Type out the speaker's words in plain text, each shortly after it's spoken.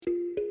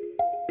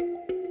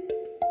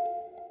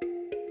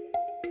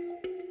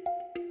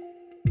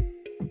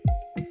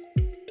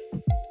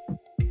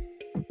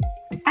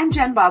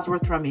Jen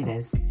Bosworth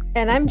Ramirez.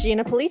 And I'm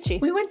Gina Polici.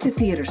 We went to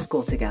theater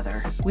school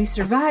together. We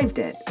survived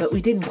it, but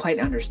we didn't quite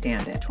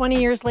understand it.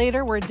 20 years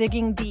later, we're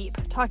digging deep,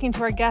 talking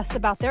to our guests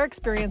about their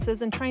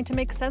experiences and trying to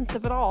make sense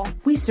of it all.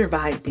 We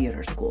survived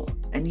theater school,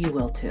 and you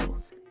will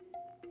too.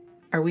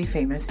 Are we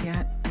famous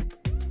yet?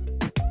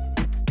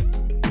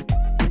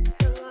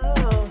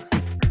 Hello.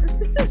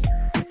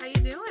 How you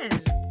doing?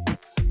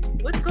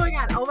 What's going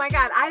on? Oh my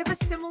God, I have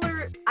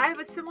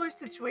a similar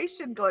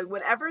situation going.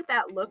 Whatever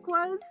that look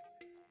was.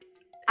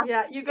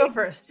 Yeah, you go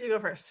first.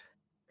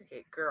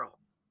 Okay, girl.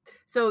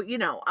 So,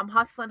 I'm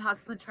hustling,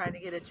 trying to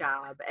get a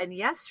job. And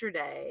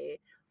yesterday,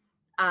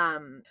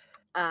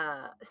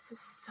 this is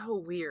so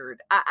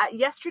weird.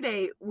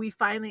 Yesterday,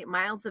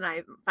 Miles and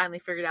I finally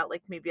figured out,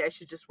 like, maybe I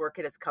should just work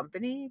at his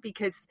company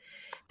because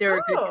they're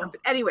a good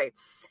company. Anyway,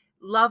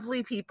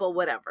 lovely people,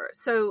 whatever.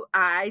 So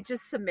I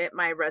just submit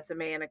my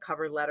resume and a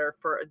cover letter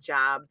for a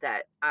job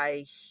that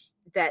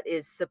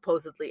is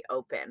supposedly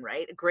open,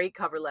 right? A great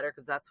cover letter,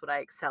 because that's what I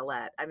excel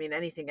at. I mean,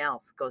 anything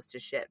else goes to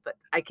shit, but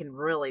I can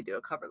really do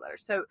a cover letter.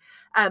 So,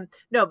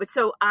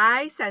 so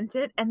I sent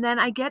it, and then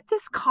I get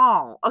this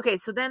call. Okay,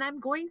 so then I'm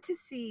going to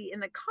see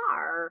in the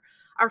car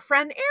our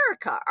friend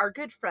Erica, our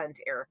good friend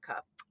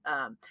Erica.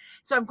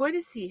 So I'm going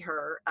to see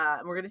her,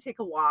 and we're going to take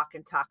a walk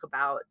and talk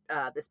about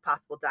this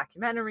possible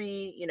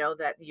documentary,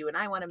 that you and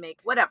I want to make,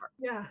 whatever.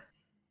 Yeah.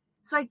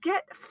 So I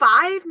get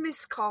 5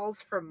 missed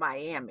calls from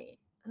Miami.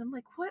 And I'm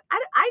like, what?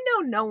 I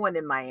know no one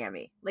in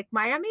Miami. Like,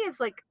 Miami is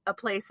like a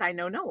place I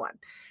know no one.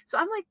 So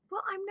I'm like,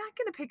 well, I'm not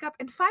going to pick up.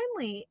 And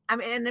finally,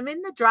 I'm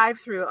in the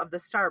drive-thru of the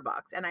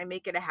Starbucks, and I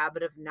make it a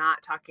habit of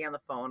not talking on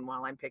the phone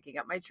while I'm picking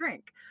up my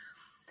drink.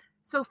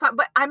 So,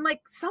 but I'm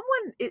like,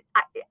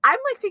 I'm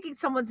like thinking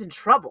someone's in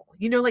trouble.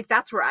 Like,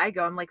 that's where I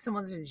go. I'm like,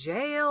 someone's in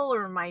jail,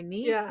 or my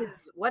niece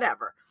is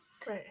whatever.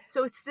 Right.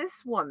 So it's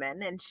this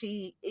woman, and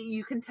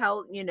you can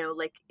tell,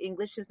 like,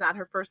 English is not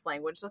her first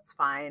language. That's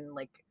fine.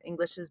 Like,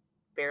 English is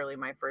barely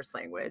my first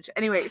language.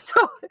 Anyway,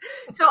 so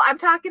I'm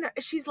talking to,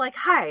 she's like,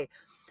 hi,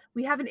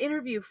 we have an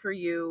interview for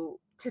you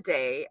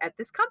today at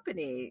this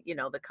company,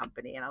 the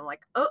company. And I'm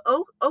like,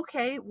 oh,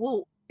 okay.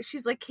 Well,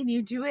 she's like, can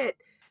you do it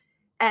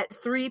at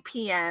 3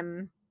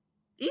 p.m.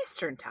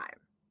 Eastern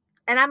time?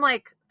 And I'm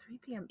like, 3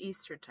 p.m.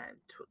 Eastern time,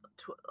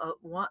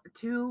 1,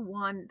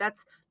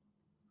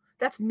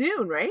 that's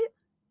noon, right?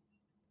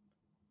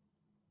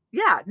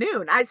 Yeah,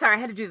 noon. I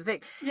had to do the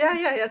thing. Yeah.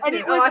 It's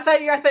noon. I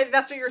thought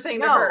that's what you were saying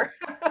to her.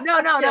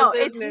 No.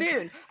 It's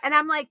noon. And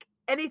I'm like,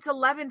 and it's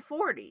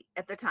 11:40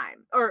 at the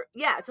time. Or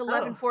yeah, it's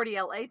 11:40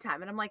 LA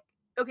time. And I'm like,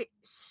 okay,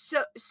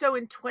 so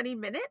in 20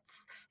 minutes?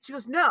 She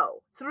goes,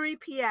 no, 3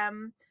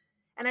 p.m.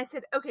 And I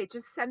said, okay,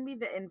 just send me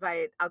the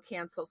invite. I'll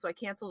cancel. So I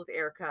canceled with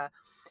Erica.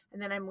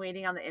 And then I'm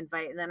waiting on the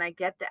invite. And then I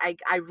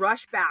I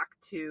rush back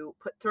to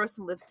throw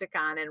some lipstick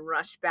on and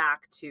rush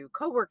back to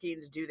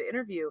co-working to do the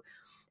interview.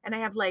 And I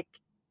have like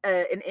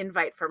an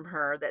invite from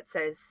her that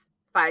says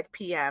 5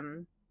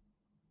 p.m.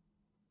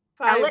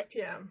 5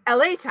 p.m.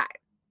 LA time.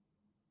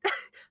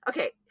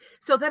 Okay.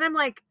 So then I'm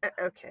like,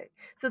 okay.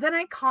 So then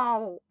I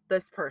call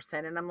this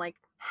person and I'm like,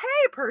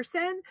 hey,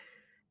 person.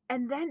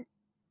 And then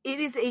it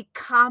is a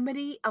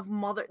comedy of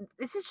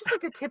this is just like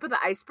the tip of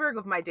the iceberg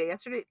of my day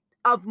yesterday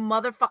of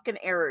motherfucking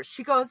errors.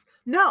 She goes,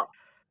 no,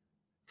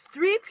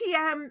 3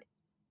 p.m.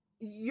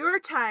 your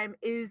time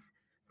is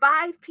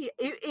 5 p.m.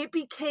 It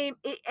became,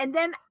 and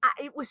then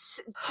it was,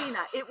 Gina,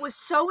 it was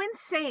so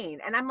insane.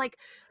 And I'm like,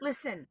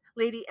 listen,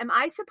 lady, am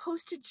I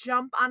supposed to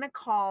jump on a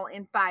call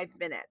in 5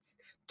 minutes?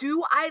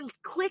 Do I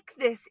click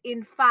this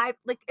in 5?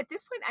 Like, at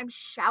this point, I'm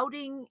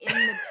shouting in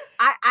the,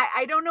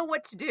 I don't know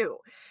what to do.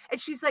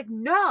 And she's like,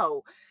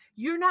 no,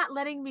 you're not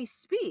letting me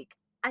speak.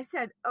 I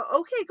said,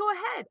 okay, go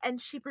ahead. And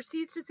she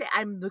proceeds to say,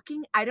 I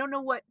don't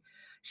know what,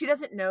 she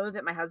doesn't know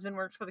that my husband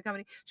works for the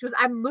company. She goes,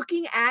 I'm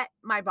looking at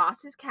my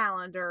boss's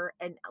calendar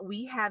and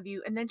we have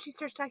you. And then she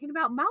starts talking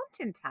about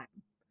mountain time.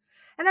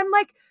 And I'm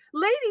like,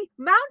 lady,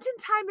 mountain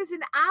time is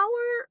an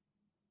hour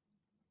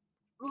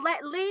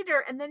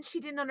later. And then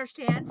she didn't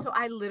understand. So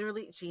I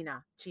literally,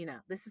 Gina,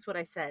 this is what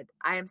I said.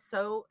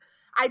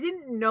 I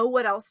didn't know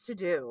what else to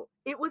do.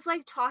 It was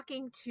like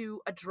talking to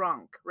a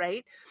drunk,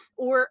 right?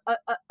 Or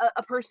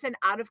a person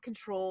out of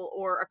control,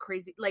 or a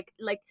crazy, like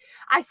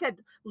I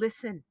said,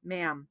 listen,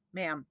 ma'am,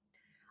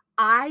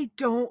 I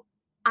don't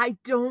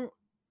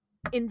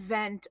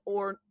invent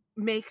or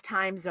make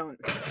time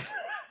zones.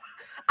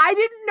 I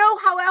didn't know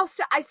how else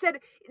to, I said,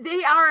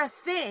 they are a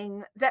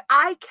thing that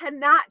I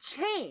cannot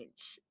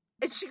change.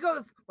 And she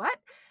goes, what?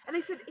 And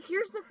I said,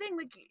 here's the thing,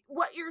 like,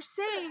 what you're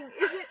saying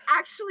isn't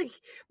actually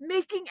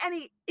making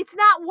it's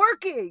not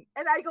working.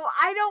 And I go,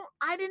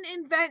 I didn't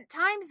invent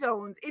time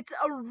zones. It's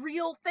a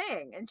real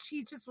thing. And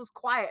she just was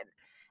quiet.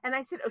 And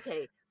I said,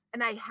 okay.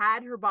 And I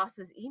had her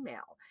boss's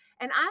email.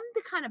 And I'm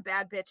the kind of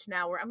bad bitch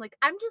now where I'm like,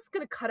 I'm just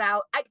going to cut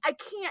out. I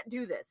can't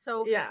do this.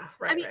 So, yeah,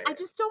 right, I mean, I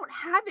just don't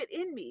have it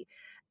in me.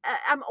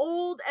 I'm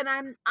old and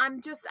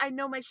I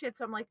know my shit.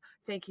 So I'm like,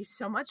 thank you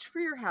so much for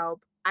your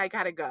help. I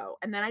gotta go.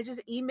 And then I just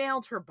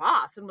emailed her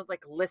boss and was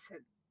like, listen,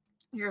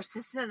 your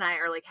assistant and I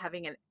are like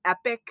having an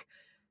epic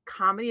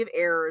comedy of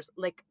errors,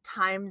 like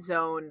time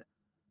zone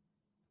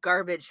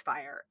garbage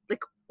fire.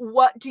 Like,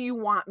 what do you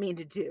want me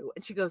to do?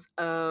 And she goes,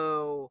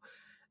 oh,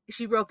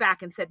 she wrote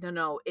back and said,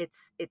 no,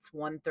 it's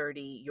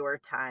 1:30 your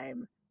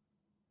time,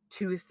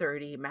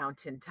 2:30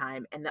 mountain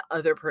time, and the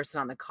other person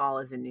on the call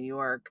is in New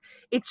York.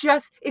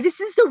 This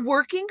is the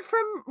working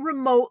from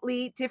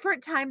remotely,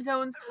 different time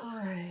zones,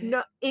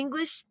 no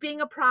English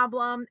being a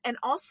problem. And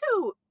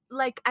also,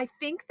 like, I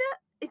think that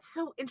it's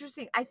so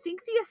interesting. I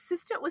think the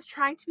assistant was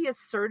trying to be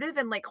assertive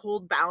and like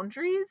hold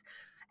boundaries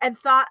and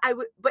thought I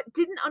would, but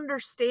didn't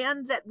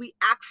understand that we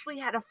actually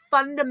had a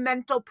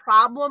fundamental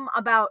problem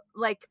about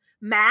like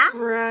math.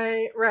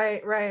 Right.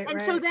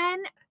 And so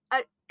then,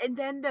 and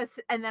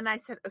then I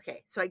said,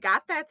 okay, so I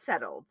got that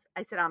settled.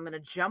 I said, I'm going to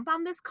jump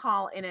on this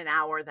call in an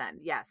hour then.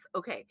 Yes.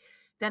 Okay.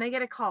 Then I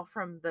get a call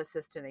from the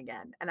assistant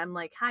again. And I'm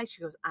like, hi.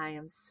 She goes, I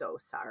am so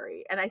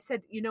sorry. And I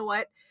said, you know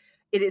what?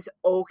 It is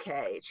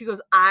okay. She goes,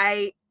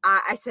 I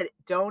said,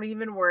 don't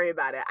even worry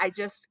about it. I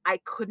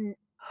couldn't.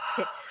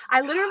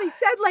 I literally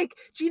said, like,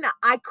 Gina,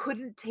 I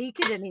couldn't take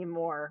it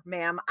anymore,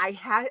 ma'am. I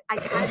had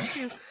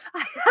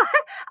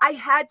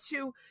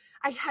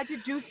to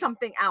do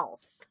something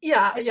else.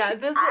 Yeah. It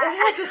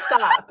had to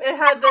stop. We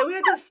had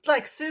to,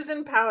 like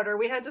Susan Powder.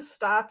 We had to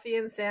stop the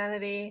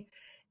insanity.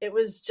 It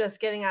was just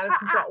getting out of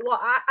control. Well,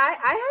 I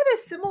had a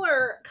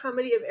similar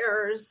comedy of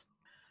errors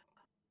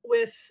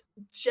with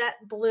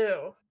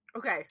JetBlue.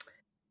 Okay.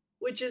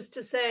 Which is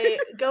to say,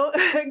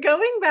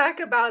 going back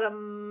about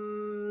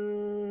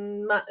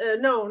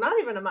no, not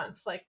even a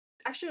month. Like,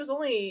 actually, it was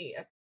only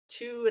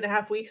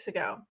 2.5 weeks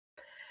ago.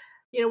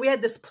 You know, we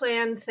had this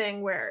planned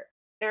thing where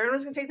Aaron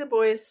was going to take the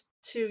boys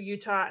to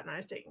Utah and I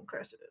was taking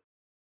Chris to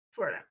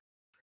Florida.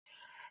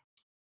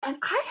 And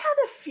I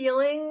had a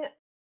feeling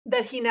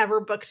that he never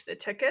booked the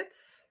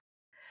tickets,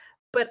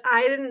 but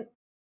I didn't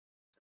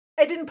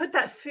put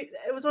that.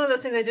 It was one of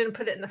those things I didn't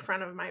put it in the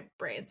front of my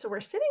brain. So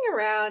we're sitting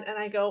around and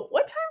I go,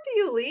 what time do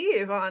you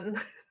leave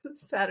on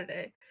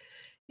Saturday?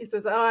 He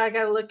says, oh, I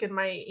got to look in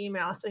my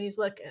email. So he's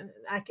looking and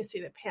I can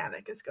see the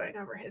panic is going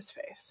over his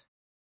face.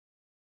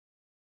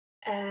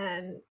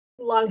 And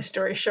long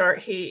story short,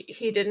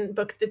 he didn't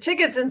book the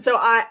tickets. And so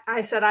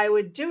I said I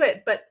would do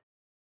it, but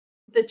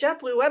the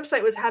JetBlue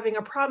website was having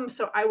a problem.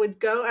 So I would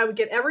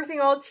get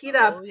everything all teed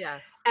up. Oh,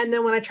 yes. And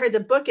then when I tried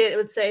to book it, it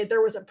would say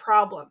there was a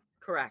problem.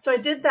 Correct. So I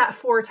did that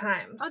 4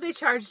 times. Oh, they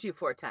charged you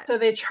 4 times. So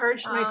they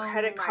charged my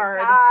credit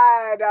card.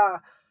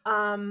 God.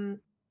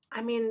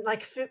 I mean,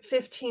 like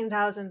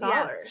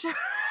 $15,000.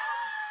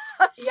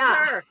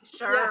 Yeah.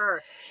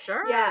 Sure.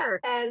 Yeah.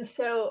 And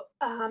so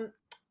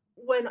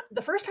when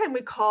the first time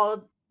we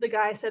called, the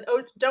guy said,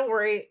 oh, don't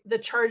worry, the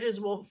charges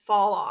will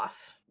fall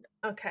off.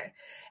 Okay.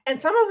 And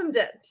some of them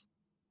did.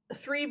 The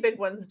 3 big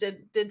ones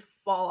did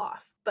fall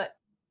off, but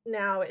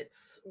now it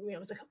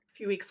was a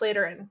few weeks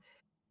later and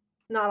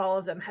not all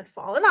of them had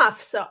fallen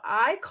off. So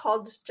I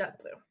called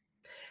JetBlue.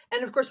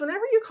 And of course,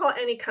 whenever you call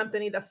any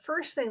company, the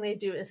first thing they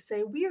do is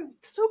say, we are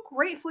so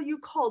grateful you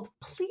called.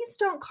 Please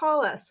don't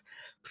call us.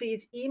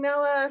 Please email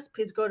us.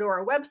 Please go to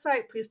our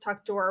website. Please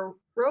talk to our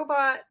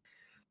robot.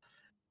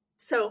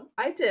 So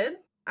I did.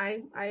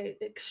 I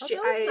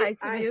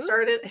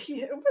started.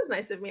 It was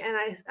nice of me, and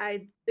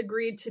I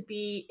agreed to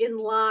be in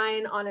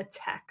line on a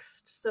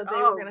text. So they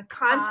were going to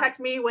contact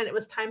me when it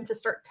was time to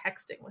start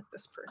texting with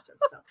this person.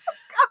 So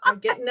I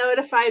get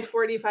notified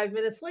 45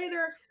 minutes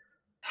later.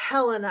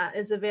 Helena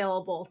is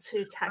available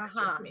to text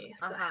with me.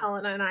 So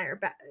Helena and I are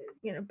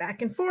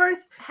back and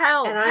forth.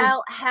 Hell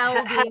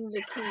being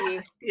the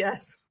key.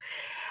 Yes.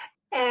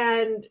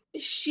 And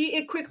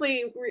she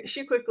quickly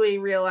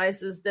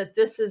realizes that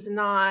this is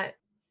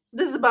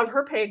above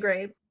her pay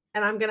grade,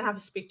 and I'm going to have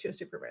to speak to a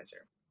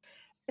supervisor.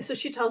 And so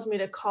she tells me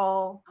to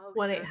call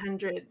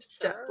 1-800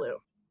 JetBlue.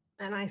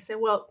 And I say,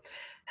 well,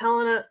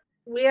 Helena,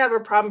 we have a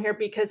problem here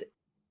because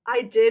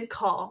I did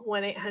call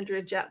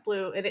 1-800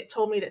 JetBlue and it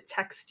told me to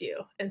text you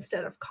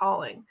instead of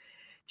calling.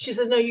 She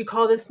says, no, you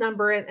call this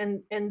number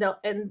and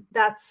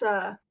that's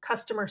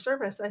customer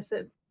service. I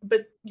said,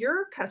 but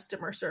you're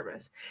customer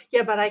service.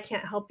 Yeah, but I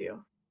can't help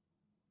you.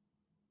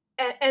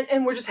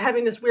 And we're just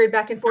having this weird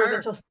back and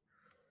forth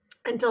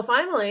until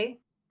finally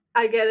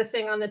I get a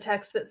thing on the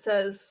text that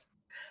says,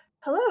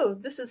 hello,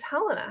 this is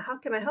Helena. How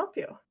can I help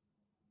you?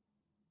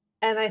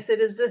 And I said,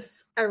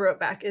 I wrote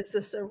back, is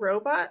this a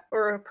robot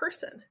or a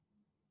person?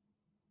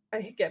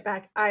 I get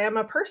back, I am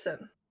a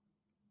person.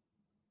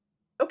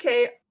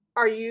 Okay,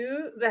 are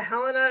you the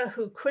Helena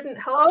who couldn't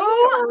help me?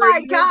 Oh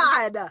my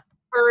God.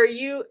 Or are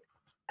you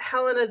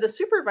Helena the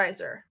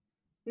supervisor?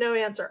 No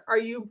answer. Are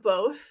you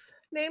both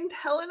named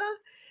Helena?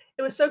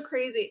 It was so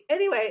crazy.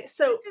 Anyway,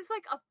 so this is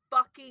like a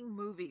fucking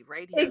movie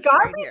right here. It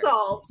got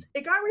resolved.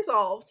 It got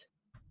resolved.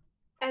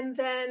 And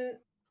then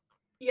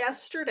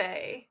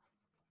yesterday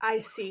I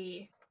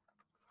see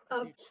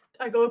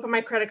I go open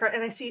my credit card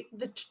and I see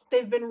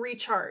they've been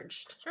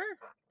recharged.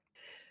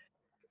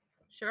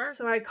 Sure.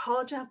 So I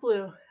call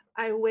JetBlue.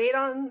 I wait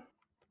on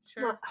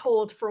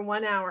hold for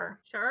 1 hour.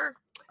 Sure.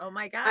 Oh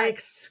my God. I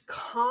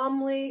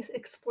calmly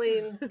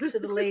explain to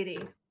the lady.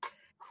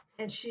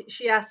 And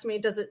she asked me,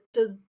 does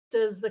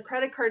the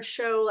credit card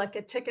show like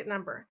a ticket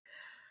number?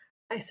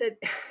 I said,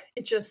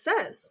 it just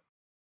says,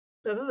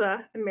 blah, blah, blah,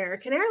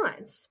 American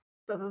Airlines,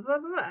 blah, blah, blah,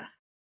 blah, blah.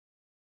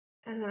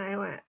 And then I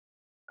went,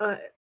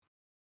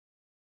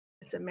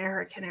 it's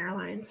American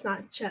Airlines,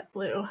 not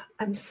JetBlue.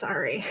 I'm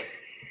sorry.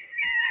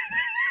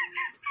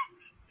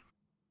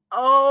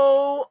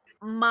 Oh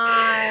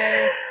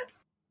my.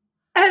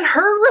 And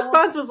her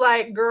response was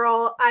like,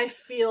 girl, I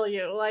feel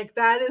you. Like,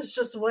 that is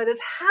just what is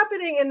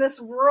happening in this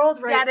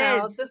world right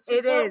now.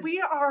 It is. We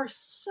are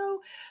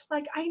so,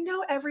 like, I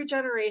know every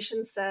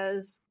generation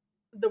says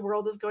the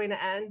world is going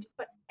to end,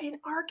 but in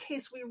our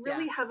case, we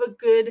really have a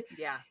good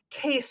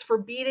case for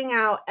beating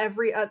out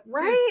every,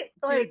 right?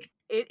 Dude,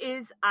 it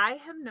is, I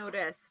have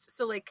noticed,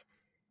 so like,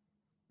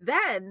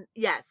 then,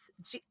 yes,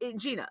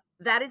 Gina,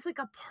 that is like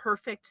a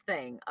perfect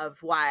thing of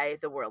why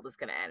the world is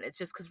going to end. It's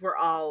just because we're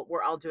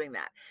all doing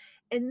that.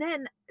 And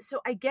then, so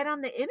I get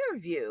on the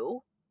interview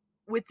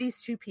with these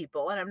two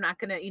people, and I'm not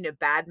going to,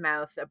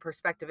 badmouth a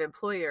prospective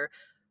employer.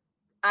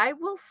 I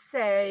will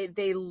say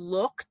they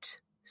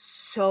looked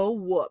so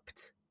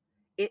whooped.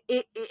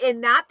 And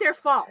not their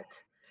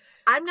fault.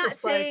 I'm not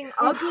just saying like,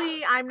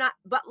 ugly. I'm not,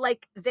 but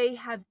like they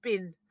have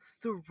been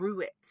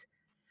through it.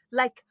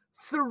 Like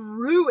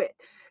through it.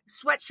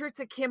 Sweatshirts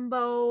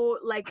akimbo,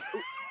 like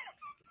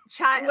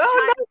no,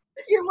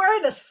 you're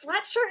wearing a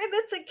sweatshirt and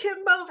it's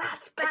akimbo.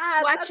 That's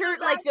bad. Sweatshirt,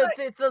 like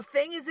the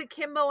thing is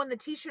akimbo, and the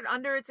t-shirt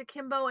under it's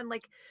akimbo, and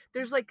like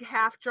there's like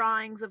half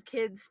drawings of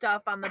kids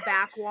stuff on the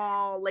back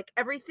wall, like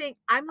everything.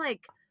 I'm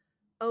like,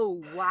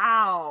 oh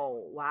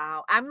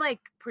wow. I'm like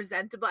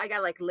presentable. I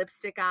got like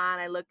lipstick on.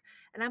 I look,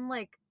 and I'm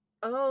like,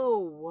 oh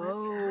whoa,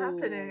 what's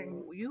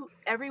happening?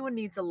 Everyone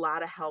needs a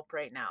lot of help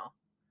right now.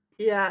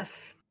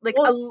 Yes, like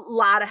a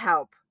lot of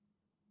help.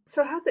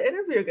 So how'd the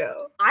interview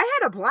go? I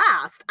had a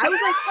blast. I was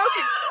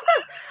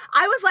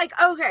like,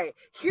 okay,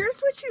 here's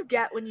what you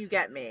get when you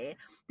get me.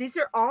 These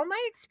are all my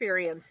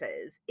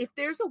experiences. If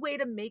there's a way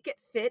to make it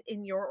fit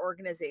in your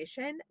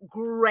organization,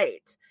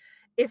 great.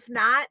 If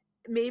not,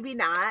 maybe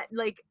not.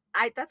 Like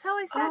that's how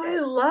I said it. I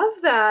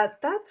love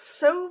that. That's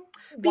so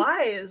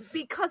wise.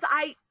 Because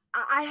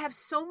I have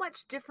so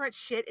much different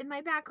shit in my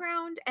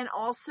background, and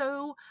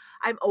also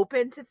I'm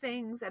open to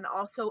things, and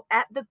also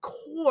at the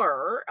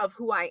core of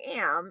who I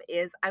am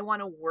is I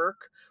want to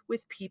work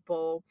with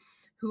people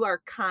who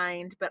are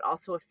kind but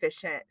also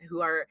efficient,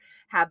 who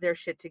have their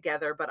shit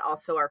together but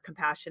also are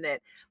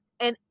compassionate.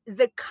 And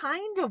the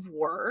kind of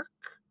work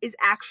is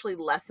actually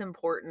less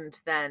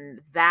important than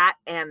that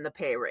and the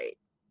pay rate.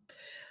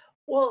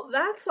 Well,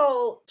 that's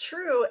all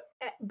true,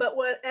 but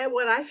what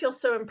I feel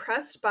so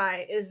impressed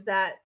by is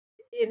that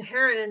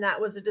inherent in that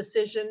was a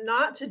decision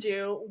not to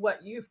do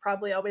what you've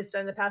probably always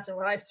done in the past, and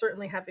what I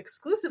certainly have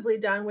exclusively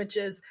done, which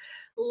is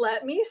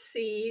let me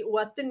see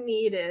what the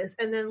need is,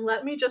 and then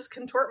let me just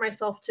contort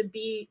myself to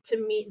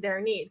meet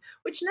their need,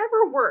 which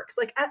never works.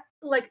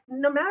 Like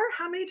no matter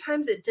how many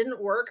times it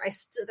didn't work,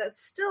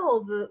 that's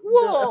still the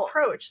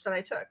approach that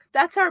I took.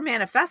 That's our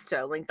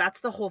manifesto. Like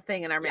that's the whole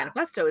thing in our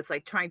manifesto. It's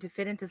like trying to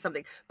fit into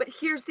something. But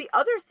here's the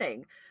other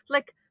thing.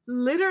 Like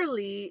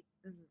literally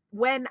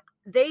when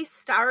they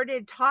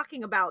started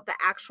talking about the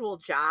actual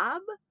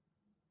job,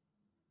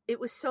 it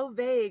was so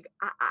vague.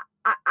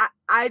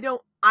 I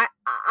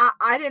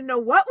didn't know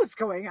what was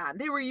going on.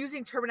 They were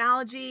using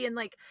terminology, and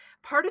like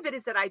part of it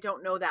is that I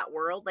don't know that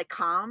world, like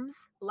comms,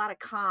 a lot of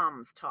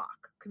comms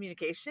talk,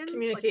 communications.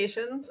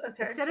 Like,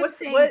 okay. Instead of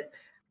saying,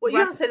 you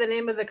don't say the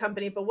name of the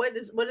company, but what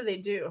do they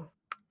do?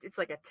 It's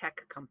like a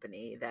tech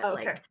company that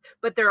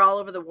but they're all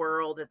over the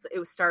world. It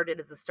was started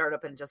as a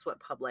startup and just went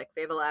public.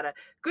 They have a lot of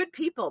good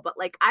people, but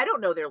like, I don't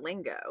know their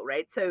lingo.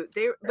 Right. So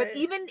but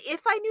even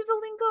if I knew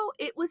the lingo,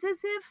 it was as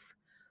if,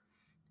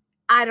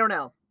 I don't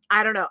know.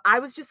 I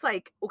was just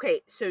like,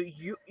 okay, so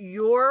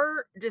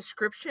your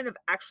description of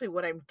actually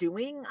what I'm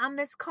doing on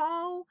this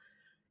call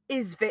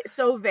is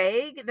so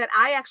vague that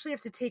I actually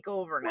have to take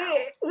over now.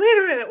 Wait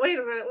a minute.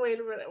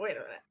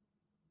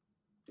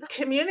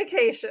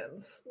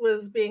 Communications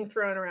was being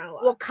thrown around a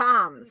lot. Well,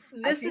 comms.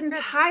 This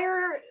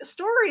entire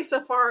story so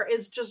far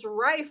is just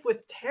rife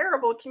with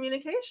terrible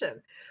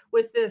communication,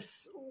 with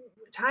this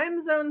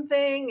time zone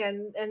thing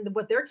and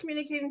what they're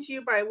communicating to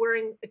you by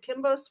wearing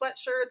akimbo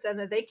sweatshirts, and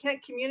that they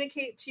can't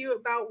communicate to you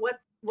about what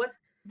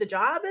the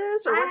job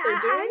is or what they're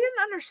doing. I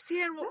didn't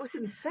understand what was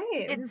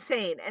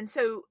insane.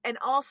 And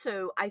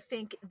also I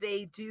think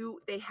they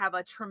have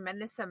a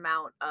tremendous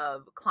amount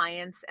of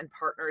clients and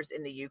partners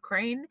in the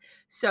Ukraine,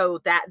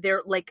 so that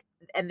they're like,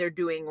 and they're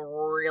doing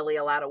really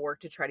a lot of work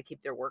to try to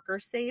keep their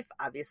workers safe.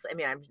 Obviously, I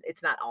mean,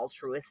 it's not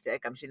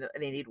altruistic. I'm sure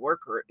they need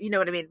workers, you know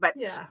what I mean? But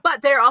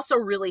but they're also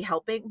really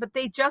helping. But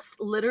they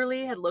just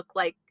literally had looked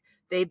like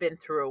they've been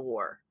through a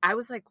war. I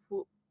was like,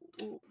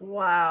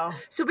 wow.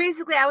 So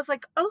basically I was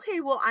like, okay,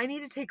 well, I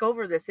need to take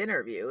over this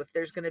interview if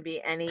there's going to be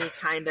any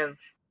kind of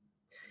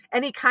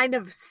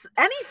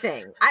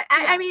anything.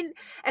 I mean,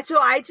 and so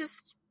I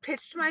just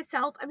pitched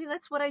myself. I mean,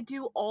 that's what I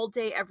do all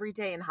day, every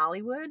day in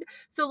Hollywood.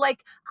 So like,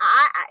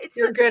 it's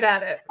You're good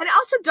at it. and it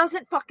also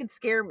doesn't fucking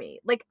scare me.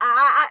 Like,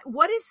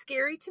 what is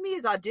scary to me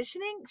is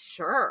auditioning.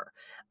 Sure.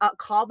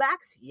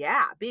 Callbacks.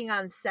 Yeah. Being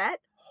on set.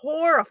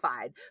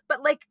 Horrified.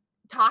 But like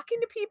talking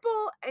to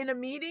people in a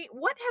meeting,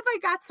 what have I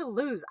got to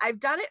lose? I've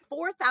done it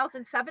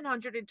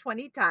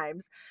 4,720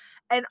 times.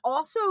 And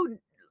also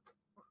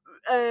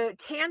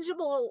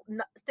tangible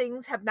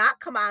things have not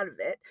come out of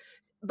it.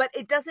 But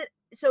it doesn't,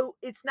 so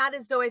it's not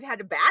as though I've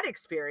had a bad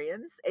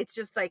experience. It's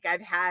just like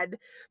I've had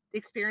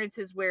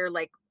experiences where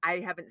like I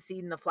haven't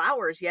seen the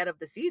flowers yet of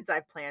the seeds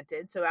I've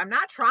planted. So I'm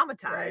not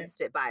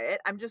traumatized by it.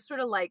 I'm just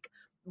sort of like,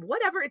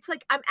 whatever. It's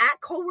like I'm at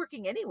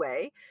co-working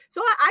anyway.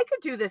 So I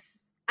could do this.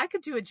 I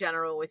could do a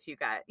general with you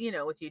guys,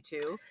 with you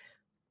two.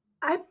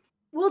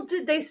 Well,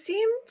 did they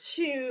seem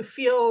to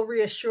feel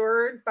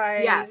reassured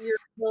by your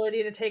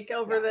ability to take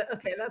over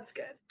okay, that's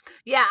good.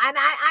 Yeah. And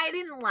I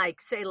didn't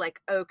like say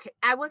like, okay,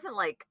 I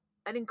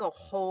didn't go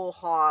whole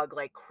hog,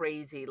 like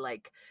crazy,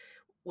 like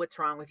what's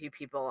wrong with you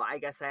people? I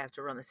guess I have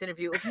to run this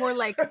interview. It was more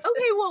like,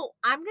 okay, well,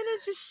 I'm going to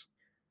just,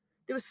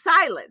 there was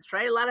silence,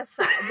 right? A lot of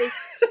silence.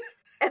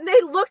 And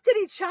they looked at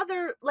each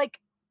other like,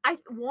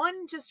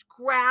 one just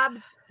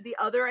grabbed the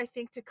other, I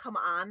think, to come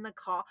on the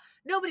call.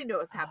 Nobody knew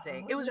what was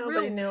happening. It was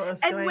Nobody knew what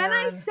was and going when on.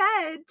 I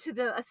said to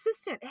the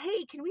assistant,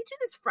 hey, can we do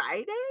this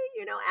Friday,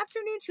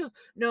 afternoon? She goes,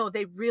 no,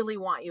 they really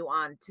want you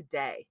on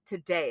today.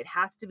 It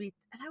has to be.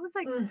 And I was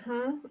like,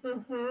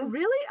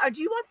 really? Are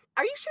you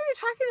sure you're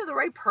talking to the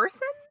right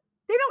person?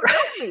 They don't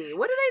know me.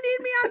 What do they need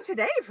me on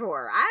today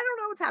for? I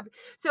don't know what's happening.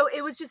 So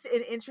it was just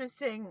an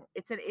interesting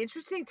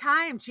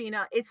time,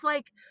 Gina. It's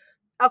like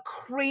a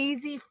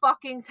crazy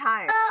fucking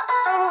time.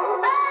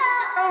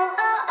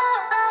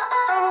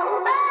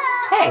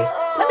 Hey,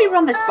 let me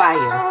run this by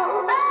you.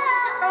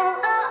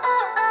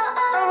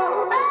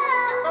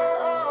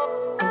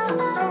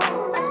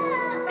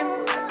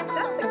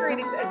 That's a great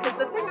example, because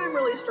the thing I'm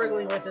really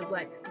struggling with is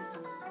like,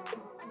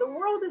 the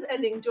world is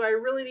ending. Do I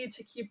really need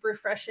to keep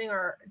refreshing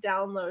our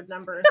download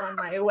numbers on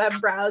my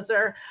web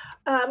browser?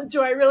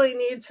 Do I really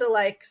need to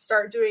like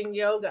start doing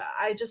yoga?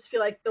 I just feel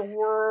like the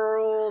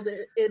world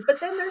but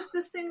then there's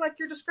this thing like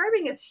you're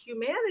describing, it's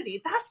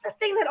humanity. That's the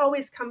thing that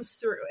always comes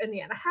through in the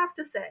end. I have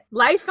to say,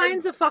 life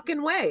finds a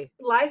fucking way.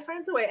 Life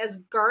finds a way. As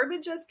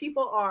garbage as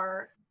people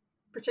are,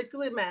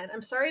 particularly men,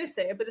 I'm sorry to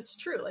say it, but it's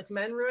true. Like,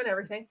 men ruin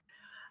everything.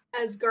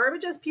 As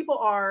garbage as people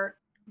are,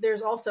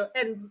 there's also,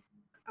 and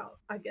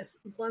I guess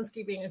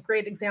Zelensky being a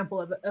great example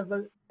of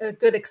a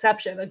good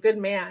exception, a good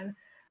man.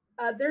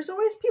 There's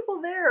always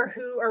people there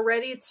who are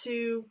ready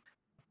to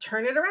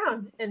turn it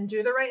around and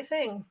do the right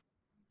thing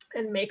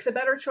and make the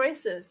better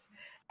choices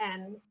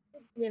and,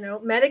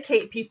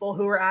 medicate people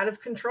who are out of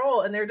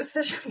control in their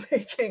decision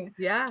making.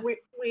 Yeah.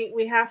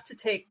 We have to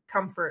take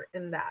comfort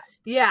in that.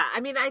 Yeah. I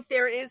mean,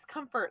 there is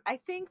comfort. I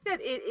think that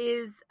it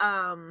is,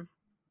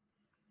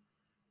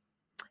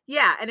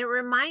 yeah, and it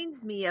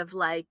reminds me of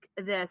like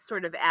the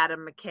sort of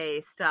Adam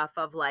McKay stuff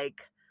of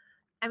like,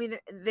 I mean,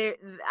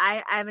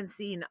 I haven't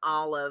seen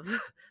all of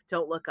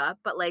Don't Look Up,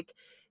 but like,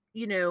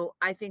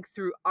 I think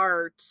through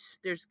art,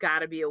 there's got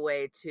to be a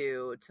way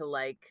to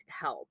like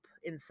help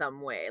in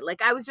some way.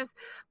 Like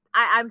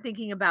I'm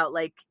thinking about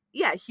like,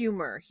 yeah,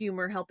 humor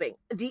helping.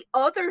 The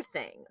other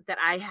thing that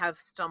I have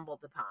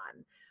stumbled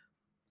upon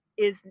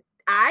is,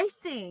 I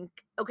think,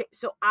 okay,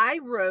 so I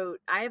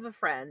have a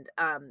friend,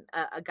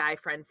 a guy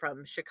friend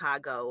from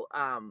Chicago,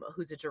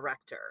 who's a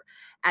director,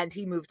 and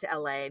he moved to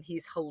LA, and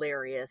he's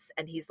hilarious.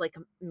 And he's like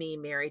me,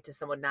 married to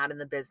someone not in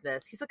the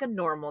business. He's like a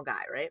normal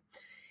guy, right?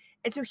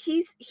 And so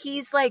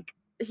he's like,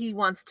 he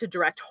wants to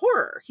direct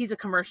horror. He's a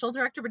commercial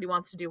director, but he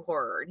wants to do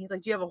horror. And he's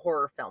like, do you have a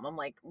horror film? I'm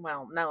like,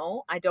 well,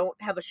 no, I don't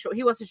have a short.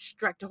 He wants to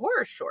direct a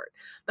horror short.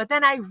 But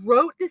then I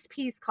wrote this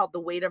piece called The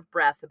Weight of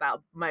Breath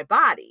about my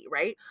body,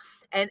 right?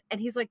 And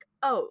he's like,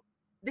 oh,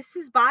 this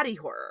is body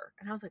horror.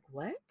 And I was like,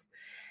 what?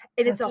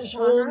 And it's a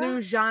whole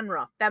new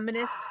genre,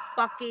 feminist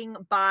fucking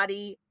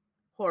body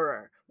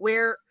horror,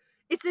 where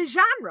it's a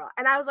genre.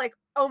 And I was like,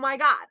 oh my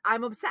God,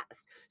 I'm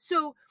obsessed.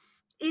 So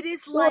it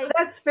is like, well,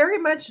 that's very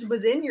much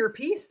was in your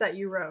piece that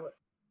you wrote.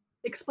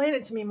 Explain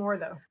it to me more,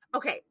 though.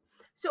 Okay.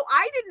 So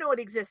I didn't know it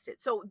existed.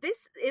 So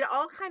it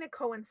all kind of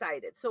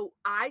coincided. So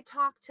I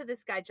talked to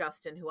this guy,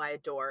 Justin, who I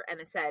adore.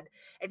 And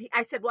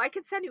I said, well, I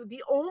could send you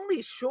the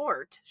only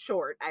short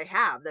I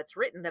have that's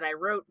written that I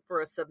wrote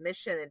for a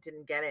submission and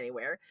didn't get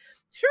anywhere.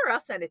 Sure,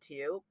 I'll send it to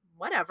you.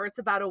 Whatever. It's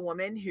about a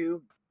woman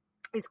who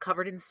is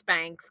covered in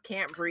Spanx,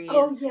 can't breathe.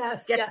 Oh,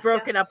 yes. Gets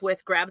broken up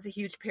with, grabs a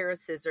huge pair of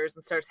scissors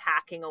and starts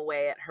hacking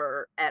away at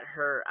her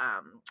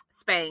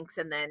Spanx.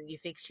 And then you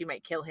think she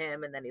might kill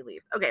him, and then he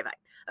leaves. Okay, fine.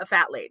 A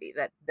fat lady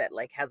that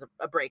like has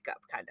a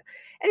breakup, kind of.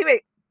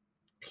 Anyway,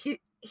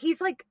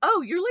 he's like,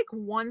 oh, you're like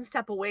one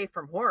step away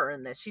from horror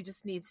in this. She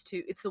just needs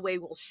to, it's the way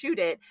we'll shoot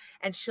it,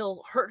 and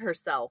she'll hurt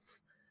herself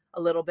a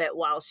little bit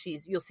while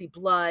you'll see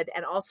blood,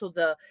 and also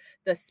the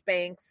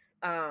Spanx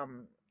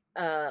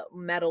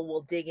metal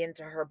will dig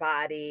into her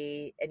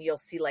body and you'll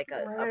see like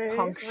a Right,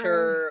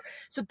 puncture.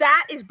 So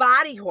that is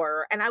body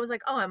horror. And I was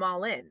like, oh, I'm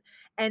all in.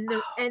 And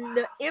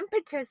the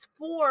impetus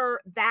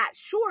for that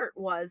short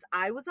was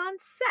I was on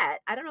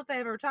set. I don't know if I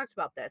ever talked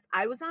about this.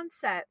 I was on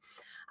set.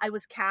 I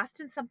was cast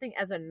in something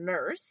as a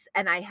nurse,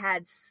 and I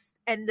had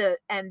and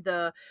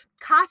the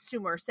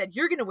costumer said,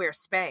 "You're going to wear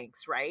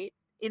Spanx, right?"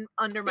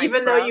 Under my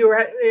even scrubs. though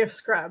you have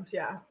scrubs,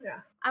 yeah.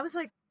 I was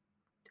like,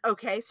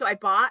 okay, so I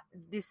bought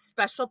this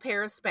special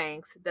pair of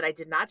Spanx that I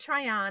did not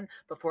try on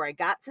before I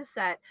got to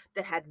set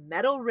that had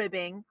metal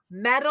ribbing,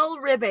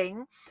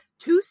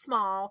 too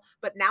small,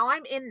 but now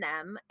I'm in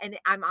them and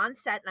I'm on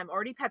set and I'm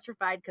already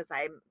petrified because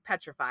I'm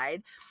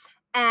petrified.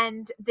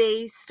 And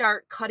they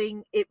start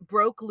cutting, it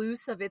broke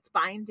loose of its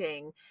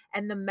binding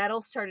and the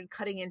metal started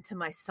cutting into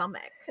my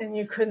stomach. And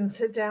you couldn't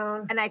sit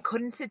down. And I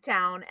couldn't sit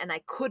down and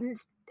I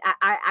couldn't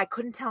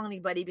tell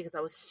anybody because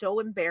I was so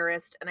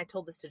embarrassed. And I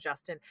told this to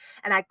Justin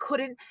and I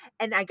couldn't,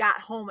 and I got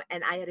home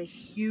and I had a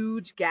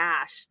huge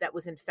gash that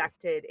was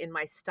infected in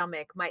my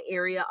stomach, my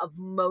area of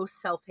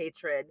most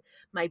self-hatred,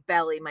 my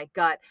belly, my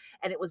gut,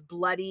 and it was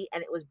bloody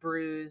and it was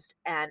bruised.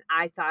 And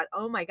I thought,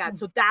 oh my God,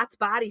 so that's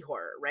body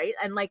horror, right?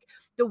 And like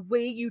the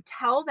way you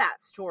tell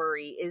that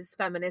story is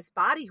feminist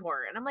body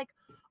horror. And I'm like,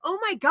 oh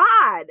my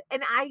God.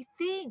 And I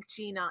think,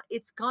 Gina,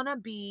 it's gonna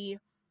be,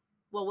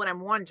 well, what I'm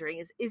wondering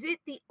is it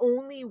the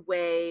only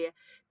way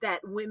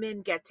that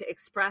women get to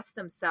express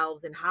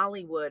themselves in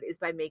Hollywood is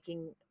by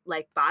making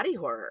like body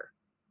horror?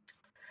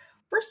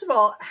 First of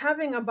all,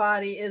 having a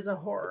body is a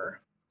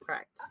horror.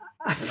 Correct.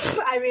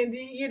 I mean,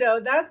 you know,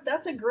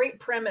 that's a great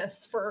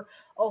premise for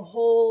a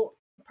whole,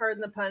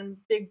 pardon the pun,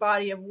 big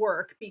body of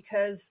work,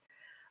 because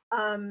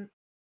I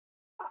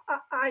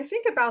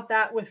think about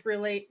that with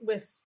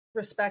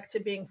respect to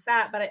being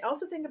fat, but I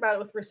also think about it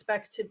with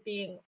respect to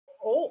being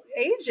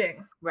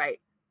aging.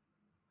 Right.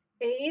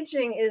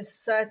 Aging is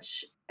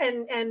such,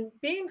 and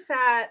being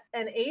fat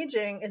and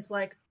aging is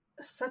like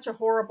such a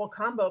horrible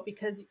combo,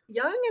 because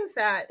young and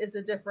fat is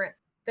a different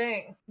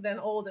thing than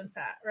old and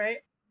fat, right?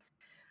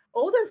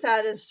 Old and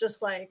fat is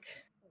just like,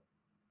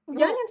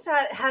 young and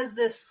fat has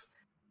this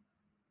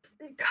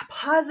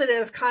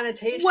positive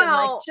connotation.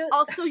 Well, like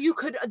also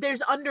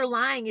there's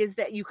underlying is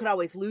that you could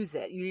always lose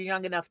it. You're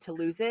young enough to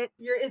lose it.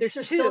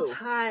 There's still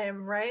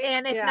time, right?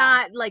 And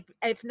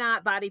if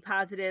not body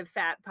positive,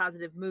 fat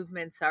positive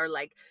movements are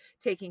like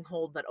taking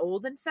hold, but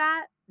old and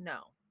fat, no.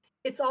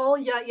 It's all,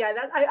 yeah.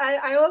 That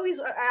I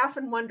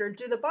often wonder,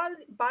 do the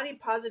body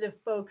positive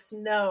folks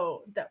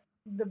know that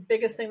the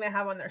biggest thing they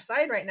have on their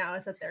side right now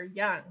is that they're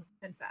young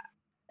and fat,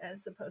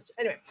 as opposed to,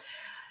 anyway.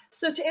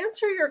 So to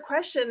answer your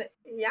question,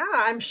 yeah,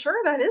 I'm sure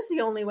that is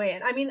the only way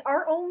in. I mean,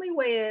 our only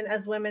way in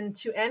as women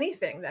to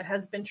anything that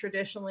has been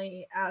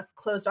traditionally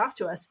closed off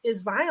to us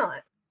is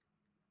violent,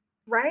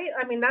 right?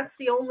 I mean, that's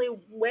the only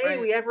way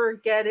we ever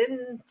get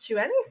into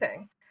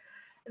anything.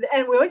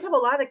 And we always have a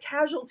lot of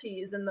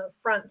casualties in the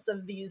fronts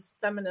of these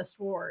feminist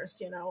wars,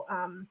 you know,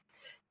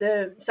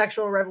 the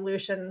sexual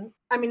revolution.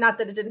 I mean, not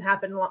that it didn't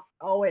happen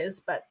always,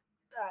 but,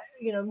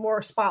 you know,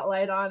 more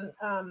spotlight on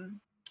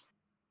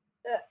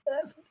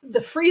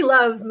the free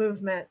love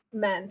movement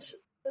meant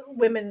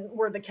women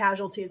were the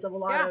casualties of a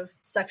lot of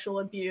sexual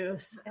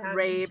abuse and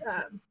rape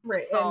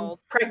and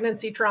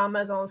pregnancy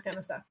traumas, all this kind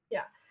of stuff.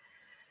 Yeah.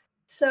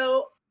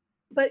 So,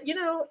 but you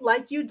know,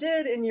 like you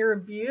did in your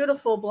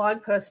beautiful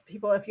blog post,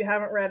 people, if you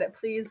haven't read it,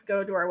 please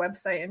go to our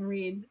website and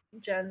read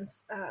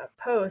Jen's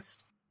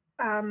post.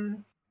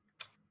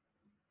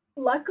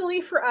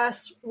 Luckily for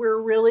us,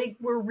 we're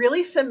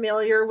really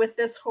familiar with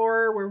this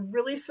horror. We're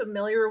really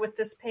familiar with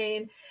this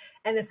pain.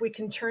 And if we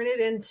can turn it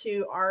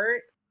into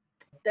art,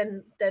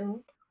 then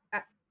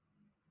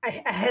I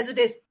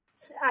hesitate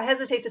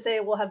to say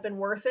it will have been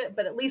worth it,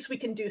 but at least we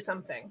can do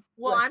something.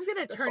 Well, I'm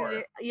going to turn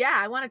it. Yeah,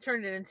 I want to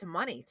turn it into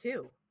money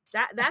too.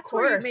 That's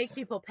where you make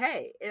people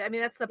pay. I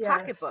mean, that's the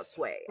pocketbook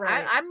way.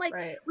 Right, I'm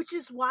like, which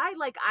is why,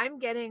 like, I'm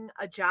getting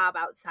a job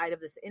outside of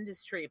this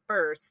industry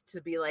first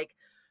to be like,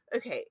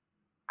 okay,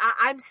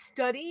 I'm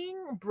studying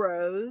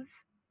bros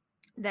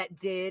that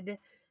did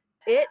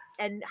it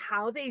and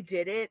how they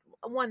did it.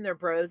 One, they're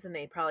bros and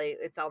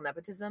it's all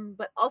nepotism,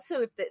 but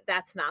also if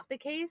that's not the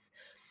case,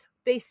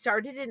 they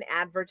started in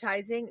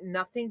advertising,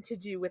 nothing to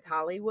do with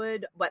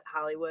Hollywood, but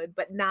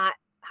not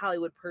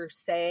Hollywood per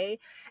se.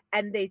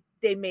 And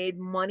they made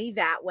money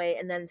that way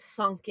and then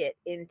sunk it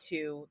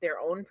into their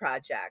own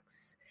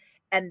projects.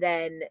 And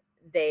then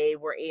they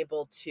were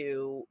able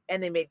to,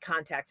 and they made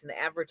contacts in the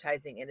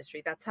advertising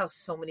industry. That's how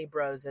so many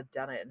bros have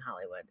done it in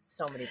Hollywood.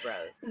 So many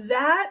bros.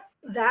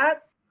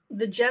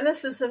 The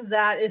genesis of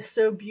that is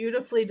so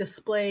beautifully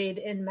displayed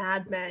in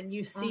Mad Men.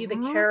 You see the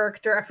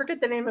character, I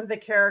forget the name of the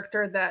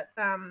character that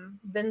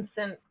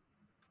Vincent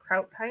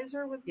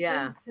Krautheiser was.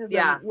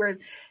 Where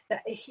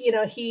you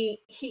know,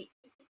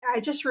 I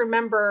just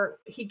remember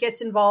he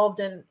gets involved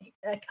in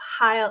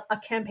a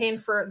campaign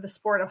for the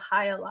sport of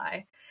Jai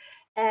Alai.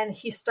 And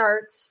he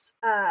starts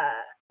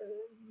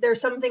there's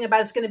something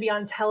about it's going to be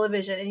on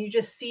television, and you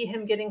just see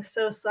him getting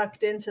so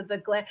sucked into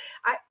the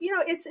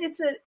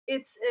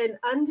it's an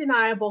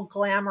undeniable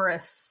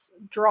glamorous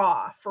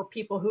draw for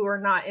people who are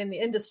not in the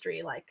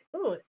industry. Like,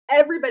 oh,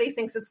 everybody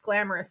thinks it's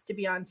glamorous to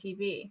be on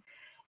TV.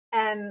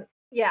 And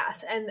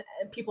yes, and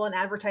people in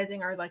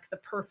advertising are like the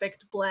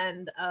perfect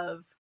blend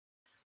of,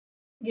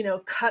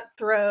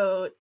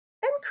 cutthroat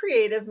and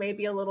creative,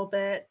 maybe a little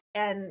bit.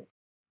 And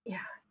yeah,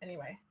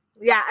 anyway.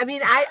 Yeah, I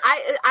mean,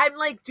 I'm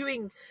like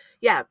doing,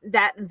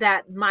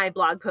 that my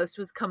blog post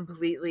was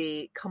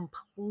completely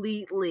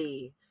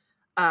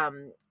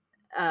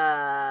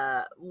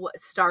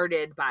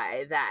started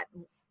by that,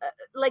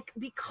 like,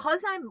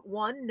 because I'm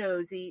one,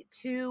 nosy,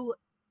 two,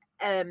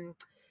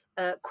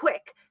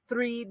 quick,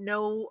 three,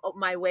 know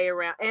my way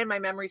around, and my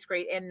memory's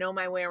great, and know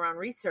my way around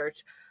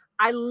research.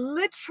 I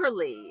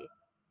literally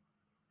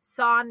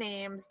saw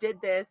names,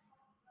 did this,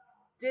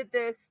 did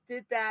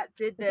that,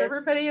 did this. Is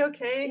everybody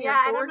okay?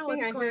 Yeah, I don't know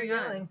what's going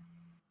on.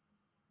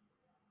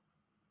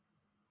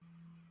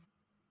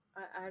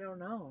 I don't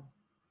know.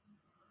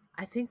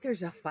 I think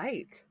there's a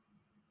fight.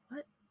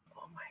 What?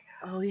 Oh my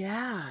God. Oh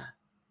yeah.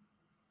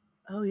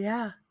 Oh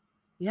yeah.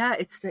 Yeah,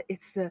 it's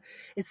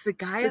the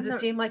guy. Does it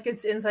seem like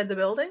it's inside the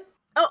building?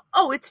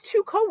 Oh, it's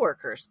two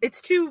coworkers. It's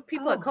two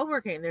people at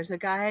co-working. There's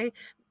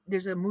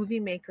a movie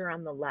maker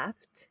on the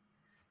left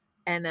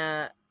and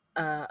a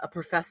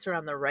professor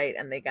on the right,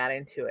 and they got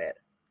into it.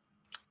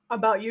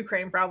 About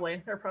Ukraine,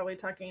 probably. They're probably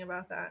talking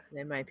about that.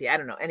 They might be. I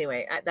don't know.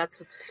 Anyway,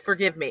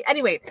 forgive me.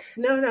 Anyway.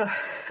 No,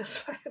 that's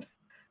fine.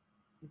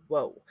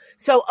 Whoa.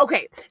 So,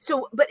 okay.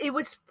 So, but it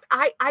was,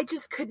 I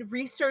just could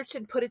research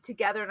and put it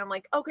together, and I'm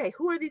like, okay,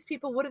 who are these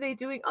people? What are they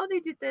doing? Oh,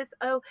 they did this.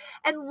 Oh,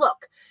 and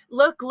look.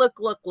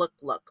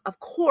 Of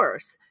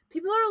course,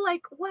 people are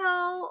like,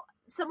 well,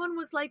 someone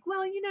was like,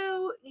 well,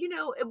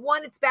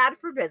 one, it's bad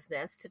for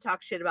business to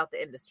talk shit about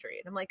the industry.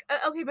 And I'm like,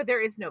 okay, but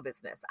there is no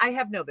business. I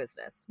have no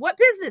business. What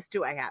business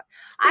do I have?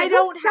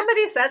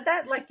 Somebody said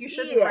that, like, you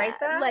shouldn't write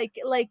that? Like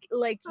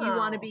you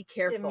want to be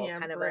careful,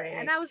 kind of.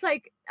 And I was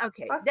like,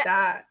 okay. Fuck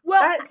that.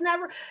 Well, that's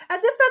never,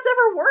 as if that's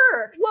ever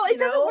worked. Well, it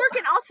doesn't work.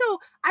 And also,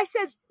 I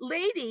said,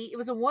 lady, it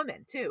was a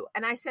woman too.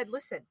 And I said,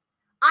 listen,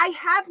 I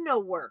have no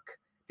work.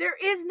 There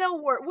is no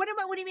work. What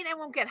do you mean I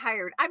won't get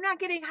hired? I'm not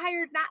getting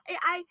hired.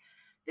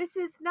 This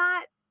is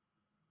not,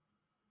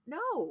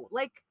 no,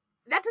 like,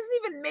 that doesn't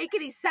even make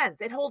any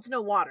sense. It holds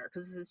no water,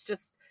 because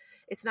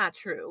it's not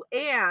true.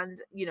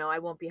 And, I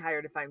won't be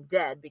hired if I'm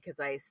dead because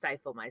I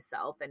stifle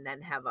myself and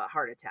then have a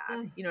heart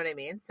attack. You know what I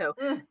mean? So,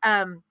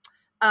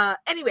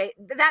 anyway,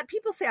 that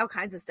people say all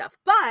kinds of stuff,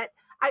 but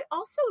I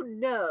also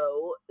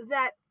know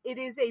that it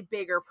is a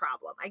bigger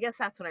problem. I guess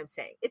that's what I'm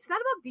saying. It's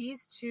not about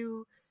these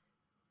two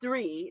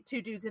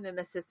dudes and an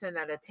assistant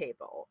at a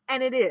table.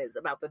 And it is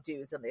about the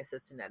dudes and the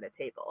assistant at a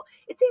table.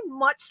 It's a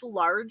much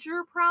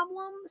larger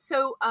problem.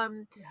 So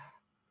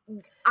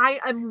I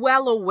am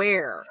well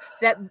aware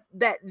that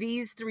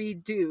these three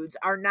dudes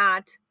are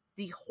not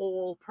the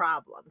whole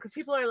problem. Because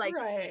people are like,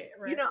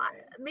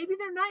 maybe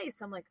they're nice.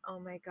 I'm like,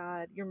 oh my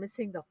God, you're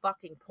missing the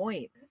fucking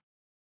point.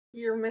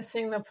 You're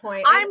missing the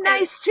point. I'm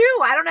nice too.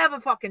 I don't have a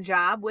fucking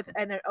job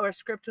or a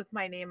script with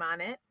my name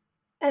on it.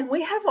 And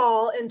we have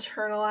all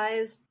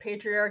internalized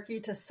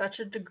patriarchy to such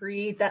a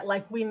degree that,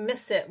 like, we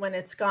miss it when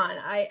it's gone.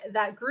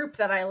 That group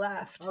that I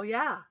left. Oh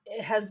yeah.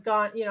 It has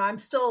gone, I'm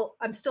still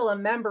a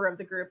member of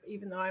the group,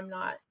 even though I'm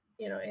not,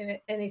 in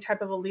any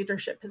type of a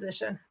leadership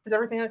position. Is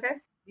everything okay?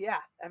 Yeah,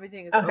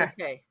 everything is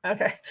okay.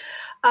 Okay.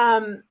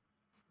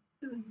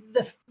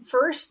 The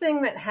first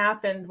thing that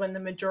happened when the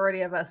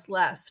majority of us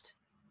left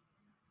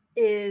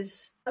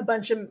is a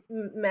bunch of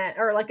men,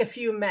 or like a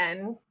few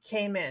men,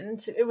 came in.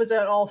 It was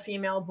an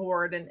all-female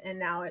board, and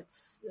now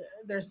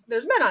there's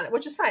men on it,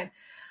 which is fine.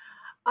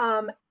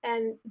 And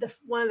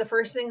one of the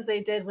first things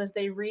they did was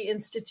they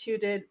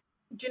reinstituted.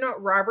 Do you know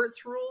what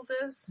Robert's Rules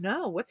is?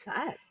 No, what's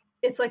that?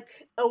 It's like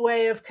a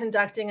way of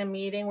conducting a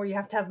meeting where you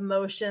have to have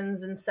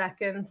motions and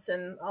seconds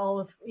and all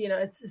of,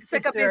 it's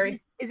like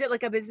is it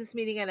like a business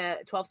meeting and a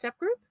 12-step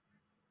group?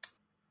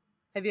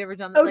 Have you ever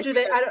done that? Oh, do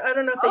they? I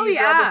don't know if they use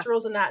Robert's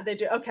Rules in that. They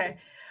do. Okay.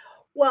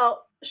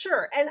 Well,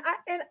 sure. And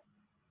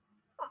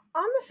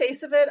on the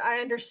face of it, I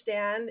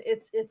understand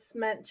it's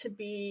meant to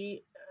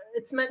be,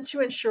 it's meant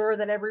to ensure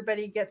that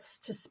everybody gets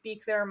to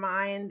speak their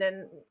mind,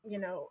 and,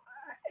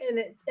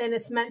 and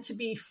it's meant to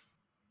be,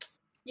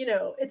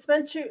 it's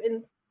meant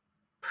to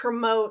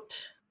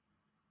promote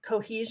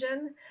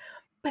cohesion,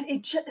 but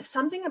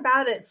something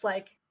about it's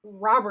like,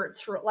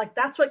 Robert's rule, like,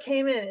 that's what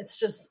came in. It's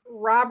just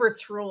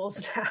Robert's Rules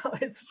now.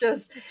 It's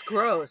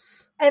gross,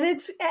 and and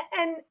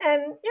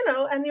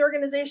the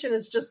organization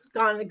has just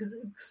gone.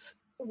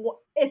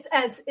 It's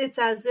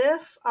as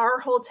if our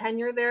whole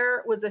tenure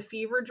there was a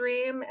fever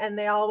dream, and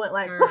they all went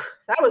like,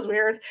 that was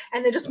weird,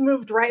 and they just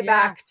moved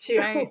back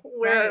to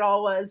where it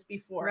all was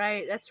before.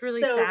 Right. That's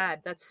really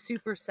sad. That's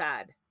super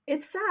sad.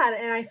 It's sad,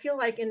 and I feel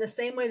like in the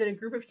same way that a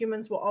group of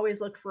humans will always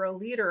look for a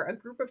leader, a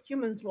group of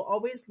humans will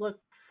always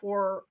look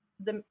for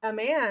a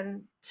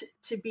man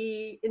to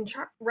be in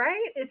charge,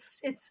 right?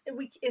 It's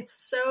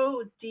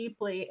so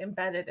deeply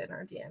embedded in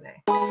our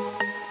DNA.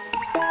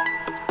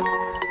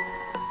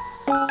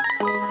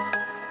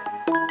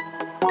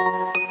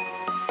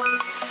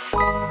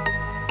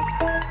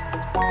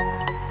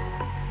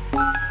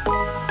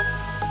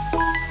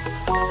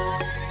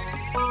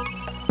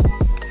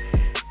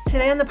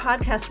 Today on the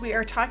podcast, we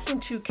are talking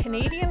to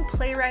Canadian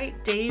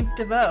playwright Dave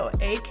Devoe,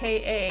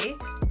 aka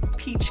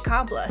Peach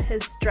Cobbla,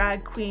 his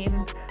drag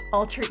queen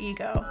alter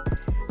ego.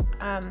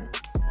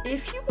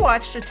 If you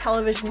watched a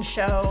television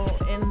show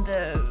in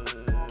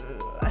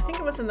I think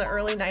it was in the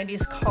early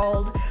 90s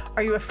called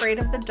Are You Afraid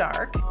of the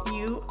Dark?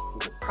 You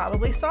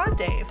probably saw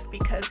Dave,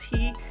 because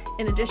he,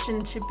 in addition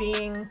to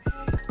being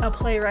a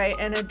playwright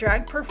and a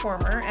drag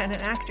performer and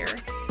an actor,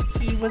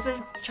 he was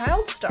a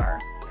child star.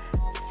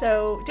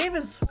 So Dave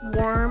is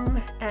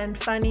warm and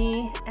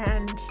funny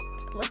and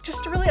like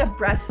just really a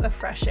breath of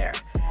fresh air.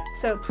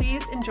 So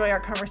please enjoy our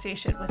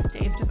conversation with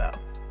Dave Devoe.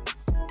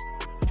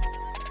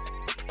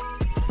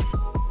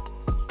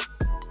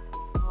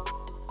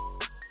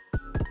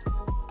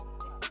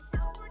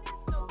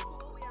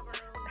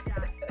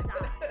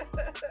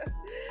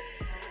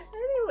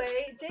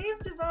 Anyway, Dave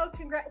Devoe,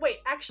 wait,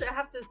 actually I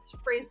have to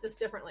phrase this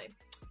differently.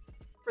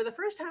 For the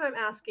first time I'm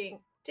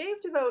asking,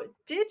 Dave Devoe,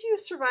 did you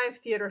survive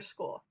theater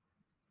school?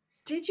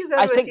 Did you go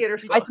to a theater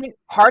school? I think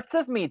parts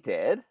of me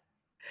did.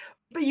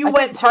 But you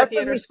went to a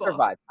theater school.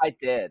 Survived. I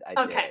did.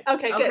 Okay,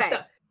 good. So,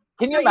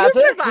 can you imagine?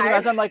 Can you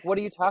imagine? I'm like, what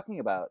are you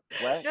talking about?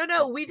 What?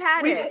 No, we've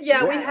had it.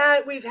 Yeah,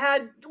 we've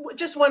had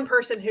just one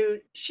person who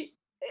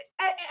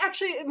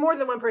actually more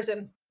than one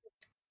person.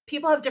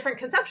 People have different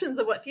conceptions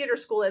of what theater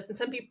school is, and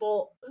some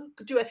people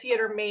do a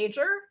theater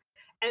major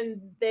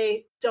and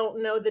they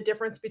don't know the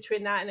difference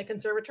between that and a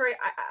conservatory.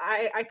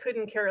 I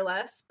couldn't care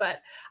less, but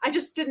I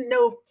just didn't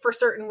know for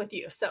certain with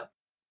you. So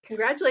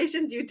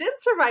congratulations, you did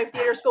survive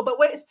theater school, but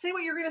say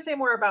what you're going to say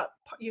more about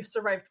you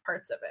survived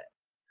parts of it.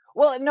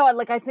 Well, no,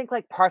 like I think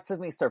like parts of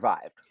me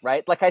survived,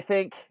 right? Like I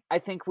think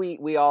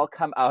we all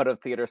come out of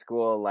theater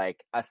school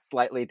like a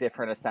slightly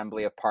different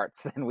assembly of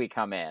parts than we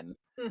come in.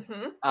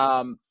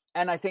 Mm-hmm.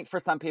 And I think for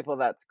some people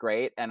that's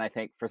great, and I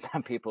think for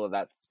some people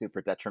that's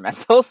super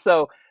detrimental.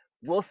 So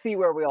we'll see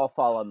where we all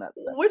fall on that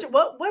stuff.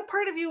 What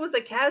part of you was a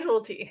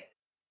casualty?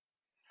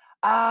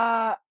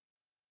 Well,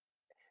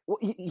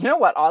 you know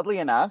what? Oddly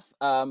enough,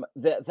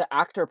 the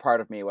actor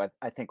part of me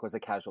I think was a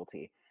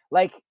casualty.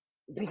 Like,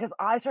 because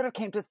I sort of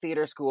came to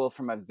theater school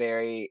from a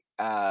very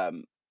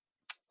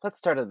let's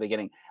start at the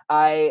beginning.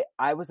 I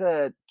was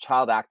a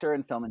child actor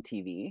in film and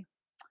TV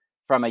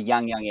from a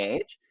young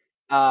age,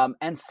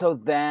 and so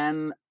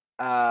then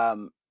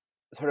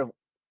sort of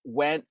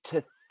went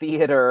to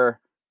theater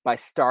by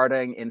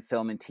starting in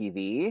film and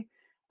TV,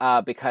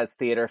 because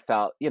theater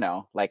felt,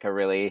 like a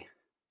really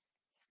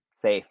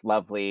safe,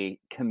 lovely,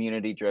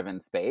 community-driven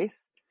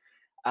space.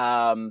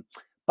 But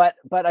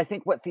I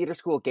think what theater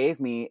school gave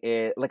me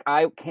is, like,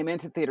 I came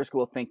into theater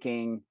school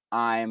thinking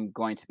I'm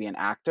going to be an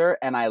actor,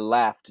 and I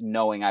left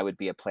knowing I would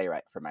be a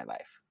playwright for my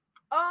life.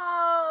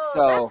 Oh,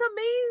 so, that's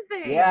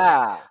amazing.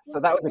 Yeah. So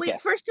that was a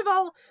gift. First of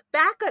all,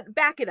 back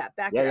it up.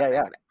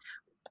 Yeah.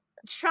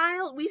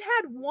 We've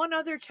had one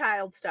other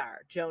child star,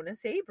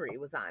 Jonas Avery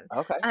was on.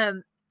 Okay.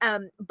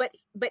 But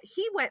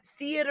he went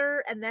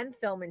theater and then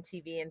film and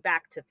TV and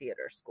back to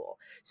theater school.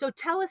 So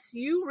tell us,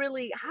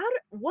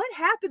 what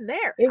happened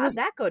there? How did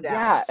that go down?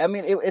 Yeah, I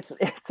mean,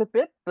 it's a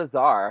bit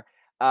bizarre.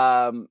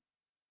 I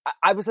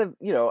was a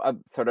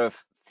sort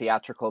of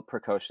theatrical,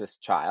 precocious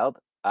child.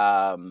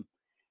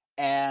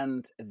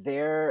 And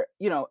there,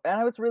 and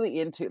I was really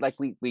into, like,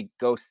 we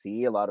go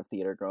see a lot of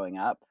theater growing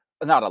up.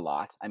 Not a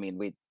lot. I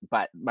mean,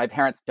 but my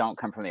parents don't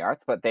come from the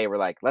arts, but they were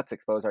like, let's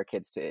expose our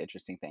kids to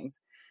interesting things.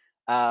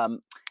 And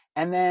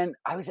then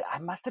I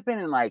must have been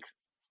in like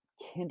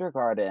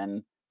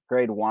kindergarten,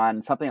 grade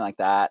 1, something like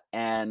that.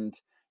 And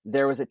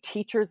there was a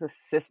teacher's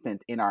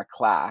assistant in our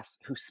class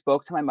who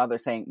spoke to my mother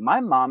saying,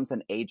 my mom's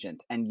an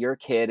agent and your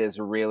kid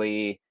is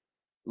really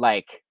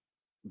like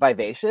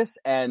vivacious.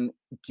 And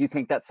do you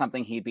think that's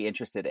something he'd be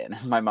interested in?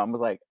 And my mom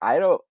was like,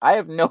 I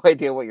have no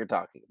idea what you're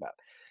talking about.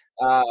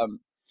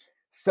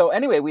 So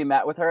anyway, we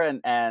met with her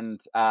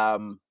and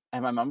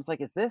my mom was like,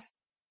 is this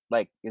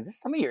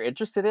something you're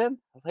interested in?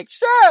 I was like,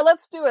 sure,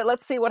 let's do it.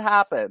 Let's see what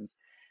happens.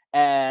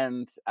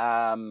 And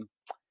so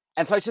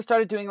I just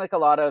started doing like a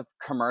lot of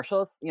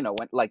commercials,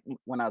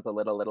 when I was a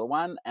little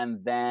one.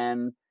 And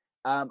then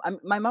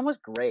my mom was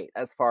great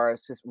as far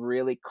as just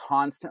really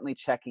constantly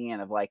checking in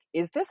of like,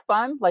 is this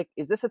fun? Like,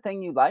 is this a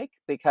thing you like?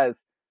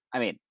 Because I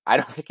mean, I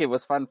don't think it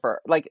was fun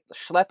for like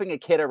schlepping a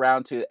kid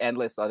around to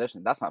endless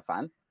audition. That's not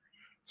fun.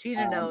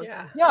 Gina knows.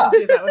 Yeah. I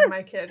do that with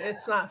my kid.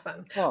 It's not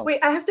fun. Oh. Wait,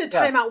 I have to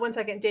time out 1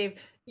 second,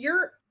 Dave.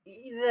 Your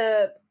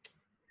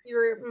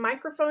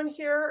microphone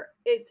here,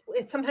 it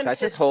sometimes Should I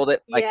just hold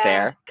it like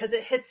there? Because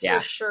it hits your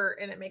shirt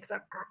and it makes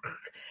a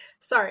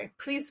sorry,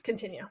 please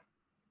continue.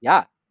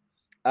 Yeah.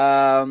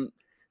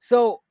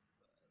 So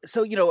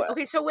so you know,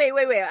 Okay, so wait.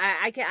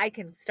 I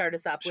can start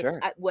us off with Sure.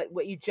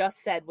 What you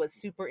just said was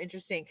super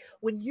interesting.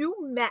 When you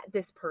met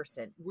this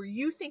person, were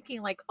you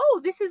thinking like,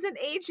 "Oh, this is an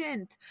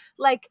agent,"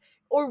 like,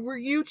 or were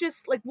you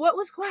just like, what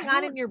was going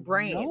on in your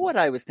brain? know what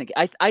I was thinking.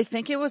 I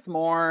think it was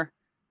more,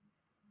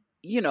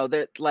 you know,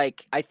 that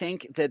like I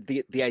think that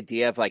the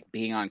idea of like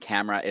being on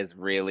camera is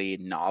really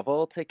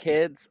novel to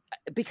kids,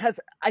 because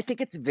I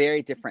think it's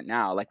very different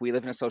now. Like we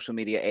live in a social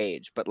media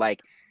age, but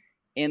like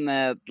in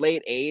the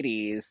late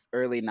 80s,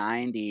 early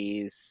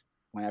 90s,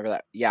 whenever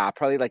that, yeah,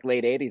 probably like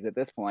late 80s at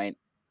this point,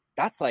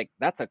 that's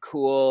a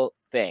cool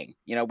thing.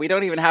 You know, we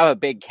don't even have a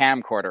big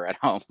camcorder at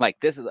home. Like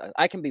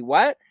I can be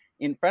what?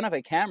 In front of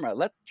a camera.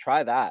 Let's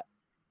try that.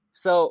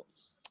 So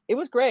it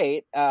was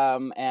great.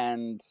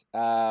 And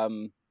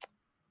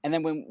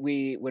then when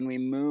we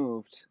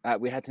moved,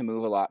 we had to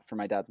move a lot for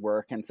my dad's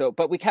work. And so,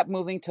 but we kept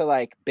moving to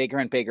like bigger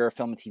and bigger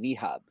film and TV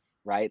hubs,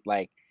 right?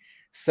 Like,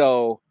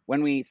 so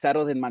when we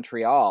settled in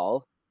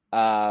Montreal,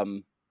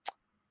 the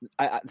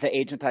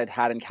agent I'd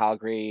had in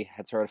Calgary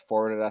had sort of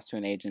forwarded us to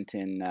an agent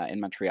in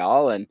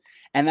Montreal, and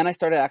then I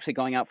started actually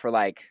going out for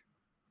like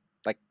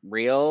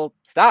real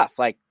stuff,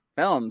 like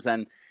films,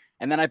 and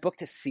then I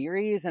booked a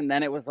series, and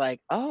then it was like,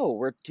 oh,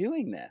 we're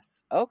doing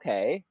this,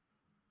 okay.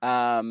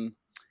 And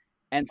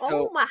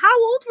so,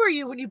 how old were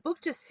you when you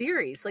booked a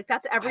series? Like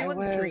that's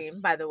everyone's dream,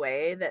 by the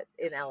way, that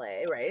in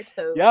LA, right?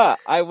 So yeah,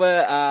 I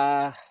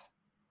was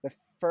the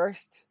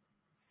first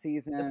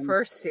season, the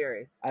first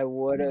series. I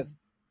would have.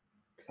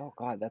 Oh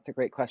God, that's a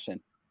great question.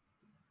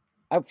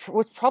 I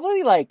was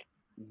probably like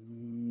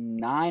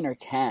 9 or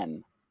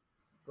 10.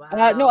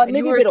 Wow. No,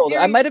 maybe a bit older.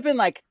 I might have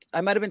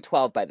been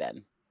 12 by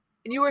then.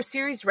 And you were a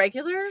series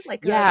regular,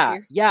 like yeah.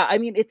 I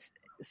mean, it's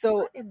so.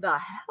 What in the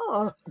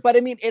hell? But I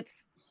mean,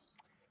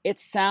 it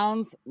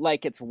sounds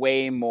like it's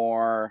way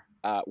more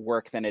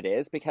work than it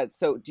is, because.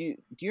 So do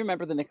you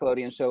remember the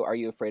Nickelodeon show Are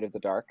You Afraid of the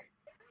Dark?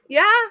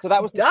 Yeah. So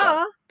that was the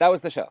show. That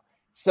was the show.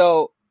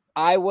 So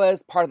I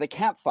was part of the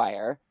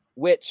Campfire.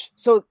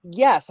 So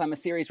yes, I'm a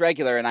series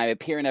regular and I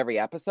appear in every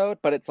episode,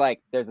 but it's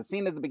like there's a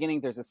scene at the beginning,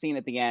 there's a scene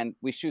at the end.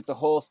 We shoot the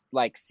whole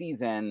like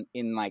season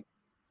in like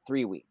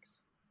 3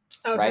 weeks,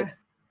 right?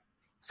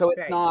 So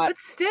it's not. But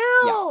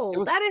still,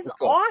 yeah, that is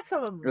cool.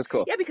 Awesome. It was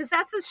cool. Yeah, because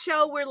that's a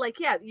show where like,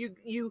 yeah,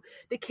 you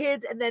the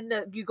kids, and then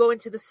you go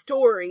into the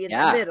story in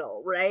the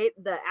middle, right?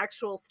 The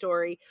actual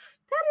story.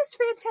 That is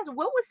fantastic.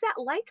 What was that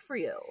like for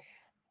you?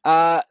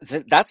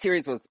 That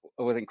series was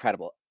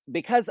incredible.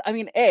 Because, I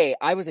mean,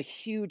 I was a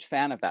huge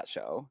fan of that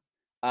show.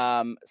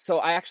 So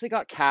I actually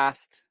got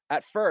cast,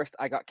 at first,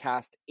 I got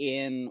cast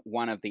in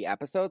one of the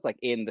episodes, like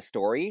in the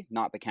story,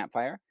 not the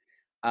Campfire,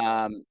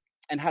 and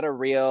had a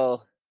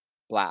real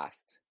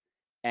blast.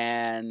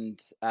 And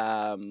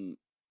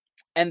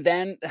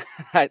then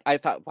I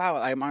thought, wow,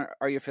 I'm on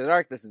Are You Afraid of the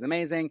Dark? This is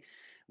amazing.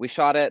 We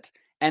shot it.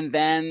 And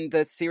then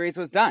the series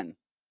was done.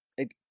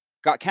 It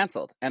got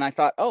canceled. And I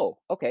thought, oh,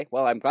 okay,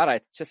 well, I'm glad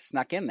I just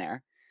snuck in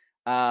there.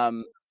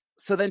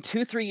 So then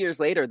 2-3 years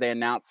later, they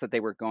announced that they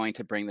were going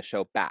to bring the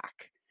show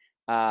back.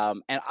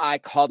 And I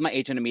called my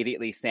agent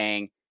immediately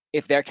saying,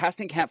 if they're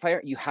casting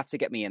Campfire, you have to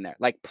get me in there.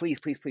 Like,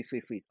 please, please, please,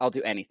 please, please. I'll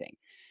do anything.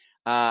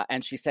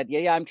 And she said,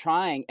 yeah, I'm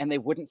trying. And they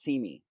wouldn't see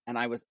me. And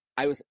I was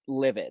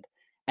livid.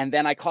 And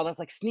then I called, I was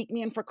like, sneak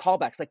me in for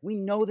callbacks. Like, we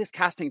know this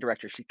casting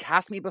director. She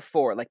cast me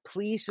before. Like,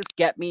 please just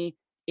get me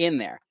in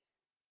there.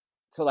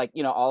 So like,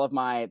 you know, all of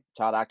my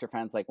child actor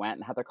friends like went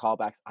and had their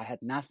callbacks. I had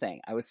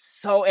nothing. I was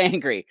so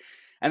angry.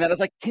 And then I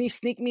was like, can you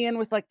sneak me in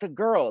with like the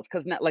girls?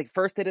 Because like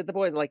first they did the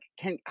boys, like,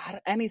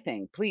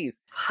 anything, please.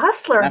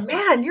 Hustler,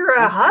 man, you're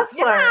a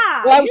hustler.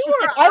 Yeah, well, I was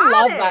just like, I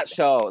love that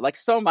show like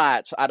so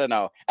much. I don't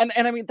know. And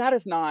I mean, that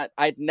is not,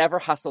 I'd never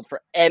hustled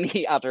for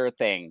any other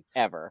thing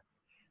ever.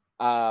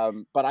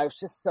 But I was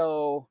just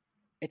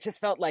it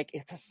just felt like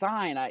it's a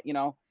sign.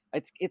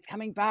 It's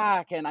coming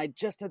back, and I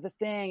just did this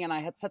thing, and I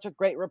had such a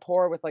great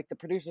rapport with like the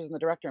producers and the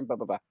director and blah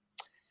blah blah.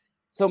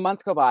 So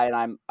months go by,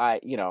 and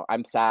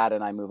I'm sad,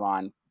 and I move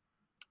on.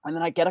 And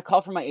then I get a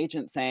call from my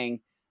agent saying,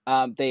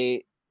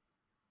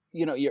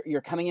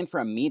 you're coming in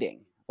for a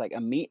meeting. It's like a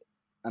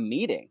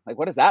meeting. Like,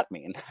 what does that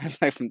mean?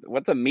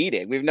 What's a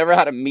meeting? We've never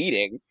had a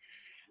meeting.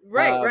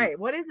 Right.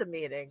 What is a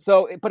meeting?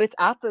 So, but it's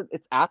at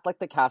like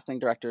the casting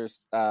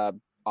director's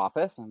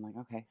office. I'm like,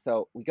 okay.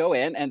 So we go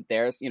in, and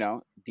there's,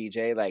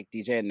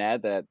 DJ and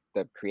Ned, the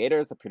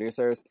creators, the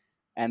producers,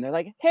 and they're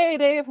like, hey,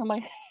 Dave. I'm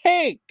like,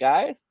 hey,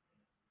 guys.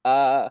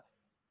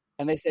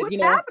 And they said,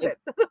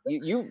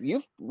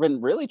 you've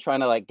been really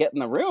trying to like get in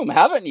the room,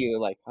 haven't you?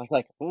 Like, I was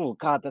like, oh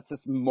God, that's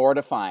just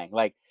mortifying.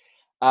 Like,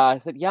 I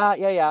said,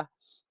 yeah.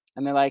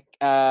 And they're like,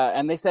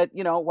 and they said,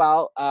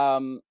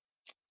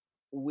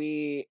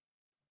 we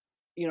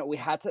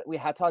had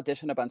to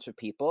audition a bunch of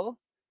people,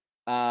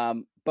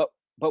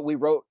 but we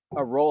wrote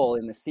a role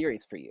in the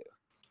series for you.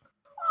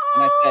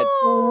 And I said,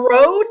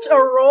 wrote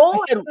a role?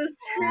 I said,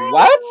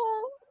 what?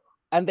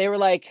 And they were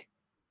like,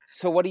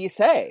 so what do you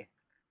say?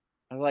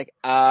 I was like,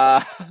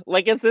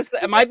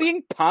 am I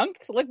being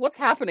punked? Like, what's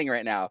happening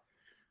right now?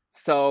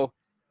 So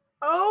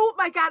Oh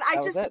my God. I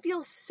That was just it.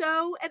 feel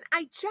so, and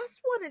I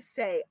just want to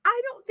say,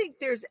 I don't think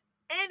there's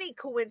any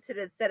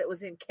coincidence that it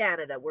was in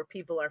Canada where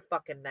people are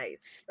fucking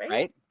nice, right?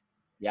 Right?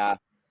 Yeah.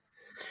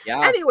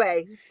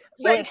 Anyway,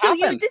 So but it so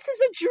happened. this is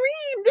a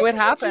dream. So This it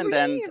is happened,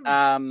 a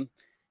dream.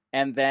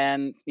 and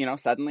then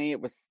suddenly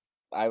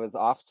I was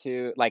off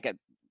to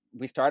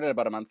we started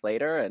about a month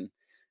later, and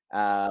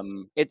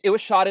it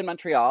was shot in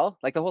Montreal.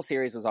 Like the whole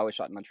series was always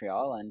shot in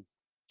Montreal,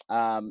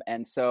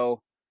 and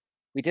so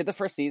we did the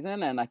first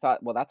season, and I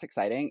thought, well, that's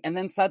exciting. And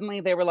then suddenly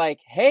they were like,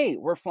 hey,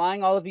 we're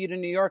flying all of you to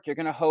New York. You're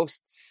going to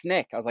host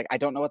SNICK. I was like, I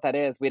don't know what that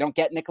is. We don't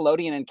get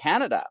Nickelodeon in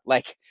Canada.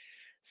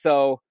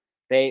 So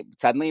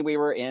suddenly we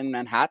were in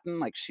Manhattan,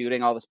 like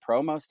shooting all this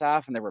promo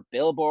stuff, and there were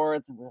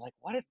billboards, and we were like,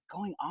 what is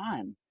going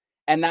on?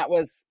 And that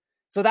was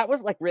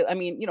like real. I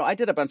mean, I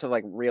did a bunch of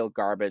like real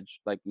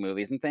garbage, like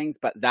movies and things,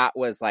 but that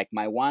was like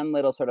my one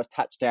little sort of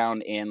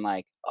touchdown in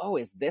like, oh,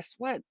 is this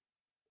what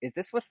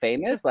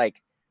fame is?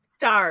 Like,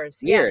 stars.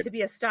 Weird. Yeah, to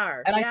be a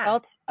star. And I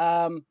felt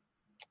a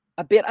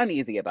bit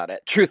uneasy about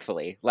it,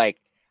 truthfully.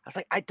 Like, I was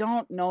like, I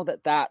don't know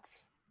that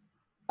that's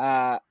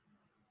I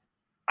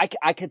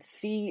could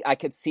see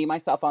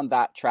myself on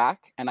that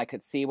track, and I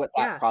could see what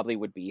that probably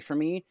would be for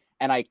me,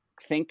 and I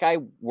think I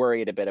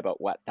worried a bit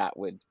about what that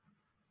would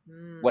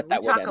we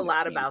talk a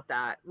lot about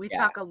that. We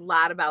talk a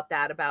lot about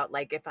that, about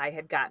like if I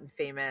had gotten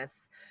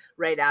famous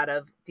right out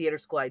of theater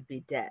school, I'd be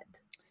dead.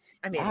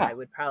 I mean, I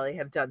would probably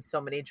have done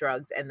so many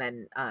drugs and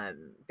then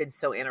been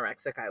so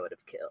anorexic I would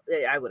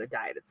have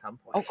died at some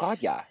point. Oh God,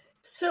 yeah.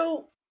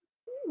 So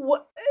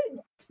what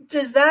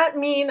does that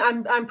mean?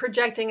 I'm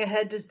projecting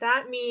ahead. Does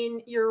that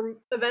mean your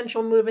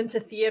eventual move into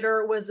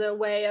theater was a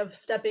way of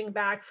stepping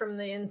back from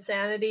the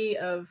insanity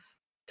of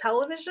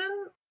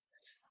television?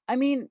 I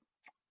mean,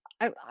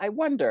 I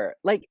wonder,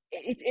 like,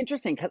 it's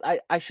interesting because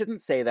I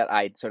shouldn't say that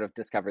I sort of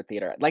discovered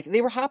theater. Like, they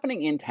were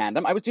happening in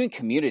tandem. I was doing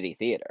community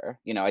theater.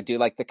 I do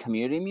like the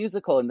community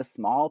musical in the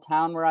small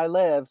town where I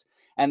lived.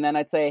 And then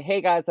I'd say,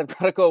 hey guys, I've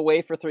got to go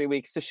away for 3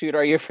 weeks to shoot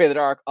Are You Afraid of the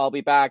Dark? I'll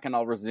be back and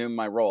I'll resume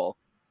my role.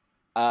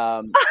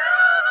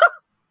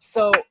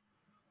 So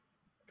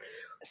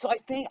I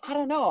think, I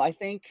don't know. I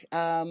think,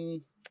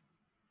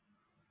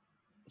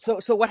 so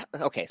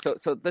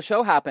the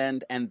show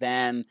happened, and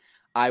then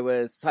I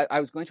was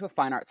going to a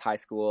fine arts high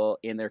school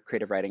in their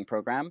creative writing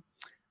program.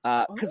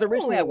 Because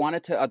originally I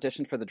wanted to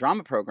audition for the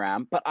drama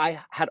program, but I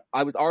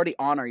was already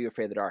on Are You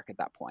Afraid of the Dark at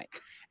that point.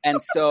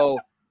 And so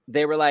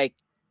they were like,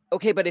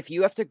 okay, but if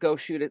you have to go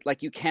shoot it,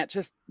 like, you can't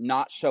just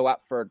not show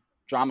up for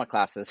drama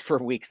classes for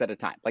weeks at a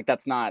time. Like,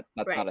 that's not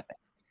a thing.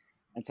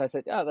 And so I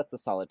said, oh, that's a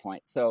solid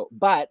point. So,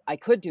 but I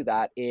could do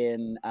that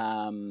in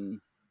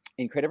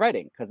creative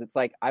writing, because it's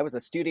like, I was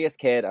a studious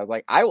kid. I was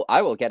like, I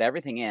will get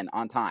everything in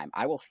on time.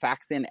 I will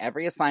fax in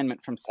every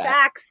assignment from set.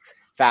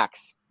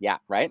 Fax. Yeah.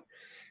 Right.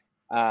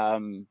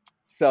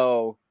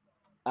 So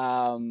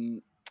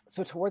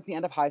towards the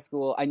end of high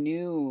school, I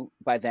knew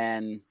by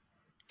then,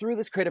 through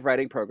this creative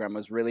writing program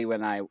was really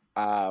when I,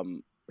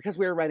 because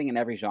we were writing in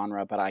every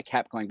genre, but I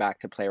kept going back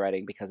to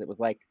playwriting because it was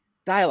like,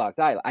 dialogue.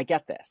 I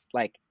get this.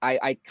 Like,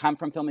 I come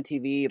from film and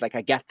TV. Like,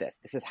 I get this.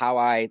 This is how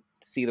I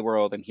see the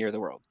world and hear the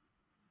world.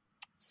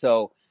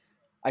 So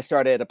I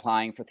started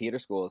applying for theater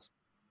schools,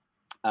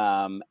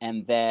 and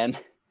then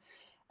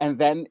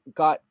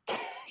got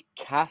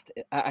cast.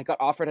 I got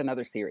offered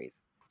another series.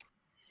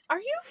 Are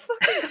you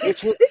fucking?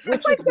 This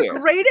is like the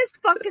greatest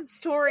fucking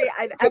story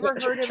I've ever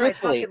heard in my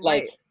fucking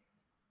life.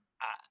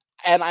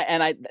 And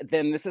I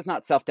then, this is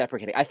not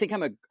self-deprecating. I think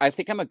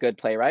I'm a good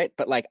playwright,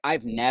 but like,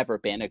 I've never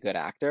been a good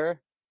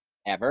actor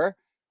ever.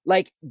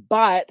 Like,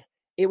 but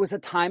it was a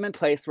time and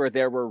place where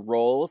there were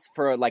roles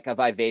for like a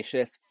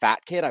vivacious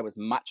fat kid. I was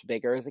much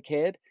bigger as a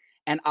kid,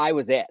 and I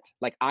was it.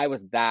 Like, I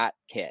was that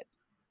kid.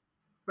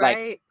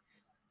 Right. Like,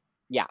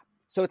 yeah.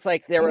 So it's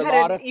like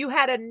you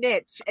had a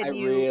niche, and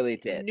you really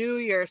did. Knew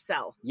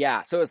yourself.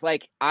 Yeah. So it's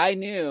like, I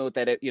knew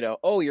that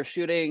you're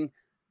shooting.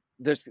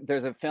 There's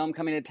a film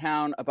coming to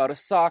town about a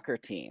soccer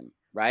team,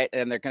 right?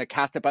 And they're going to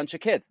cast a bunch of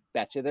kids.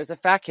 Betcha there's a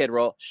fat kid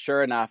role.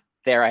 Sure enough,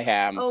 there I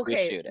am. Okay,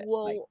 we shoot it.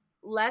 Well,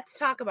 let's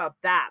talk about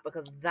that,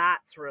 because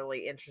that's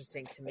really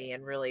interesting to me.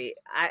 And really,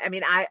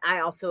 I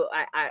also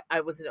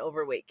was an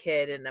overweight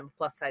kid, and I'm a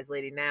plus size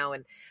lady now.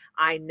 And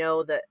I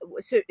know that.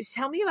 So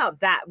tell me about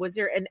that.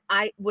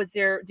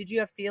 Did you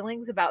have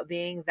feelings about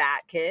being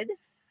that kid?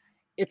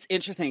 It's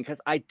interesting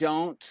because I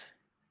don't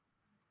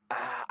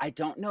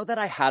know that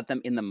I had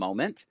them in the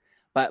moment.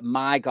 But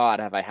my God,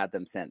 have I had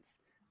them since.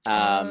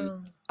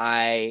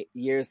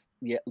 Years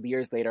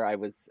later, I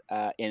was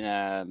in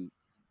an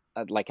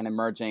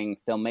emerging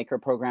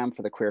filmmaker program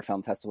for the Queer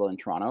Film Festival in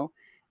Toronto.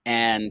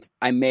 And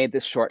I made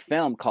this short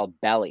film called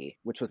Belly,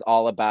 which was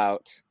all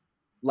about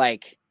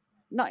like,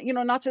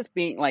 not just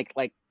being like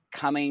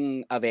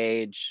coming of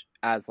age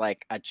as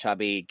like a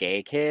chubby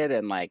gay kid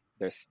and like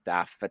there's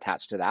stuff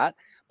attached to that,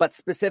 but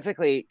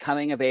specifically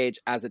coming of age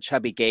as a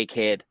chubby gay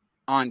kid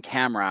on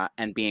camera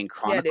and being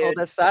chronicled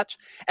as such,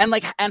 and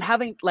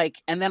having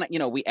and then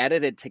we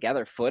edited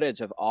together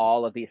footage of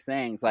all of these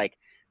things. Like,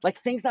 like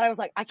things that I was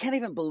like, I can't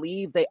even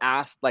believe they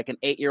asked like an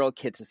 8-year-old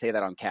kid to say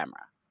that on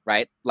camera,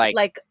 right?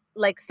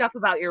 Like stuff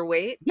about your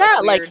weight.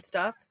 Yeah, weird like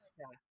stuff.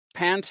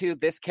 Pan to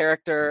this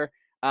character.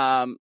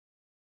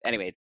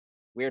 Anyway,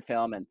 weird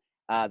film, and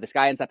this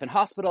guy ends up in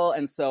hospital,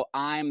 and so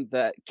I'm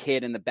the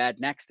kid in the bed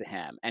next to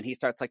him, and he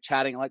starts like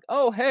chatting like,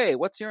 oh, hey,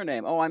 what's your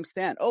name? Oh, I'm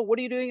Stan. Oh, what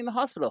are you doing in the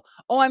hospital?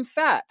 Oh, I'm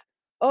fat.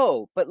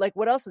 Oh, but like,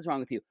 what else is wrong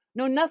with you?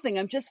 No, nothing.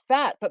 I'm just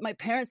fat, but my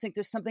parents think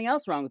there's something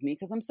else wrong with me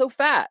because I'm so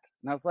fat.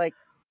 And I was like,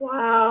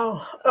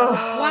 wow.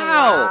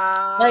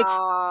 Wow.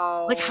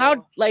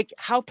 Like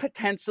how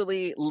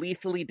potentially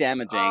lethally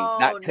damaging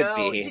that could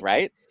be,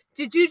 right?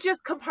 Did you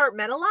just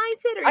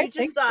compartmentalize it, or I you just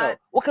think thought? So.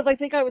 Well, because I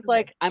think I was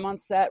like, I'm on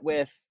set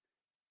with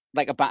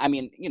like a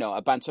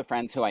bunch of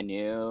friends who I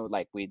knew.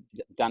 Like we'd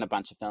done a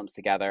bunch of films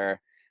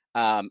together.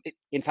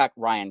 In fact,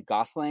 Ryan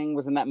Gosling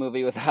was in that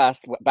movie with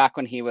us back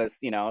when he was,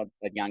 a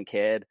young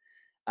kid.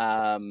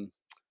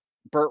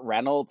 Burt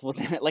Reynolds was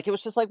in it. Like, it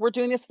was just like, we're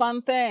doing this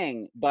fun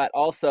thing, but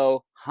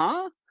also,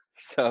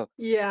 So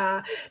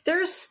yeah,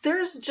 there's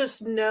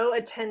just no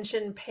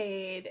attention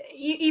paid,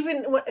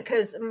 even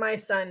because my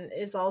son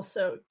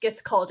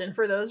gets called in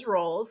for those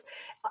roles.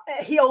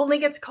 He only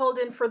gets called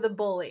in for the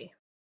bully.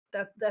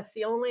 That's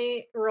the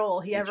only role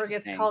he ever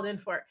gets called in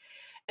for.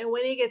 And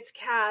when he gets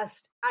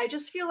cast, I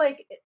just feel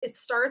like it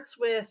starts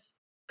with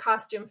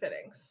costume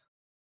fittings.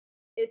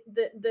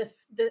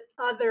 The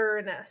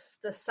otherness,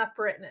 the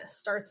separateness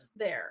starts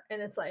there,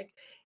 and it's like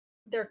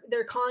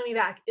they're calling me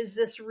back. Is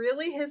this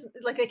really his?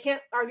 Like,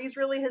 are these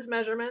really his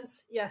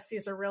measurements? Yes,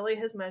 these are really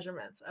his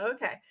measurements.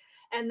 Okay,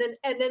 and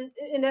then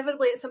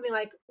inevitably it's something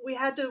like we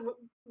had to.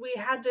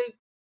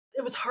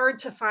 It was hard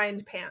to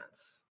find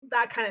pants,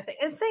 that kind of thing,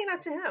 and saying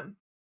that to him,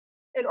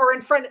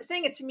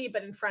 saying it to me,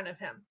 but in front of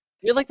him.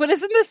 You're like, but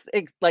isn't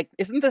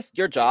this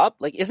your job?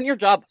 Like, isn't your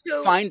job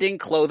finding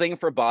clothing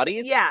for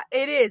bodies? Yeah,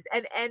 it is.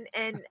 And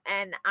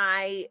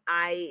I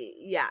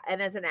and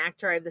as an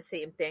actor, I have the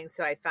same thing.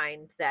 So I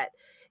find that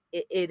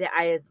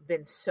I have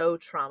been so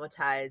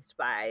traumatized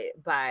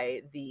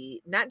by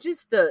the, not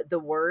just the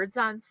words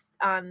on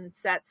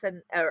sets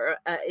and or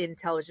in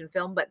television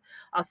film, but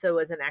also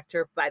as an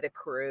actor by the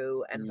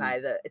crew and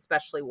by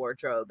especially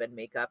wardrobe and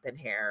makeup and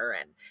hair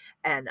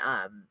and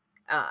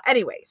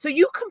anyway, so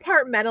you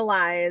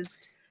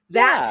compartmentalized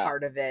that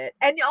part of it.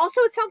 And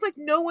also it sounds like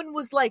no one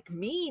was like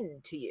mean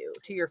to you,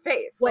 to your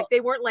face. Like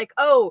they weren't like,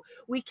 oh,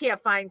 we can't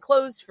find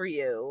clothes for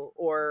you,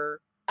 or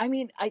I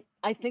mean,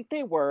 I think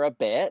they were a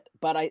bit,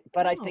 but I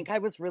think I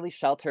was really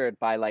sheltered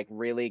by like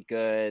really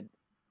good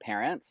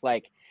parents.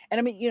 Like, and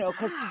I mean,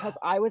 because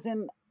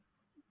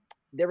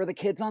there were the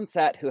kids on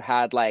set who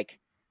had like,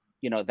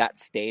 that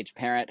stage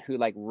parent who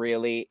like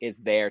really is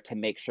there to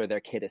make sure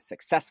their kid is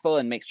successful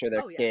and make sure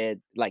their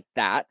kid like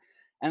that.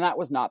 And that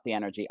was not the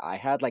energy I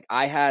had. Like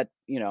I had,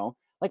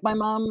 like my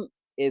mom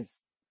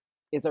is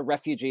a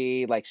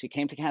refugee. Like she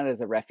came to Canada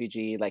as a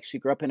refugee. Like she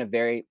grew up in a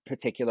very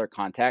particular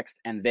context.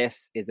 And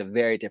this is a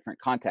very different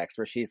context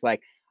where she's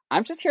like,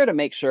 I'm just here to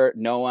make sure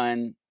no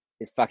one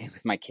is fucking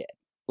with my kid.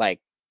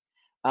 Like,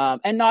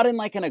 and not in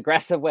like an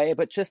aggressive way,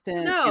 but just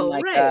in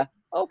like,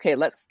 okay,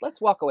 let's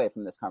walk away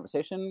from this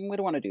conversation. We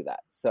don't want to do that.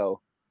 So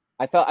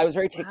I felt I was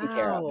very taken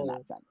care of in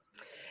that sense.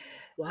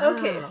 Wow.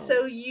 Okay,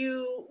 so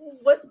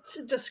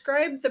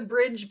describe the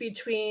bridge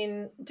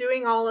between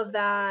doing all of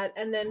that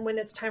and then when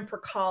it's time for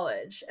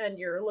college and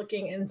you're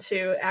looking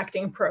into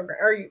acting program,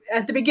 or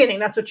at the beginning,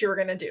 that's what you were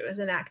going to do, is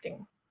an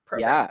acting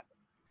program.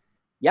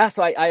 Yeah.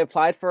 So I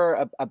applied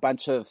for a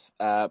bunch of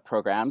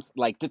programs,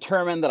 like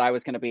determined that I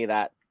was going to be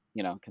that,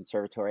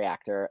 conservatory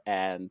actor,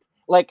 and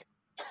like,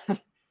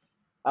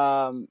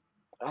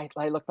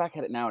 I look back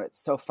at it now and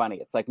it's so funny.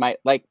 It's like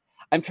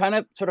I'm trying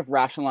to sort of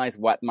rationalize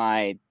what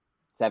my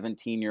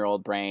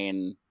 17-year-old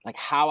brain, like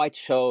how I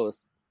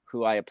chose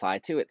who I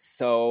applied to. It's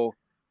so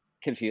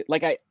confused.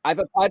 Like I've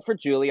applied for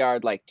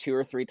Juilliard like 2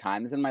 or 3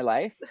 times in my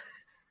life,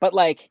 but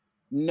like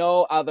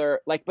no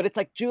other, like, but it's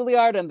like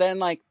Juilliard and then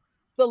like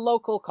the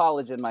local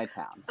college in my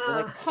town.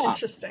 Like,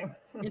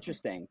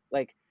 interesting.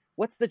 Like,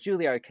 what's the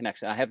Juilliard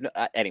connection? I have no,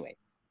 anyway,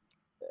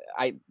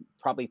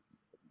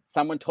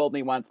 someone told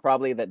me once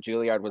probably that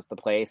Juilliard was the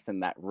place,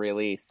 and that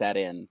really set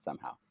in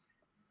somehow.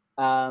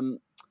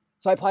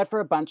 So I applied for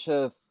a bunch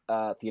of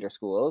theater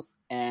schools,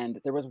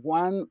 and there was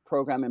one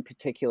program in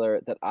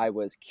particular that I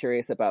was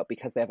curious about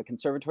because they have a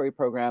conservatory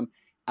program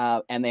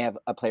and they have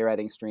a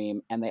playwriting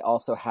stream, and they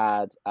also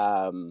had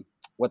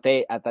what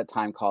they at that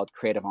time called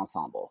creative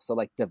ensemble, so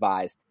like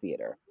devised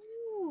theater.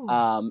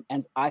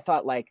 And I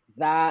thought like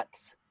that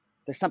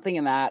there's something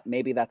in that,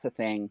 maybe that's a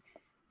thing.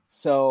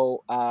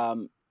 So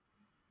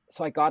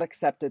I got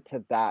accepted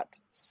to that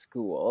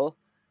school,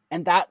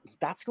 and that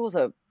school is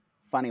a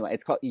funny one.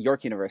 It's called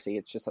York University.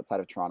 It's just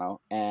outside of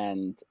Toronto.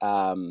 And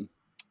I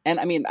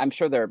mean, I'm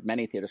sure there are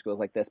many theater schools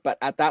like this, but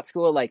at that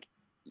school, like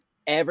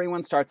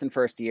everyone starts in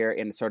first year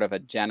in sort of a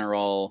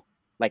general,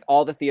 like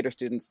all the theater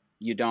students,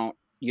 you don't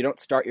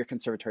start your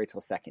conservatory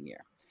till second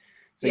year.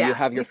 So you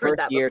have your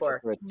first year to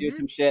sort of do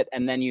some shit,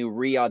 and then you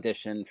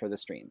re-audition for the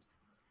streams.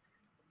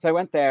 So I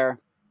went there,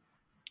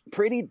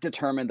 pretty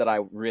determined that I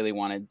really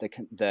wanted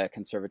the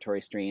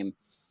conservatory stream.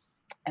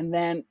 And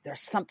then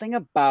there's something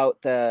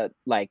about the,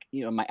 like,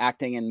 you know, my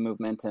acting and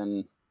movement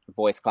and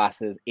voice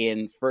classes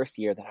in first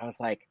year that I was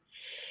like,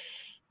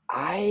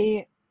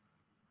 I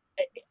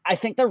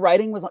think the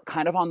writing was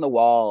kind of on the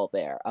wall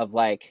there of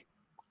like,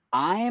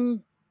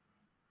 I'm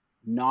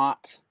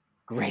not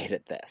great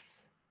at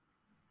this.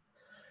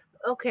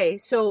 Okay,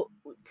 so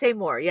say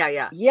more.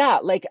 Yeah. Yeah,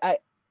 like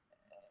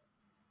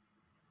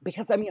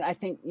because I mean, I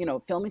think, you know,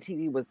 film and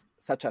TV was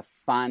such a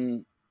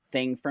fun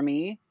thing for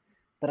me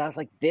that I was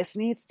like, this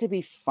needs to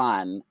be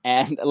fun.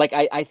 And like,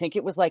 I think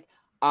it was like,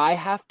 I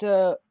have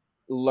to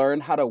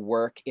learn how to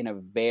work in a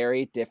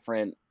very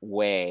different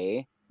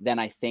way than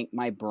I think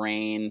my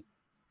brain,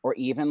 or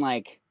even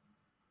like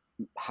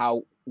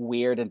how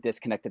weird and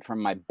disconnected from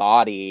my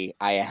body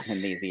I am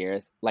in these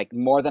years, like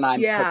more than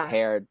I'm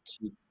prepared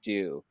to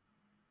do.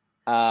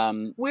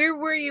 Where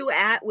were you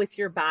at with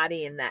your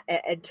body in that,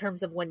 in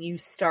terms of when you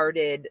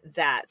started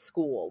that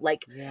school?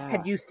 Like,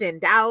 had you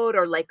thinned out,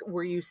 or like,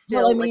 were you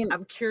still, well, I mean, like,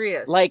 I'm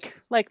curious.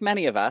 Like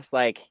many of us,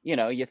 like, you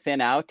know, you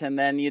thin out and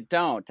then you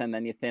don't, and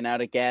then you thin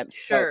out again.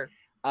 Sure.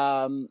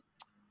 So,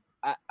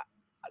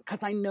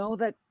 'cause I know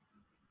that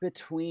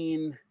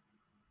between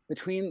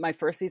my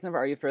first season of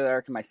Are You for the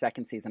Ark and my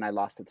second season, I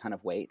lost a ton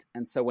of weight.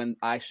 And so when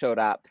I showed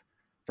up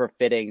for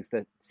fittings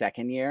the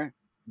second year,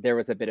 there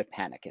was a bit of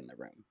panic in the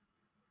room.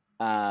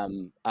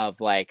 Of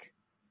like,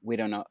 we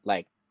don't know,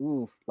 like,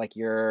 ooh, like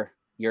you're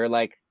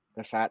like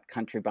the fat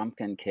country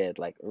bumpkin kid,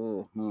 like,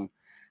 ooh.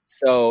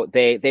 So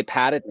they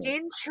patted me.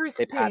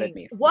 Interesting. They patted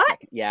me. What?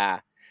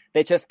 Yeah.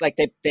 They just like,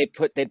 they'd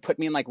put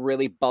me in like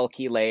really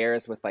bulky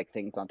layers with like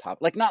things on top,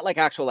 like not like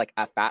actual, like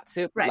a fat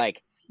suit, right.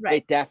 Like right. They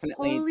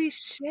definitely, holy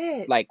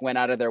shit, like went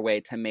out of their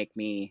way to make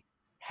me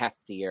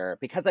heftier,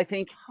 because I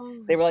think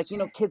they were like, you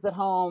know, kids at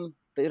home,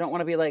 they don't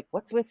want to be like,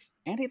 what's with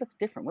Andy, looks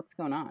different, what's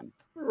going on?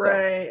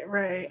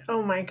 Right.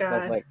 Oh my God. I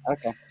was like,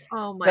 okay.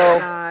 Oh my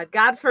God.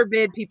 God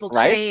forbid people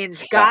change.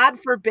 Right? God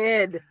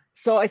forbid.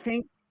 So I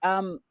think,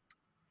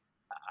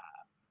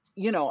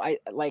 you know,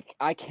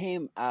 I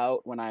came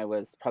out when I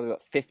was probably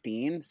about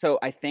 15. So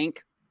I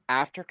think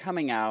after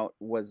coming out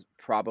was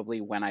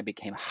probably when I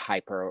became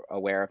hyper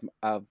aware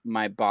of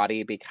my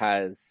body,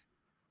 because,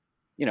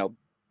 you know,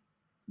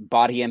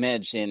 body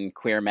image in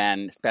queer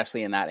men,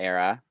 especially in that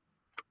era.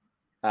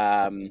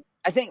 I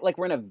think like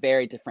we're in a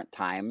very different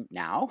time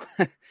now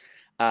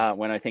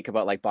when I think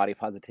about like body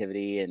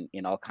positivity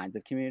in all kinds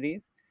of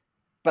communities,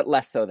 but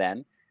less so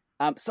then.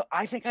 So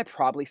I think I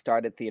probably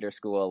started theater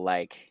school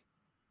like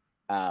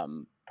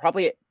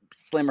probably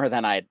slimmer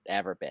than I'd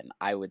ever been,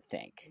 I would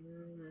think.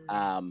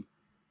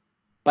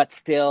 But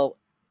still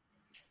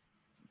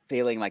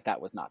feeling like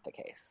that was not the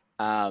case.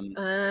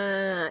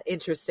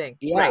 Interesting.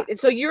 Yeah. Right. And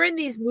so you're in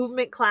these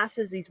movement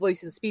classes, these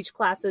voice and speech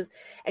classes,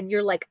 and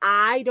you're like,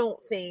 I don't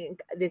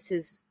think this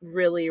is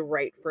really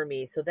right for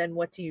me. So then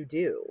what do you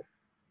do?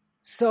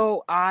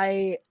 So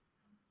I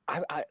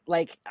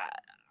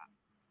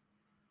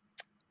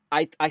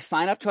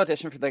sign up to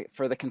audition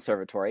for the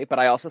conservatory, but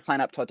I also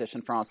sign up to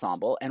audition for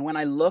ensemble. And when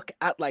I look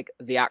at like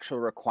the actual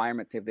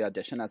requirements of the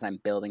audition as I'm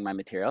building my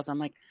materials, I'm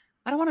like,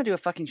 I don't want to do a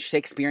fucking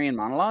Shakespearean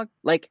monologue.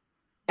 Like,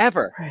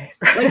 ever. Right.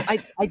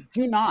 Like, I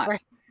do not.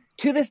 Right.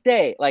 To this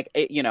day, like,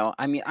 you know,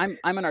 I mean, I'm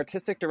an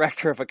artistic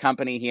director of a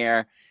company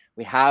here.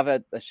 We have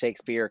a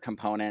Shakespeare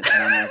component,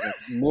 and I'm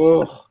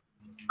like,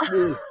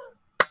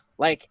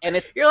 like, and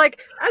it's, you're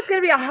like, that's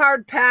gonna be a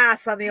hard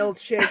pass on the old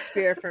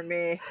Shakespeare for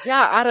me.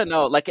 Yeah, I don't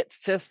know. Like, it's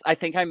just, I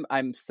think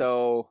I'm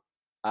so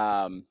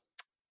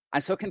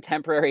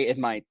contemporary in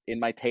my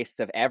tastes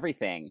of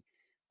everything.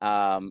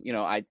 You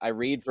know, I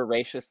read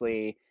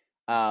voraciously,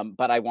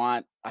 but I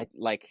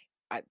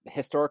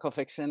historical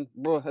fiction,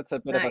 that's a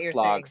bit of a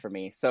slog for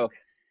me. So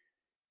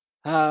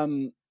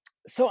I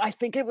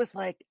think it was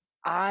like,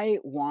 I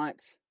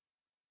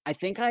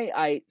think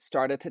I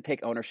started to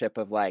take ownership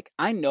of like,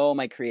 I know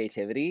my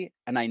creativity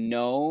and I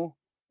know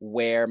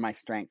where my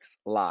strengths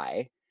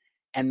lie,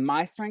 and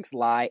my strengths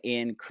lie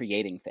in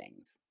creating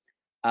things.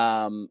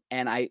 And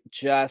I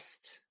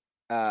just,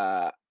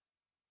 I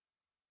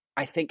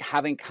think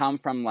having come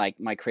from like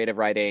my creative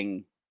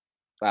writing,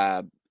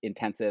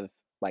 intensive,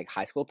 like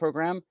high school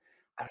program,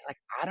 I was like,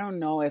 I don't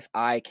know if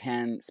I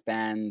can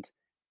spend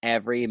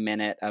every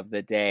minute of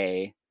the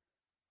day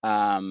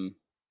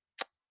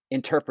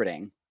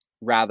interpreting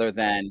rather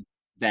than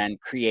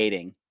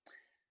creating.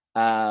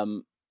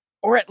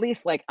 Or at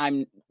least like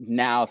I'm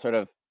now sort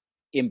of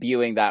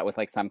imbuing that with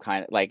like some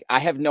kind of, like, I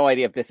have no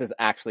idea if this is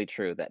actually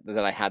true, that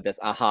I had this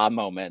aha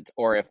moment,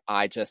 or if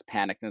I just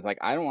panicked and was like,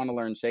 I don't want to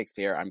learn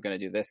Shakespeare, I'm going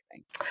to do this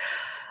thing.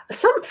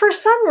 For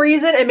some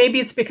reason, and maybe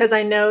it's because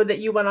I know that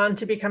you went on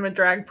to become a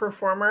drag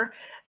performer,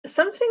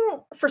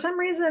 for some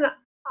reason,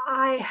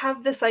 I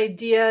have this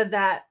idea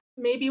that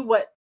maybe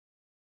what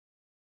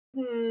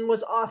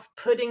was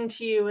off-putting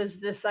to you is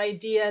this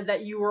idea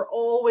that you were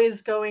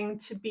always going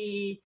to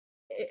be,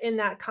 in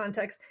that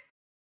context,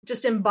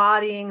 just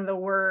embodying the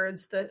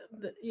words, the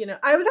you know,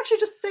 I was actually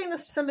just saying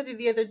this to somebody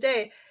the other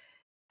day.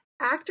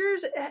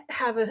 actors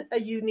have a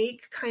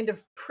unique kind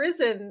of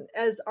prison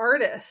as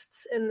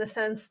artists, in the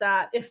sense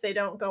that if they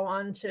don't go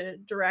on to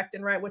direct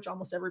and write, which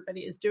almost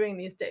everybody is doing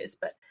these days,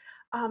 but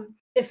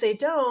if they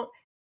don't,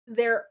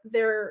 they're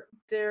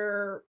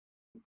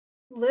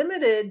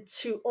limited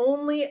to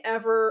only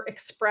ever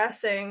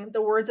expressing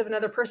the words of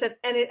another person.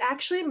 And it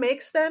actually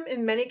makes them,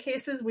 in many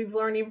cases, we've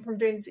learned even from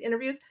doing these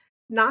interviews,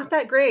 not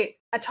that great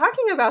at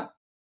talking about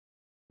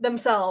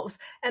themselves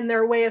and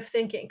their way of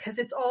thinking, because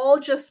it's all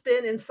just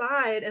been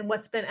inside, and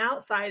what's been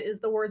outside is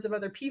the words of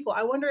other people.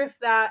 I wonder if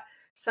that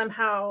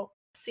somehow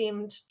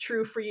seemed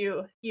true for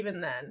you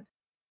even then.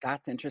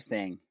 That's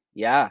interesting.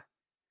 Yeah.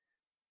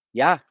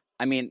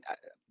 I mean,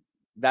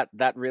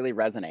 that really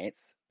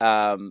resonates.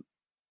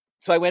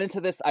 So I went into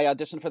this, I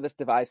auditioned for this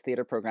devised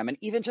theater program, and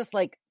even just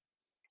like,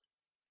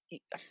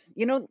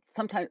 you know,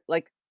 sometimes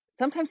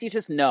you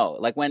just know,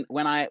 like when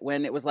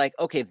it was like,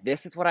 okay,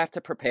 this is what I have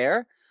to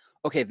prepare.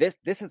 Okay,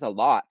 this is a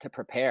lot to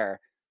prepare,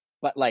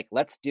 but like,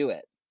 let's do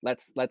it.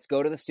 Let's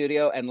go to the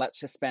studio and let's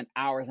just spend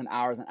hours and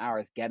hours and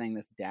hours getting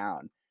this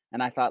down.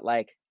 And I thought,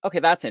 like, okay,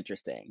 that's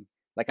interesting.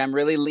 Like, I'm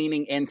really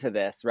leaning into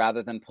this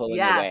rather than pulling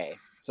away.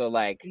 So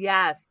like,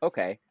 yes.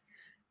 Okay.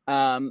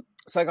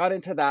 So I got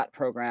into that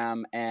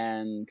program,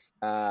 and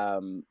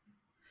so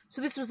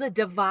this was a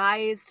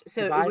devised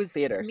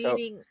theater.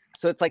 Meaning...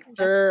 So it's like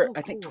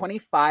I think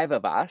 25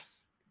 of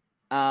us.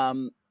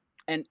 And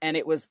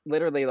it was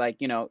literally like,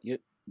 you know,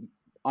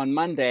 on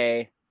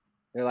Monday,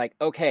 they're like,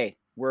 okay,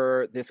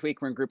 this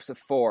week we're in groups of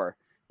 4.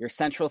 Your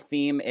central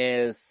theme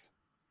is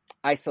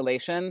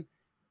isolation,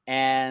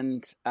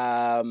 and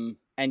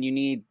you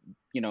need,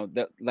 you know,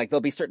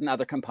 there'll be certain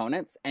other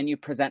components, and you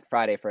present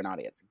Friday for an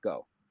audience.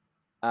 Go.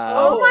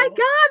 Oh my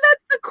God,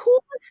 that's the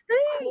coolest thing.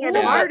 Cool. And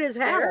hard as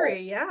hell.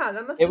 Yeah,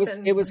 that must have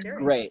been It was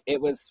scary. great. It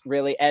was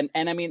really, and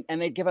I mean,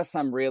 and they'd give us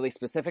some really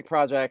specific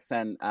projects,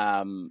 and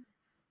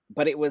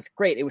but it was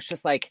great. It was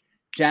just like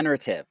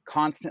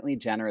constantly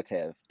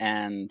generative.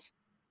 And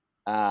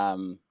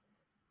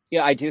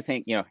yeah, I do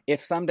think, you know,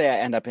 if someday I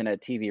end up in a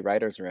TV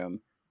writer's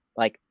room,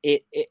 like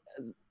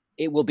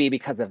it will be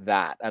because of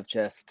that, of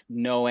just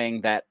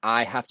knowing that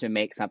I have to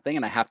make something,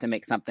 and I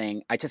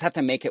just have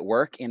to make it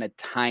work in a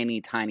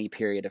tiny, tiny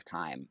period of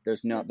time.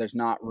 There's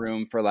not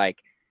room for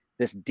like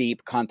this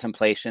deep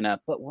contemplation of,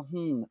 but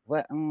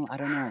I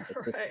don't know.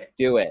 It's just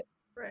do it.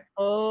 Right.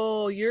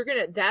 Oh,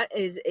 that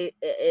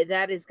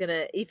is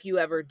gonna, if you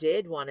ever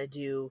did want to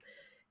do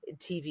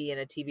TV and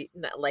a TV,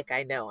 like,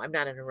 I know I'm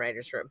not in a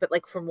writer's room, but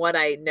like from what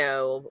I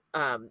know,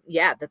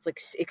 that's like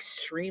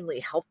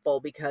extremely helpful,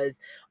 because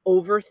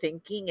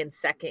overthinking and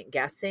second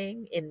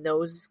guessing in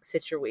those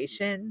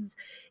situations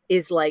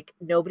is like,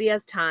 nobody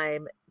has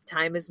time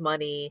is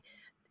money,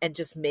 and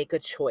just make a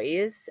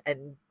choice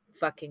and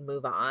fucking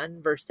move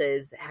on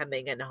versus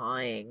hemming and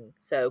hawing.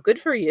 So good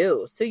for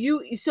you.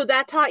 So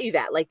that taught you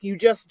that, like, you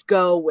just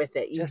go with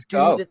it. You just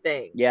do the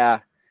thing. Yeah.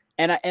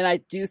 And I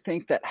do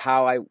think that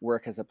how I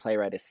work as a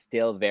playwright is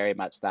still very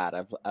much that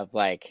of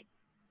like,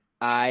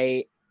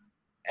 and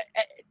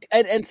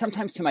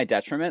sometimes to my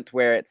detriment,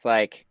 where it's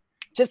like,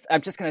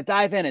 I'm just going to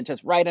dive in and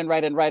just write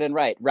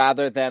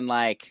rather than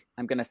like,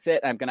 I'm going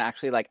to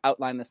actually like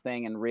outline this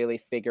thing and really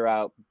figure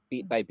out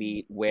beat by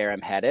beat where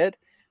I'm headed,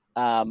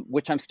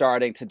 which I'm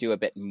starting to do a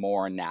bit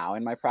more now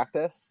in my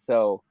practice.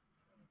 So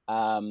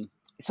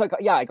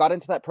I got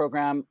into that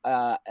program,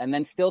 and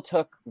then still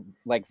took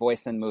like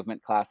voice and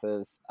movement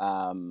classes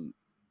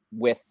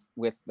with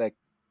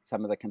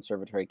some of the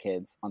conservatory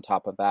kids on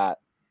top of that,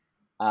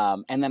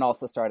 and then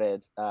also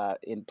started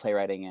in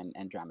playwriting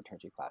and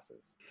dramaturgy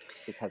classes,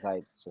 because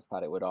I just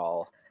thought it would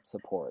all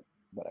support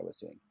what I was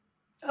doing.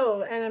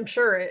 Oh, and I'm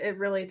sure it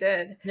really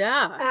did.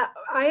 Yeah.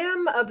 I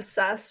am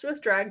obsessed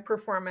with drag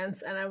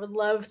performance, and I would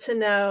love to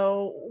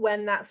know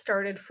when that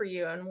started for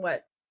you and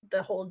what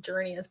the whole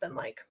journey has been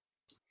like.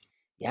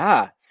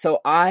 Yeah. So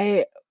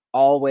when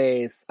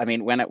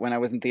I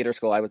was in theater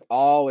school, I was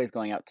always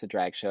going out to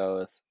drag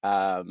shows.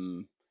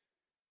 You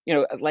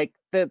know, like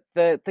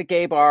the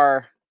gay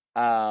bar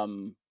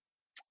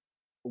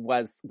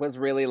was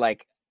really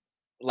like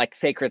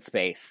sacred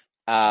space.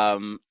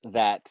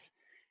 That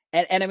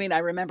and I mean, I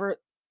remember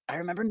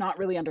not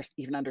really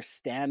even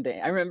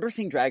understanding. I remember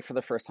seeing drag for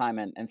the first time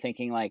and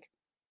thinking like,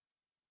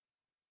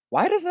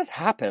 why does this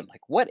happen?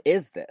 Like, what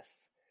is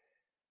this?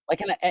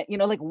 Like, and you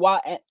know, like,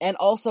 why, and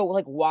also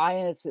like,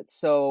 why is it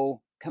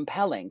so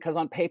compelling? Because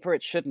on paper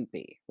it shouldn't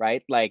be,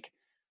 right? Like,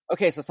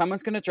 okay, so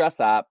someone's going to dress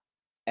up,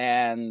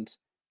 and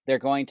they're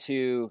not going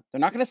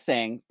to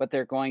sing, but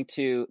they're going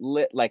to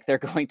they're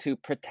going to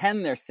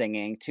pretend they're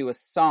singing to a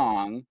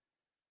song.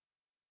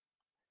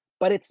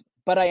 But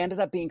I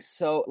ended up being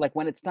so, like,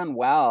 when it's done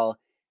well,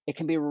 it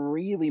can be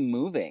really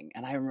moving.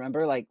 And I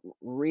remember like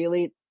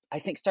really, I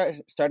think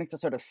starting to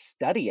sort of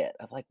study it,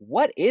 of like,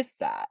 what is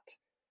that?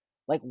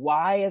 Like,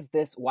 why does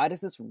this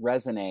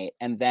resonate?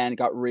 And then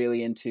got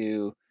really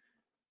into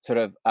sort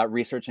of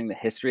researching the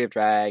history of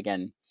drag.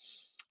 And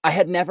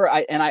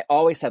I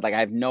always said, like, I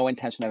have no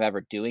intention of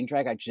ever doing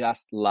drag. I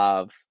just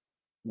love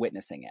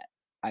witnessing it.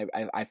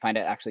 I find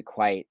it actually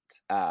quite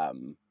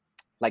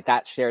like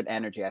that shared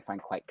energy I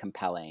find quite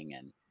compelling,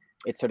 and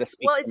it sort of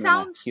speaks to me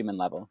on a human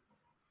level.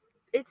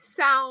 It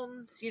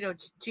sounds, you know,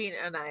 Gina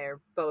and I are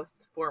both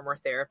former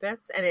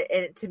therapists, and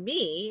it to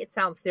me, it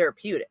sounds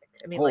therapeutic.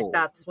 I mean, like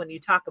that's when you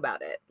talk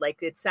about it,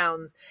 like it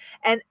sounds,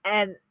 and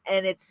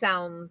it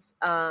sounds,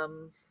 yeah,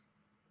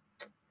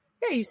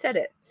 you said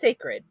it,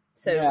 sacred.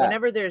 So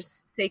whenever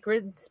there's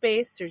sacred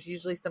space, there's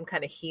usually some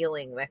kind of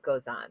healing that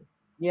goes on.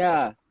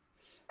 Yeah.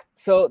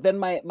 So then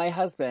my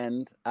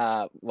husband,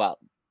 well,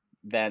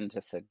 then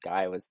just a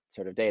guy I was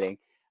sort of dating,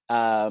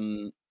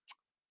 I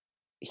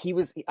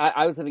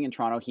was living in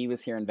Toronto. He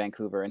was here in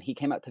Vancouver, and he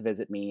came out to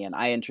visit me, and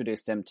I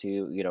introduced him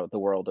to, you know, the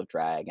world of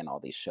drag and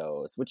all these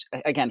shows, which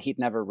again, he'd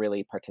never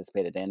really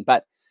participated in,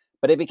 but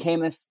it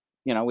became this,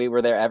 you know, we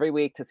were there every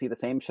week to see the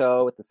same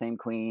show with the same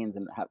queens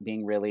and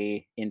being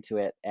really into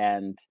it.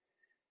 And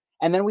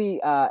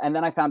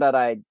then I found out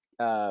I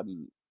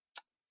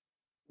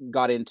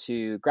got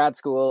into grad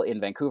school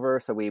in Vancouver.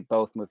 So we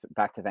both moved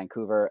back to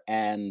Vancouver.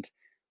 And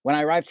when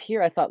I arrived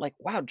here, I thought like,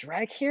 wow,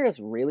 drag here is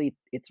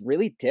it's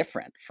really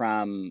different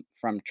from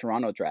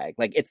Toronto drag.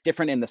 Like it's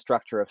different in the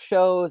structure of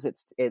shows.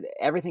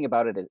 Everything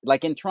about it is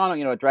like in Toronto,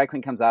 you know, a drag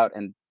queen comes out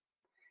and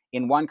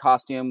in one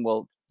costume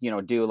will, you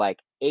know, do like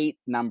 8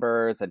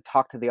 numbers and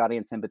talk to the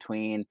audience in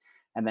between.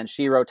 And then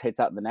she rotates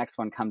out and the next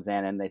one comes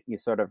in and you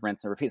sort of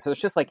rinse and repeat. So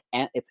it's just like,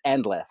 it's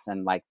endless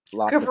and like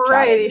lots of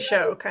variety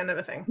show kind of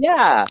a thing.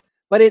 Yeah.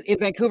 But in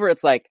Vancouver,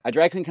 it's like a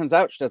drag queen comes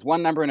out, she does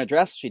one number in a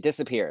dress, she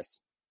disappears.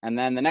 And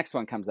then the next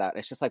one comes out.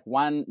 It's just like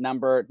one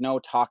number, no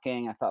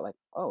talking. I thought like,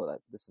 oh,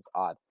 this is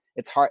odd.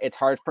 It's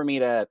hard for me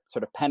to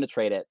sort of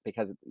penetrate it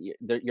because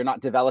you're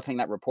not developing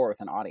that rapport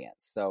with an audience.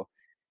 So,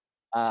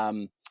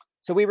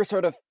 so we were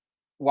sort of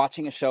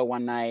watching a show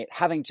one night,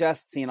 having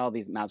just seen all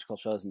these magical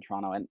shows in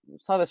Toronto, and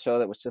saw the show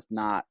that was just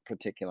not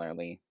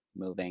particularly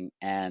moving.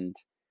 And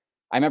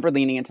I remember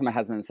leaning into my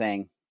husband and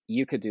saying,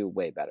 you could do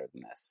way better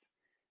than this.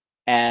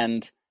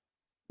 And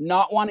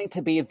not wanting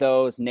to be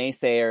those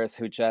naysayers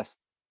who just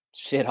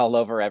shit all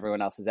over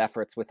everyone else's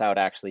efforts without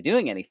actually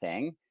doing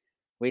anything,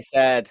 we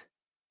said,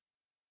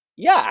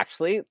 yeah,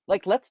 actually,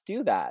 like, let's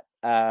do that.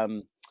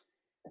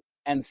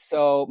 And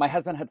so my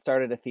husband had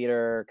started a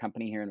theater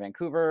company here in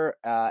Vancouver,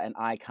 and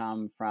I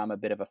come from a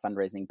bit of a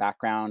fundraising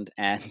background,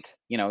 and,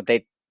 you know,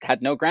 they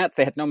had no grants,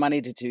 they had no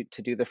money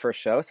to do the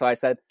first show. So I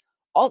said,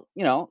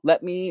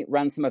 let me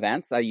run some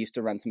events. I used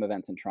to run some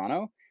events in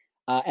Toronto,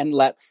 and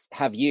let's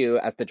have you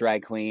as the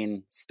drag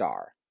queen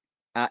star.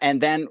 And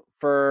then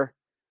for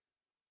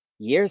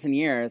years and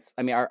years,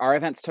 I mean, our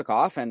events took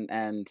off,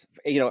 and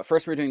you know, at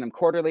first we were doing them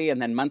quarterly,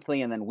 and then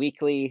monthly, and then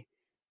weekly,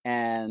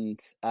 and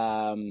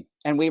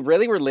we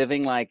really were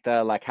living like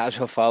the La Cage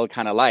aux Folles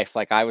kind of life.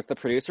 Like I was the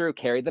producer who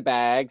carried the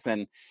bags,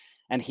 and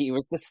he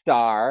was the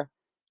star,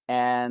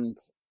 and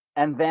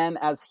then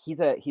as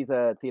he's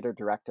a theater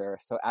director,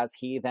 so as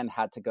he then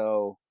had to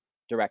go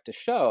direct a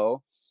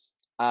show,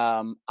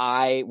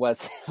 I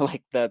was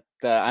like the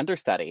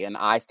understudy, and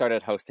I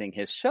started hosting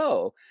his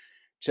show.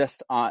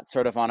 Just on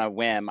a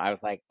whim. I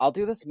was like, I'll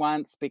do this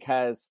once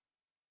because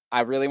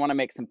I really want to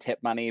make some tip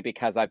money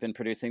because I've been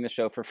producing the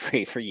show for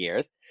free for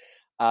years.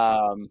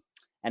 And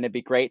it'd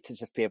be great to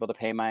just be able to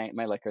pay my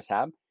liquor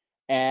tab.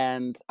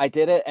 And I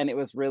did it, and it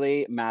was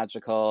really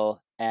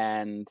magical.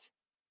 And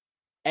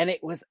and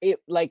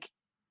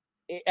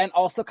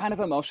also kind of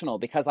emotional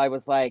because I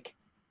was like,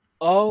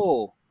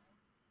 oh,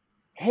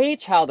 hey,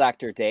 child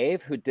actor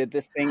Dave, who did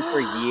this thing for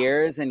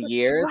years and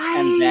years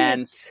and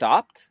then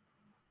stopped.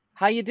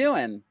 How you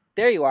doing?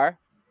 There you are.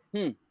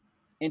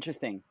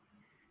 Interesting.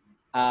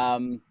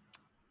 And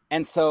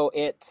so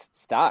it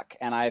stuck,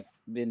 and I've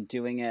been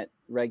doing it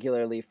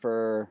regularly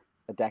for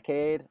a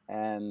decade,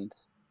 and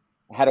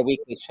I had a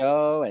weekly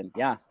show, and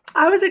yeah.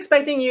 I was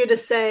expecting you to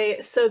say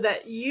so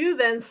that you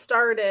then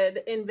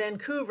started in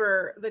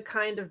Vancouver the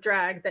kind of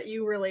drag that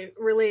you really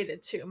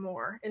related to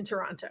more in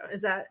Toronto.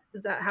 Is that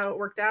how it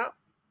worked out?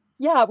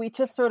 Yeah, we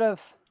just sort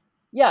of,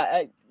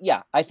 I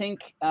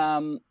think,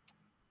 and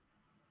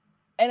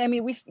I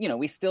mean,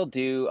 we still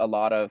do a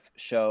lot of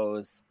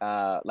shows,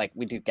 like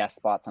we do guest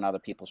spots on other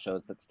people's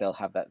shows that still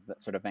have that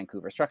sort of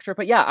Vancouver structure.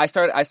 But yeah, I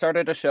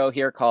started a show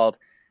here called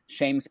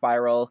Shame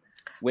Spiral,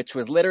 which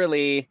was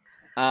literally,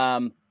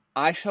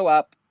 I show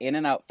up in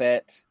an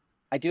outfit.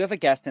 I do have a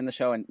guest in the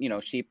show, and, you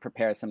know, she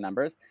prepares some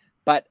numbers,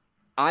 but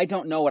I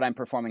don't know what I'm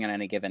performing on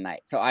any given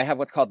night. So I have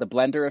what's called the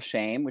blender of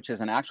shame, which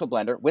is an actual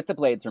blender with the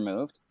blades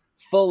removed,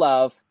 full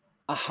of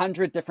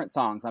 100 different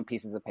songs on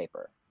pieces of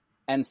paper.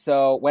 And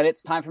so when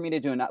it's time for me to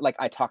do like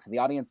I talk to the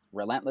audience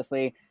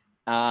relentlessly.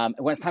 When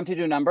it's time to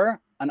do a number,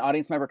 an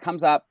audience member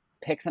comes up,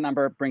 picks a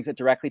number, brings it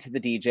directly to the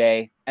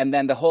DJ. And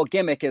then the whole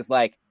gimmick is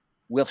like,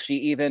 will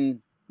she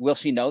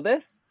know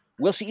this?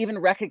 Will she even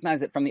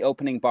recognize it from the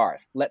opening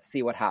bars? Let's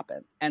see what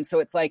happens. And so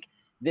it's like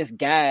this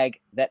gag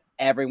that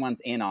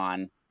everyone's in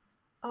on.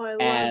 Oh,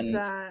 I love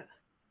that.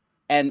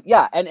 And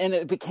yeah, and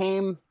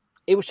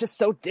it was just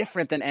so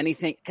different than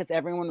anything because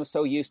everyone was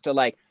so used to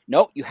like,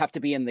 nope, you have to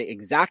be in the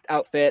exact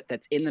outfit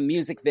that's in the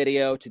music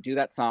video to do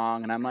that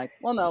song. And I'm like,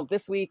 well, no,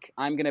 this week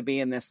I'm going to be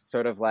in this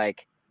sort of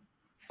like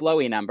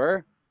flowy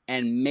number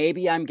and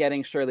maybe I'm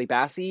getting Shirley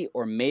Bassey,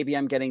 or maybe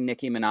I'm getting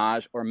Nicki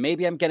Minaj, or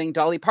maybe I'm getting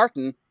Dolly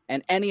Parton,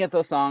 and any of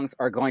those songs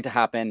are going to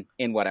happen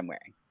in what I'm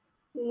wearing.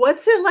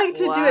 What's it like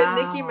to do a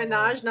Nicki Wow.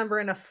 Minaj number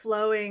in a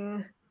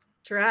flowing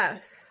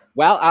dress?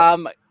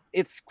 Well,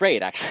 it's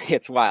great, actually.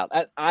 It's wild.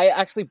 I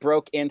actually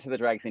broke into the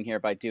drag scene here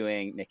by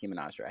doing Nicki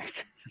Minaj drag.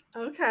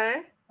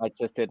 Okay. I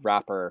just did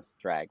rapper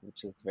drag,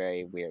 which is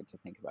very weird to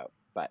think about.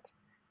 But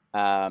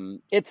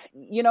it's,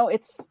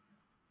 it's...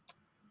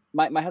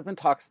 My husband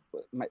talks,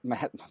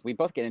 we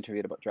both get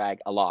interviewed about drag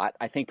a lot.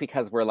 I think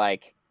because we're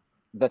like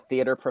the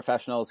theater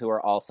professionals who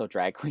are also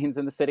drag queens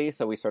in the city.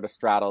 So we sort of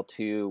straddle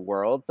two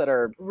worlds that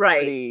are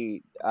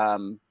pretty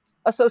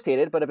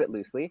associated, but a bit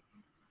loosely.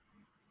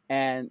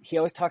 And he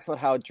always talks about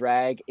how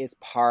drag is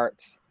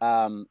part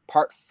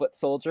foot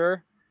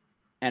soldier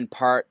and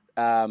part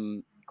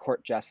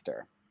court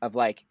jester, of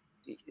like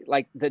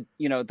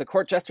the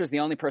court jester is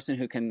the only person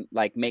who can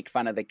like make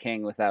fun of the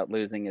king without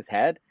losing his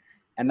head.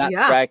 And that's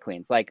drag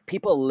queens. Like,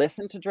 people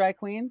listen to drag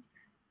queens.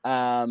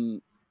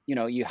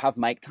 You have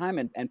mic time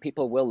and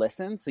people will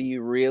listen. So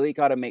you really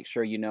got to make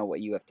sure you know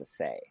what you have to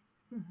say.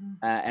 Mm-hmm.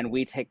 And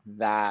we take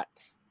that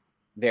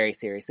very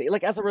seriously.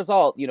 Like, as a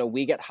result,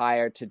 we get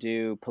hired to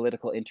do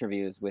political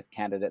interviews with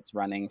candidates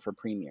running for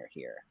premier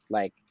here.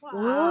 Like, wow,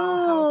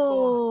 how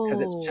cool.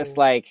 Because it's just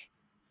like,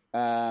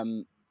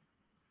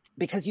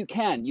 because you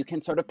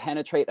can sort of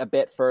penetrate a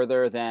bit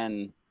further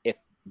than if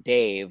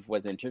Dave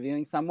was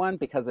interviewing someone,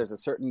 because there's a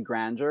certain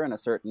grandeur and a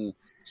certain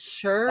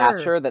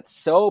stature that's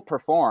so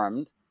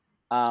performed,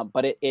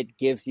 but it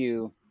gives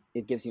you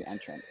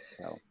entrance.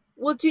 So,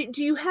 well, do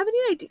you have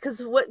any idea?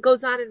 Because what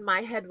goes on in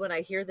my head when I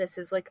hear this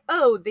is like,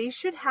 oh, they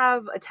should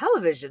have a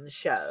television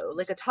show,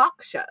 like a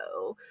talk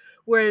show,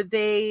 where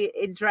they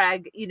in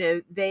drag,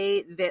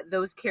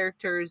 those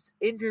characters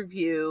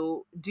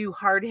do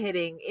hard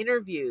hitting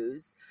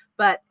interviews,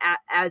 but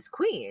as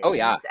queens,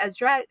 as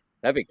drag.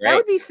 That'd be great. That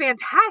would be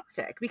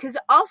fantastic, because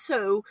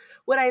also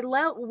what I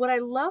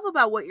love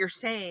about what you're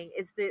saying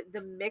is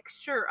the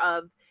mixture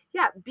of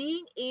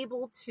being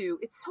able to,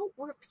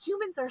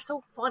 humans are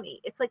so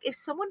funny. It's like if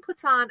someone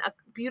puts on a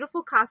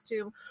beautiful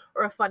costume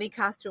or a funny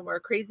costume or a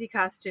crazy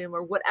costume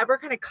or whatever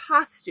kind of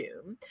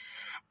costume,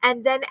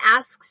 and then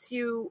asks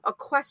you a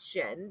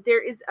question,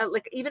 there is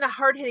even a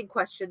hard-hitting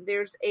question.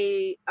 There's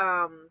a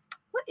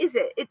what is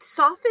it? It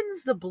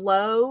softens the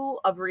blow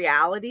of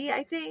reality,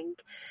 I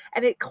think.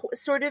 And it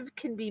sort of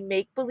can be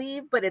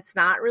make-believe, but it's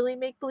not really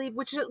make-believe,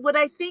 which is what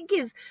I think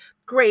is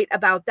great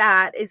about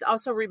that. Is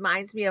also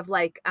reminds me of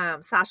like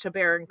Sacha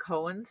Baron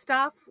Cohen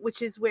stuff,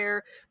 which is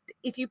where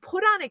if you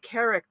put on a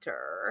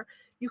character,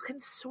 you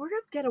can sort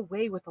of get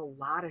away with a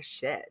lot of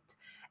shit.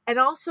 And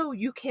also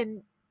you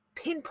can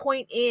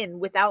pinpoint in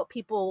without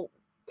people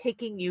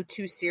taking you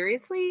too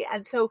seriously.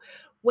 And so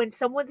when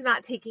someone's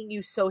not taking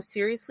you so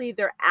seriously,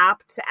 they're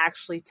apt to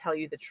actually tell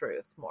you the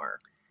truth more.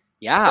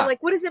 Yeah. They're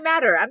like, what does it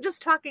matter? I'm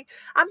just talking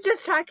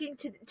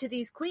to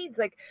these queens.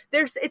 Like,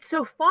 it's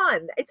so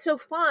fun. It's so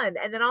fun.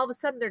 And then all of a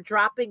sudden they're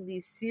dropping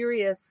these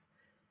serious,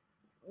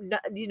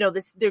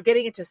 they're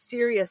getting into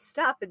serious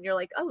stuff. And you're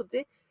like, oh,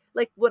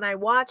 like when I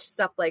watch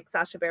stuff like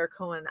Sacha Baron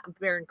Cohen,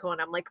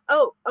 I'm like,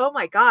 oh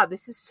my God,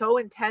 this is so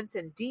intense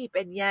and deep.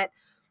 And yet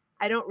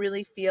I don't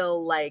really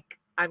feel like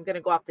I'm going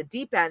to go off the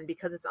deep end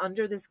because it's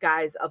under this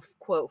guise of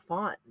quote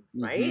fun,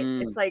 right?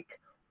 Mm-hmm. It's like,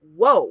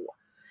 whoa,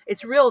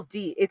 it's real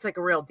deep. It's like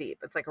a real deep.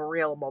 It's like a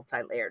real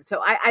multi-layered.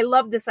 So I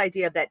love this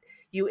idea that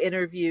you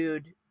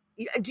interviewed.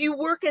 Do you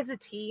work as a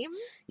team?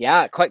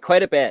 Yeah,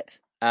 quite a bit.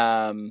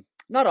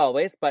 Not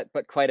always, but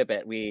quite a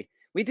bit. We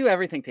do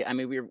everything. I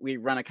mean, we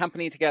run a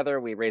company together.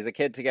 We raise a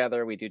kid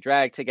together. We do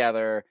drag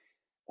together.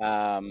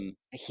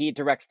 He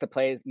directs the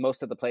plays,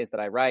 most of the plays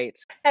that I write.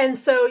 And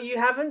so you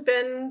haven't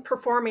been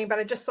performing, but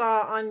I just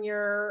saw on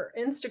your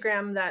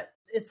Instagram that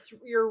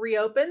you're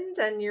reopened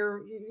and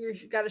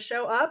you've got a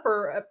show up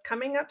or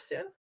coming up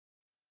soon.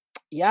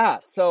 Yeah.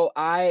 So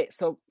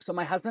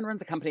my husband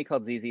runs a company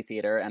called ZZ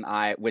Theater, and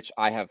which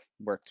I have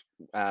worked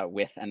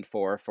with and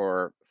for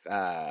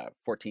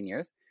 14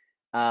 years.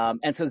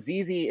 And so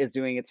ZZ is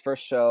doing its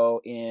first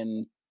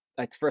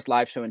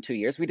live show in 2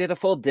 years. We did a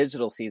full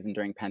digital season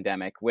during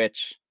pandemic,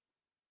 which,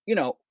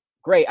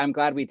 great. I'm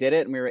glad we did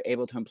it and we were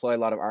able to employ a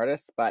lot of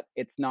artists, but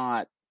it's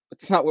not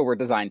what we're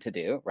designed to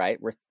do, right?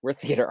 We're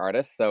theater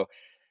artists, so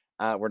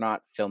we're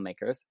not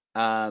filmmakers.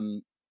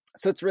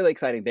 So it's really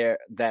exciting there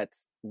that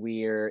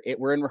we're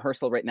in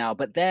rehearsal right now.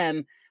 But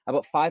then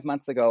about 5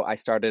 months ago, I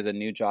started a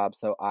new job.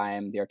 So I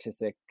am the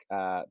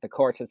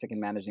co-artistic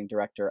and managing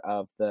director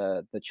of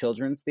the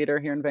Children's Theater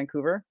here in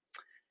Vancouver.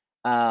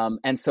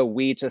 And so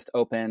we just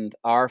opened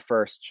our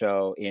first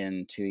show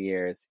in 2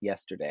 years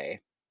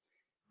yesterday.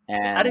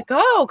 And how'd it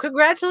go?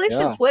 Congratulations.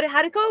 Yeah.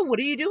 How'd it go? What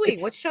are you doing?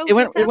 What show? It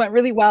went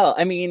really well.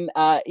 I mean,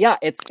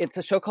 it's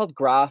a show called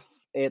Graph.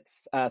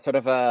 It's sort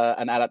of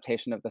an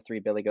adaptation of the Three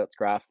Billy Goats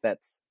Graph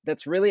that's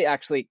really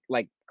actually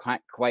like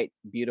quite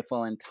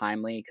beautiful and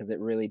timely, because it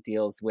really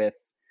deals with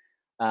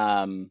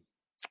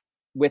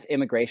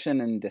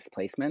immigration and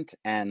displacement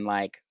and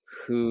like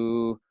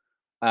who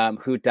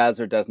who does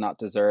or does not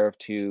deserve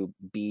to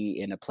be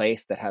in a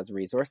place that has a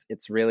resource.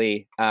 It's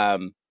really,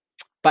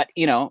 but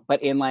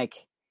in like,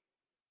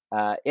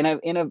 in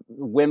a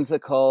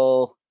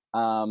whimsical,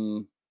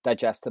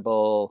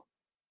 digestible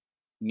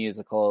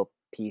musical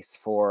piece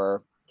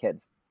for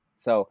kids.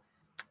 So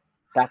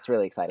that's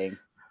really exciting.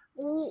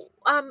 Well,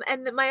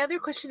 and my other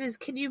question is,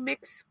 can you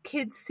mix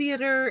kids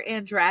theater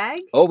and drag?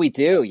 Oh, we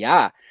do.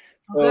 Yeah.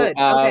 So, Good.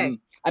 Okay.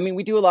 I mean,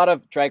 we do a lot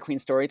of drag queen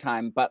story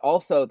time, but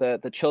also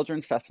the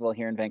Children's Festival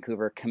here in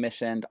Vancouver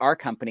commissioned our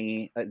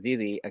company,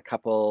 Zizi, a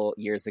couple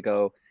years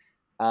ago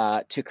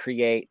to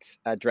create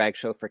a drag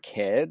show for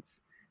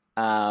kids,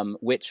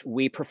 which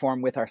we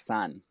perform with our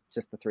son,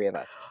 just the three of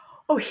us.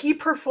 Oh, he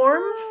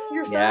performs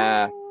your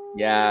son?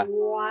 Yeah.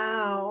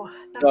 Wow.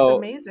 That's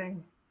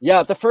amazing.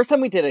 Yeah, the first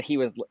time we did it, he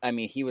was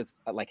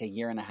like a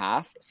year and a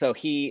half. So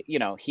he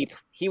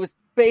was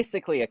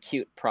basically a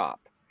cute prop.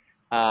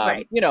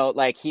 Right.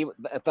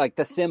 Like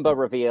the Simba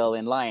reveal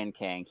in Lion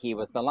King, he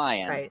was the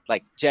lion, right.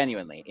 Like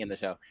genuinely in the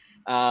show.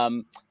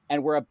 And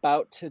we're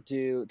about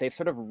to they've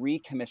sort of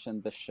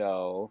recommissioned the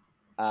show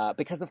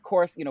because of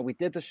course, we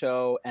did the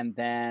show, and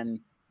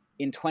then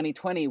in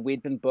 2020,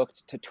 we'd been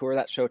booked to tour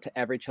that show to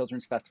every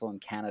children's festival in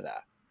Canada.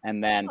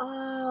 And then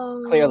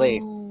clearly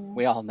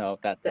we all know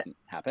that didn't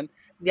happen.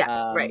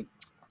 Yeah, right.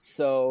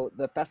 So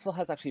the festival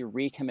has actually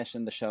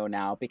recommissioned the show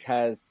now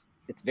because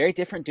it's very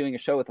different doing a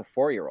show with a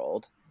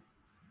 4-year-old.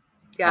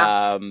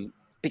 Yeah.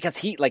 Because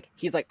he's like,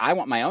 I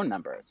want my own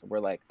numbers. We're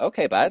like,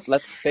 okay, bud,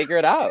 let's figure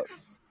it out.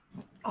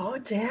 Oh,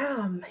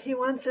 damn. He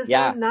wants his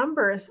own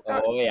numbers.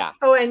 Oh, yeah.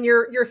 Oh, and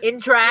you're in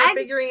drag? You're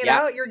figuring it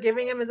out? You're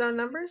giving him his own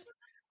numbers?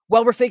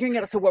 Well, we're figuring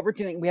it out. So what we're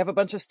doing, we have a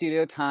bunch of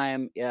studio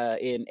time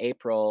in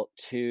April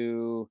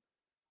to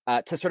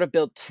sort of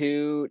build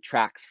 2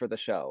 tracks for the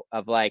show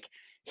of like,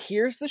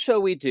 here's the show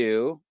we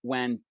do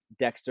when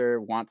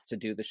Dexter wants to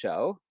do the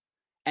show.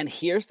 And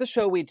here's the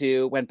show we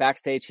do when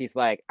backstage he's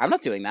like, I'm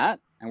not doing that.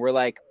 And we're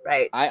like,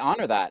 right. I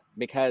honor that,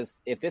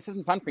 because if this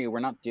isn't fun for you, we're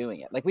not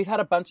doing it. Like, we've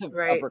had a bunch of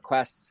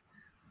requests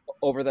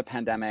over the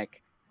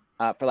pandemic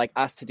for like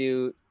us to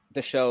do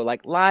the show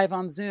like live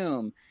on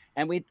Zoom.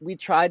 And we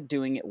tried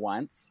doing it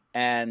once,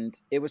 and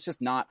it was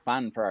just not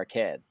fun for our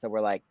kids. So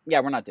we're like,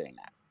 yeah, we're not doing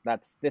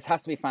that. This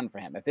has to be fun for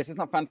him. If this is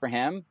not fun for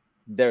him,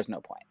 there's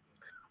no point.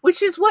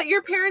 Which is what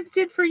your parents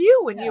did for you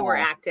when you were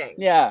acting.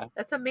 Yeah.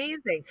 That's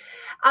amazing.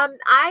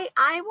 I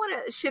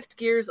want to shift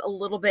gears a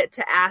little bit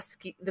to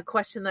ask the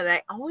question that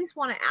I always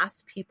want to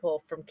ask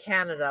people from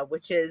Canada,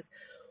 which is,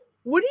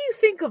 what do you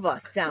think of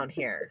us down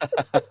here?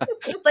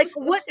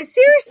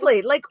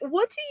 Seriously,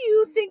 what do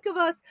you think of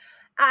us?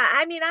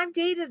 I mean, I've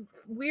dated,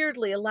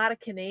 weirdly, a lot of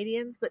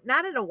Canadians, but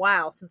not in a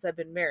while since I've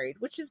been married,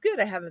 which is good.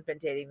 I haven't been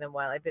dating them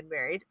while I've been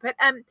married. But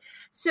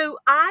so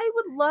I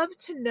would love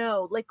to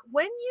know, like,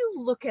 when you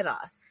look at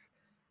us,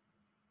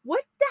 what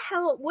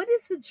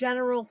is the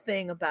general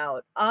thing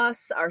about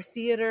us, our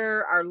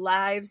theater, our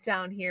lives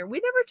down here? We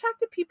never talk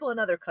to people in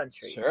other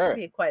countries, to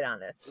be quite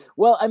honest.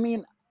 Well, I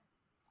mean,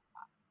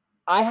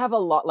 I have a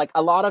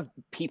lot of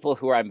people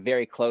who I'm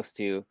very close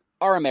to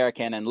are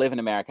American and live in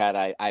America,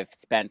 and I've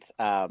spent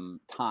time,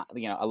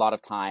 a lot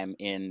of time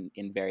in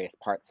various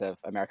parts of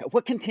America.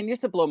 What continues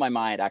to blow my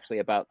mind actually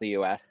about the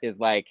US is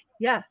like,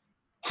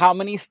 how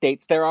many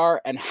states there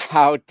are and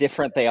how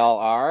different they all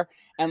are.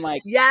 And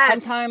like,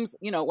 sometimes,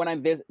 when I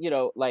visit,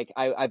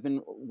 I've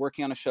been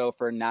working on a show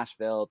for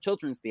Nashville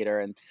Children's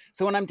Theater. And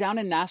so when I'm down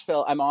in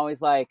Nashville, I'm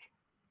always like,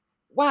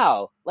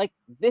 wow, like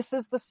this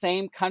is the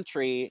same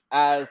country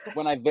as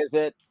when I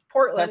visit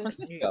Portland, San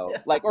Francisco,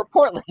 or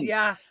Portland.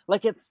 Yeah.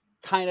 Like, it's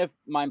kind of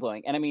mind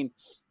blowing. And I mean,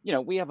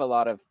 we have a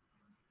lot of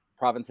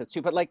provinces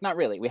too, but like, not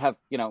really. We have,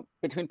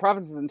 between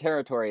provinces and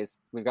territories,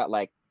 we've got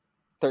like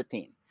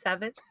 13.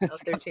 7? Oh,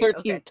 13.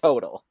 13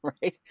 total,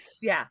 right?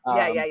 Yeah.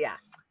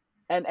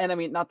 And I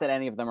mean, not that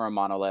any of them are a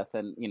monolith,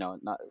 and,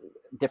 not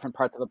different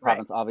parts of the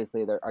province,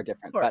 obviously there are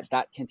different, but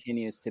that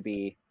continues to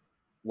be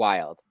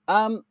wild.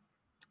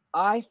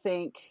 I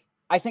think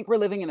we're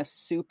living in a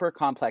super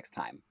complex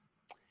time.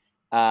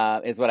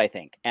 Is what I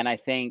think. And I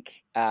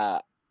think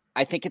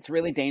it's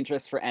really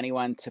dangerous for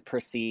anyone to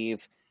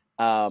perceive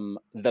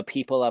the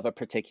people of a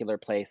particular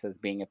place as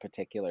being a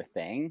particular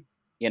thing,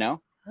 Yeah.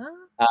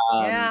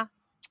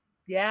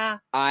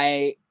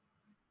 I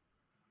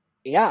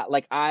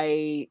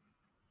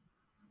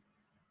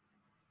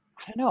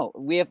don't know.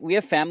 We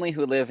have family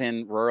who live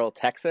in rural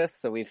Texas,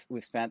 so we've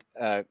spent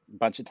a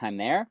bunch of time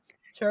there.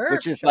 Sure.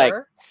 Like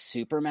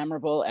super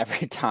memorable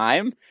every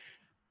time.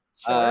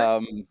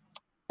 Sure.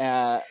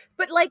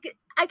 But like,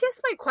 I guess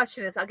my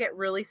question is, I'll get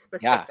really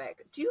specific.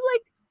 Yeah. Do you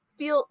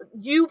feel,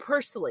 you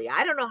personally,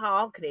 I don't know how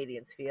all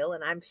Canadians feel,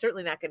 and I'm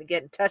certainly not going to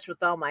get in touch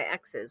with all my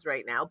exes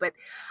right now, but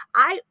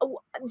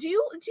do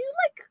you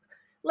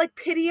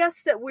pity us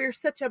that we're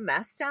such a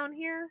mess down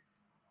here?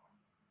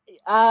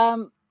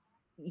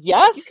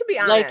 Yes. You can be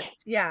honest.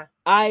 Yeah.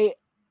 I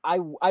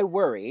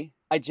worry.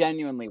 I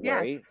genuinely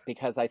worry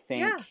because I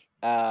think,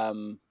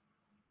 the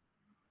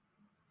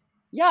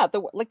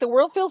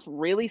world feels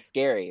really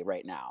scary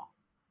right now.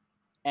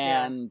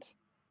 And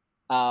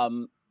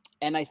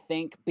And I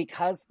think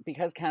because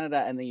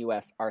Canada and the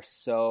US are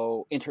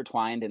so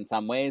intertwined in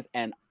some ways,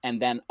 and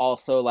then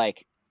also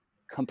like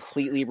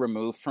completely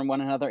removed from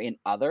one another in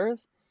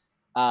others,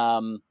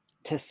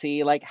 to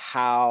see like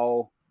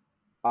how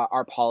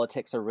our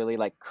politics are really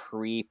like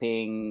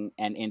creeping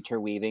and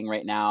interweaving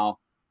right now,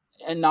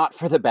 and not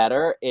for the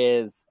better,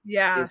 is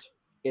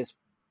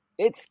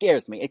it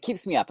scares me. It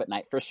keeps me up at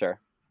night for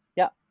sure.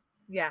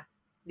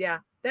 Yeah.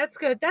 That's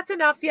good. That's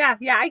enough. Yeah,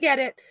 I get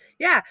it.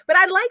 Yeah, but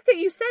I like that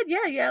you said,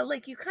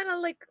 like you kind of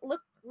like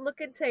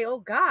look and say, "Oh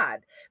God,"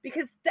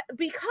 because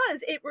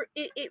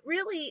it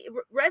really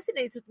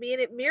resonates with me,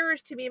 and it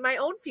mirrors to me my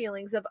own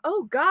feelings of,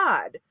 "Oh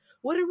God,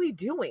 what are we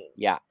doing?"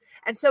 Yeah.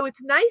 And so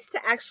it's nice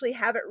to actually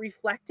have it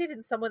reflected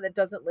in someone that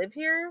doesn't live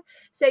here.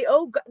 Say,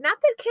 "Oh God," not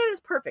that Canada's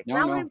perfect. It's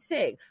not what I'm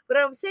saying. But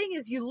what I'm saying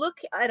is, you look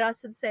at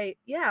us and say,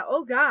 "Yeah,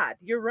 oh God,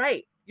 you're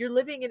right. You're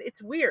living in.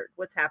 It's weird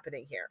what's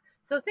happening here."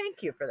 So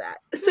thank you for that.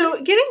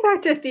 So getting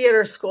back to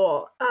theater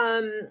school,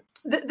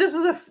 this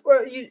was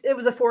it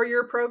was a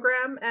 4-year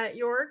program at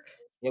York.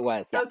 It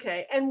was. Yeah.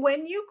 Okay. And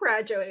when you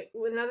graduate,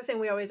 another thing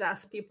we always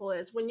ask people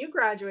is, when you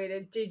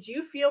graduated, did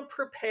you feel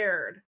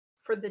prepared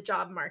for the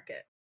job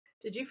market?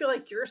 Did you feel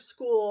like your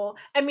school,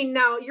 I mean,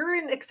 now you're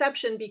an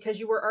exception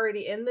because you were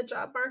already in the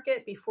job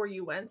market before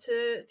you went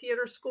to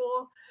theater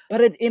school.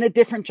 But in a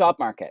different job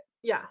market.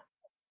 Yeah.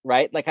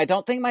 Right? Like, I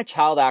don't think my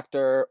child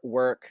actor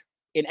work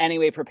in any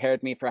way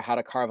prepared me for how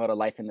to carve out a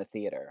life in the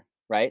theater,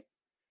 right?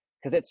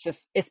 Because it's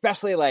just,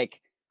 especially like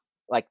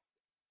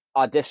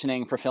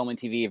auditioning for film and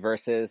TV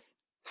versus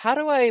how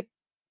do I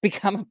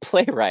become a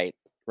playwright,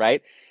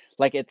 right?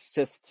 Like, it's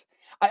just,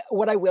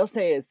 what I will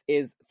say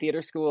is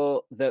theater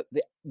school, the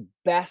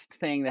best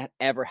thing that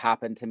ever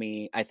happened to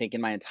me, I think,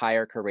 in my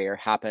entire career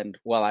happened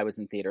while I was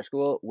in theater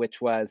school,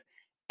 which was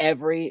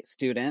every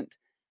student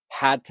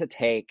had to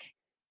take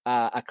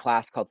a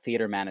class called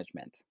theater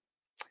management.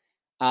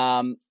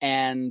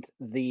 And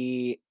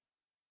the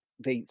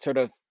sort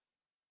of,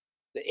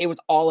 it was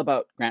all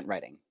about grant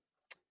writing.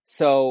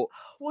 So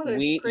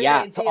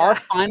so our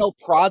final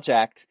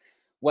project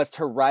was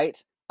to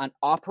write an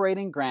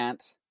operating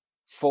grant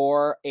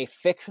for a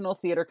fictional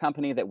theater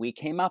company that we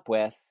came up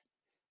with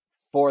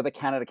for the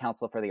Canada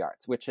Council for the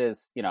Arts, which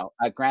is,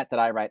 a grant that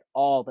I write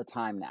all the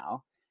time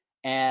now.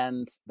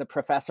 And the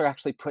professor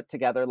actually put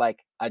together like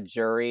a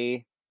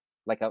jury,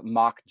 like a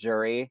mock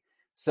jury.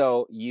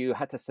 So you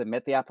had to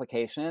submit the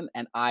application,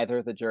 and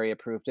either the jury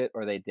approved it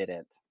or they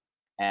didn't.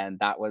 And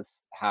that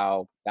was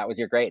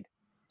your grade.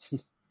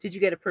 Did you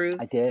get approved?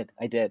 I did.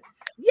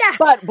 Yes.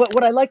 But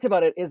what I liked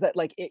about it is that,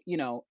 like, it,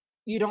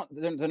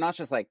 they're not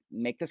just like,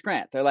 make this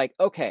grant. They're like,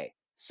 okay,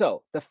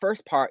 so the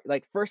first part,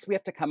 like, first you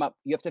have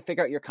to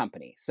figure out your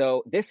company.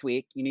 So this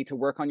week you need to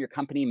work on your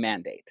company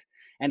mandate.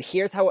 And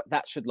here's how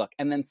that should look.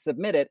 And then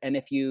submit it. And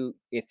if you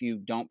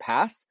don't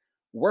pass,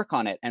 work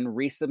on it and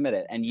resubmit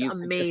it. And you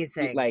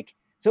amazing.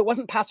 So it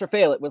wasn't pass or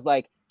fail. It was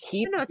like,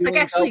 keep it's doing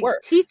like actually the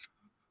work.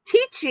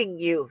 Teaching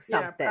you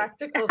something. Yeah,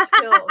 practical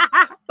skills.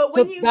 But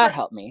when that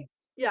helped me.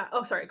 Yeah.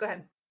 Oh, sorry. Go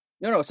ahead.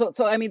 No. So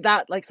I mean,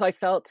 that, like, so I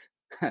felt,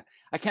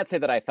 I can't say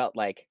that I felt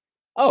like,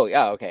 oh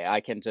yeah, okay,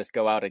 I can just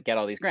go out and get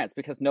all these grants,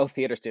 because no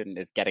theater student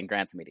is getting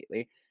grants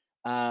immediately.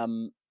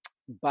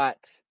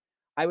 But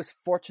I was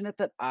fortunate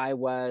that I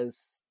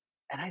was,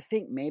 and I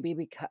think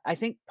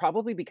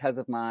probably because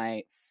of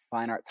my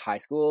fine arts high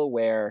school,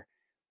 where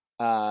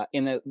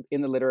in the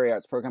literary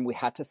arts program, we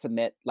had to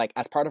submit, like,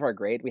 as part of our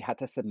grade, we had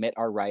to submit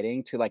our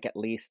writing to like at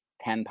least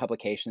 10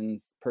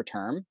 publications per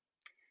term.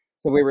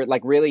 So we were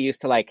like really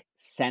used to like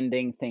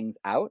sending things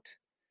out.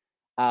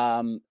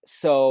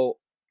 So,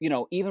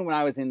 even when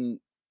I was in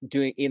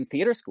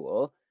theater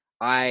school,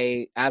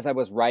 as I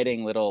was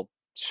writing little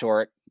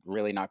short,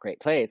 really not great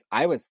plays,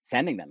 I was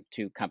sending them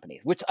to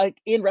companies, which, like,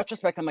 in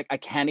retrospect, I'm like, I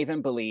can't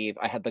even believe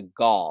I had the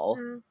gall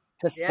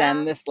to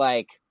send this,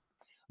 like,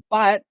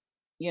 but,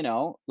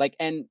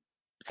 and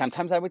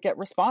sometimes I would get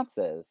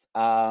responses.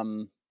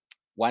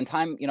 One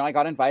time, I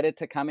got invited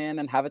to come in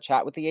and have a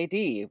chat with the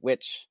AD,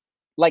 which,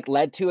 like,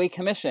 led to a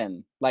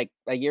commission like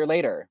a year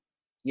later,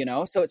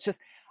 so it's just,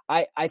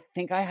 I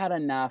think I had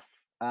enough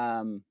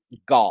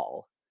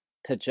gall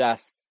to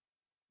just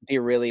be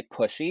really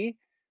pushy.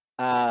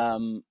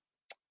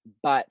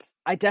 But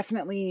I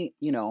definitely,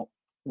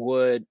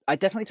 I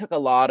definitely took a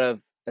lot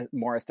of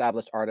more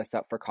established artists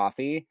out for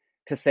coffee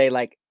to say,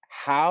 like,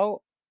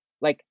 how,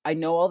 like, I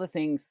know all the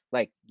things,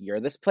 like, you're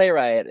this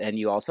playwright and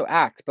you also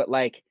act, but,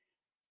 like,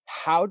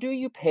 how do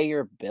you pay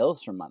your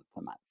bills from month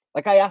to month?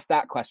 Like, I asked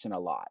that question a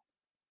lot.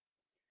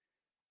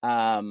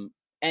 And,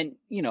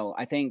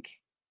 I think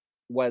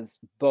was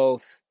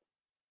both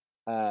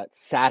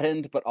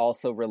saddened but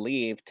also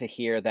relieved to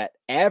hear that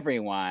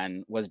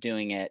everyone was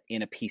doing it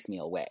in a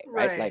piecemeal way,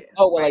 right? Like,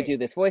 oh, well, I do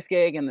this voice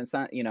gig, and then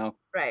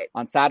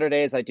on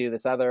Saturdays I do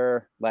this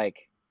other,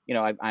 like,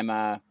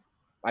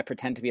 I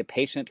pretend to be a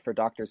patient for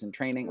doctors in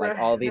training, like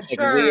all these like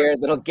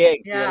weird little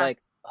gigs. You're like,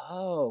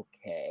 oh,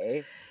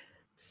 okay.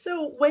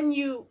 So when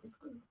you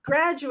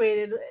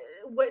graduated,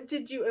 what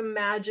did you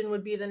imagine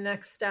would be the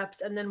next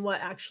steps, and then what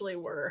actually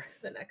were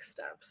the next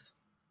steps?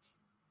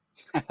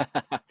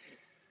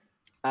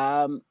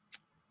 I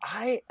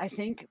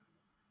think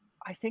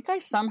I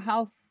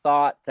somehow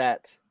thought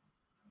that,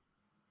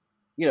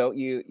 you know,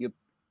 you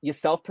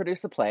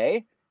self-produce a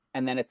play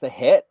and then it's a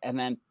hit and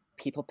then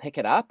people pick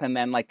it up and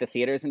then like the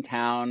theaters in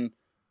town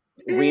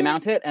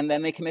remount it and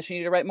then they commission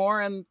you to write more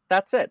and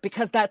that's it.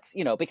 Because that's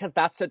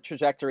a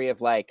trajectory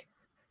of like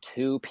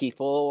 2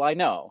 people I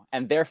know,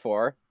 and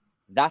therefore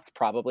that's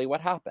probably what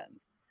happened.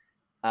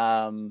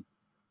 And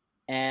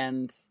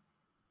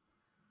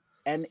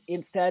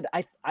instead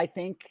I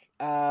think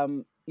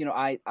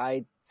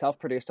I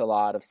self-produced a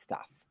lot of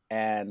stuff,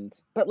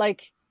 but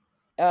like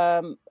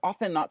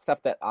often not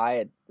stuff that I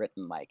had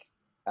written. Like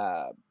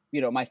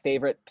my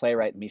favorite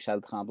playwright,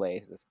 Michel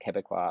Tremblay, this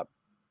Québécois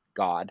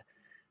god,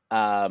 who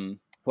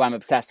I'm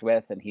obsessed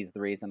with, and he's the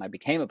reason I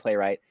became a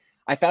playwright.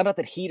 I found out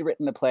that he'd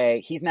written a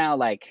play. He's now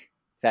like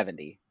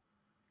 70.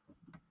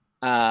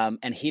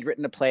 And he'd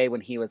written a play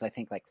when he was, I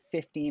think, like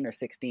 15 or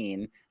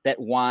 16 that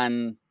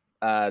won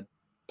a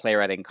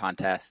playwriting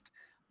contest.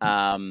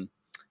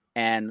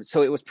 And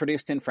so it was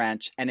produced in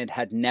French and it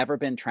had never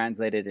been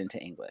translated into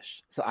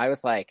English. So I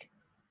was like,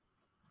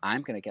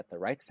 I'm going to get the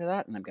rights to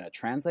that and I'm going to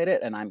translate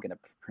it and I'm going to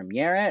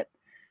premiere it.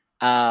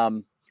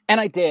 And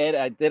I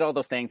did all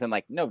those things and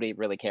like nobody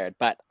really cared,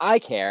 but I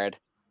cared.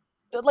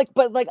 But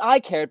I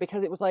cared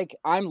because it was like,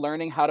 I'm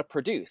learning how to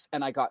produce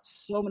and I got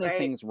so many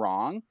things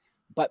wrong,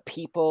 but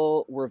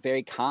people were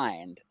very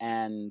kind.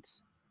 And,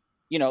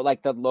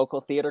 like the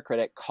local theater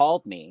critic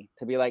called me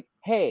to be like,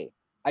 hey,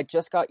 I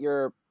just got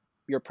your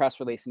press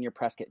release and your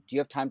press kit. Do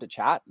you have time to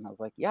chat? And I was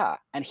like, yeah.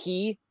 And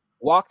he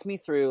walked me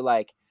through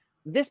like,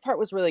 this part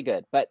was really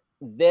good, but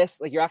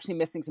this, like, you're actually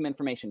missing some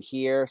information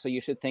here. So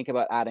you should think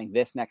about adding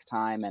this next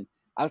time. And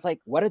I was like,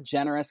 what a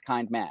generous,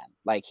 kind man.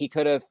 Like he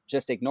could have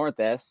just ignored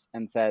this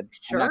and said,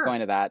 sure, I'm not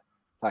going to that.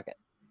 Fuck it.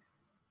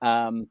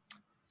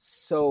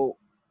 So,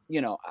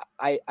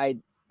 I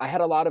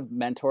had a lot of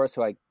mentors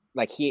who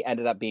he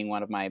ended up being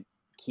one of my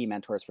key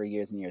mentors for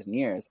years and years and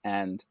years.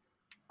 And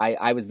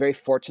I was very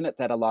fortunate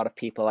that a lot of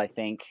people, I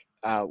think,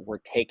 were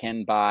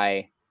taken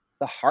by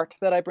the heart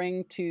that I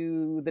bring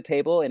to the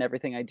table in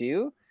everything I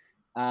do.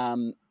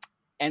 And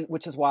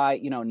which is why,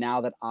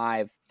 now that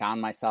I've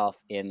found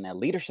myself in a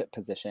leadership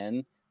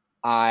position,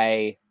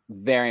 I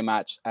very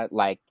much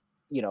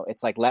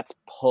it's like, let's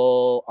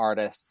pull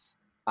artists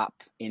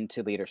up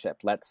into leadership.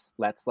 Let's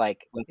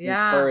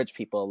encourage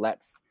people.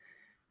 Let's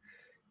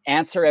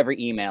answer every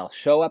email,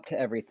 show up to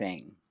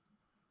everything.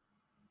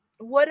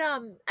 What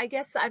I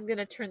guess I'm going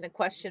to turn the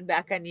question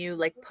back on you.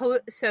 Like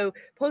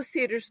post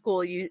theater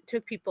school, you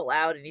took people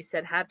out and you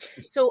said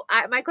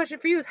my question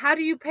for you is, how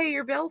do you pay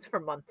your bills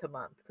from month to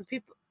month? Because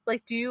people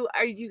like, do you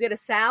get a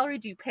salary?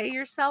 Do you pay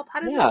yourself?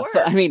 How does it work?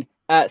 So I mean,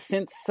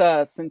 since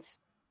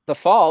the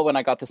fall when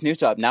I got this new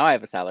job, now I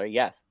have a salary,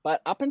 yes.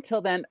 But up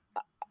until then,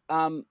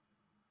 a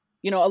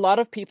lot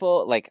of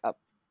people, like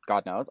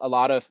God knows, a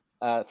lot of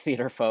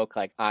theater folk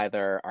like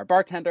either are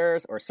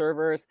bartenders or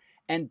servers.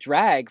 And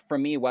drag for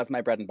me was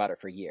my bread and butter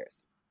for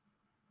years.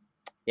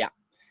 Yeah.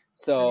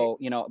 So,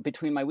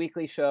 between my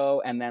weekly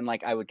show and then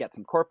like I would get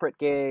some corporate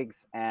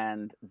gigs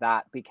and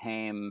that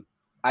became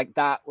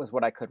that was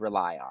what I could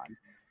rely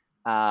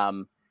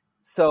on.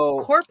 So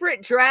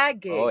corporate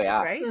drag gigs,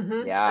 right?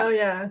 Mm-hmm. Yeah. Oh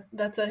yeah.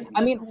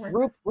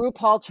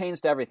 RuPaul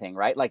changed everything,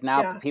 right? Like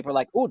now people are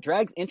like, oh,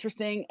 drag's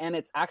interesting and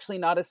it's actually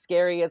not as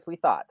scary as we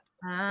thought.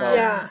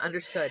 Yeah,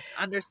 understood.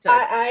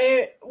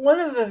 I one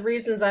of the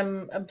reasons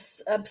I'm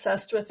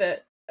obsessed with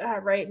it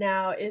right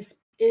now is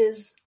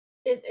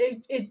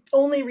it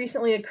only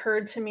recently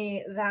occurred to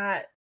me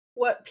that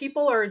what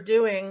people are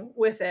doing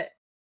with it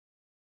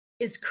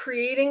is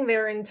creating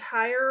their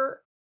entire,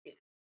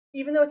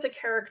 even though it's a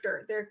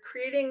character, they're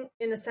creating,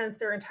 in a sense,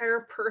 their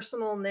entire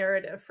personal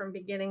narrative from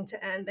beginning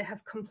to end. They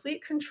have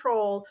complete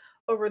control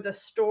over the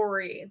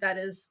story that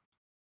is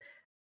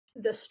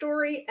the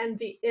story and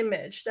the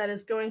image that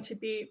is going to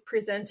be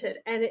presented.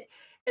 And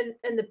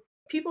the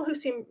people who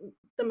seem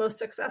the most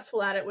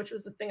successful at it, which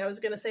was the thing I was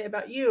going to say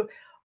about you,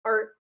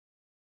 are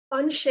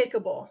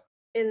unshakable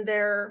in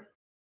their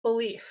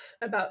belief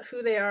about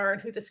who they are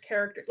and who this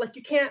character, like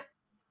you can't,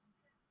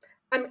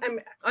 I'm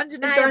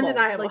undeniable. They're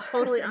undeniable. Like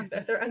totally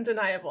they're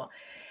undeniable.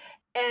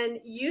 And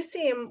you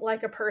seem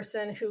like a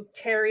person who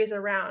carries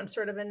around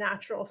sort of a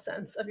natural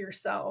sense of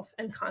yourself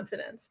and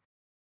confidence.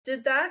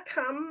 Did that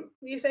come,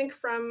 you think,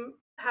 from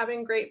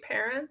having great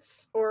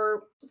parents,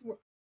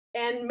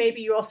 and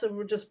maybe you also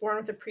were just born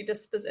with a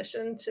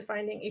predisposition to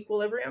finding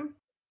equilibrium?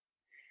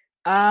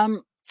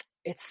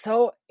 It's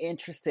so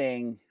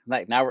interesting.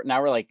 Like now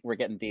we're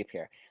getting deep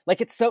here.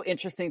 Like it's so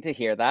interesting to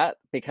hear that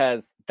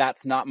because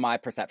that's not my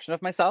perception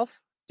of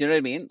myself. Do you know what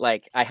I mean?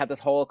 Like I had this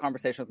whole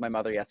conversation with my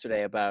mother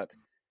yesterday about,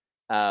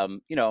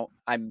 I'm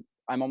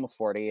almost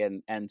 40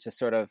 and just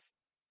sort of,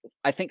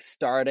 I think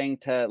starting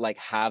to like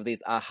have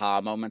these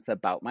aha moments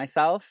about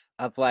myself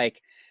of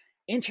like,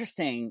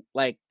 interesting.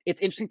 Like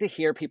it's interesting to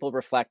hear people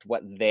reflect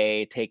what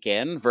they take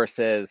in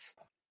versus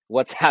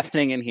what's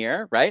happening in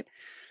here. Right.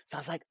 So I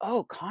was like,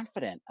 oh,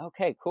 confident.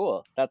 Okay,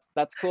 cool. That's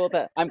cool.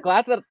 That I'm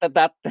glad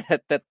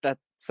that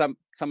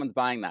someone's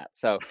buying that.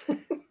 So,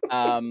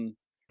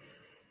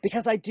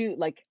 because I do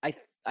like,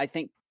 I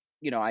think,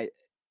 you know,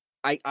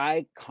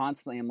 I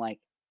constantly am like,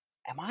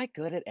 am I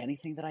good at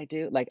anything that I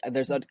do? Like,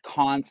 there's a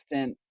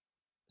constant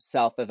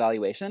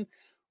self-evaluation,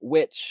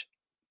 which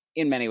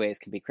in many ways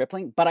can be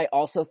crippling, but I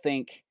also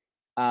think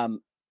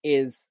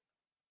is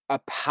a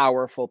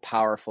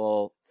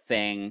powerful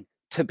thing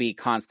to be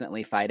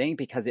constantly fighting,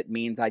 because it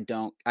means I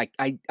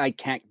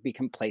can't be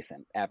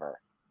complacent ever.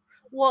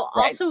 Well,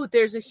 Right. also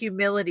there's a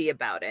humility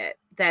about it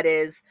that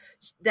is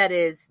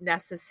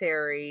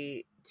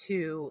necessary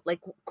to,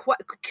 like,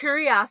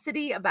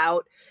 curiosity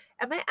about,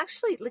 am I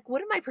actually, like,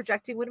 what am I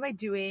projecting? What am I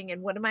doing?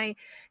 And what am I,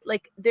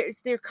 like,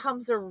 there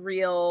comes a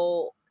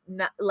real,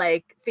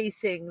 like,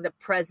 facing the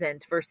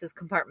present versus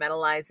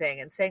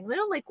compartmentalizing and saying, you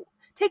know, like,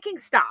 taking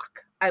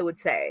stock, I would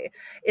say,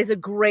 is a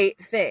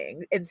great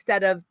thing,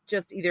 instead of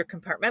just either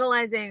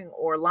compartmentalizing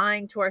or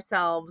lying to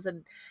ourselves.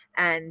 And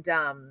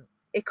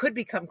it could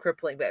become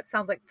crippling, but it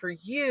sounds like for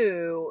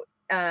you,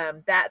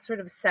 that sort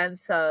of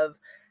sense of,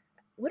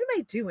 what am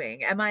I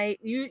doing?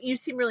 You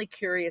seem really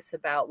curious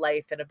about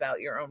life and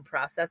about your own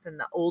process. And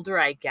the older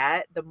I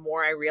get, the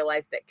more I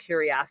realize that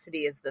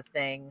curiosity is the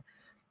thing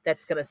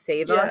that's going to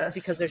save us,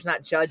 because there's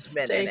not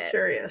judgment in it. Stay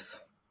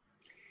curious.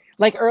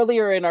 Like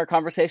earlier in our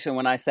conversation,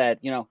 when I said,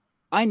 you know,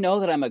 I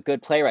know that I'm a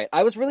good playwright,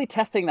 I was really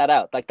testing that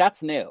out. Like,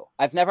 that's new.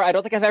 I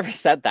don't think I've ever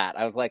said that.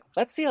 I was like,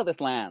 let's see how this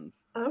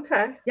lands.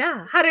 Okay.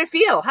 Yeah. How did it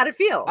feel?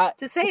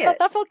 To say it?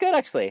 That felt good,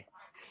 actually.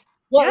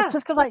 Well, Yeah. it's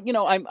just because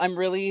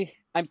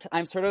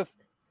I'm sort of,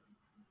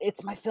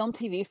 it's my film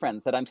TV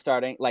friends that I'm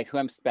starting, like, who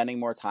I'm spending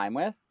more time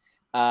with,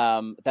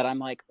 that I'm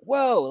like,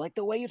 whoa, like,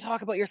 the way you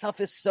talk about yourself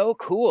is so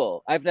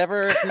cool. I've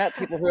never met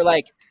people who are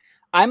like,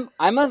 I'm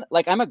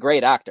a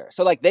great actor.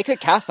 So, like, they could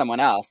cast someone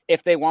else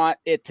if they want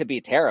it to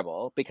be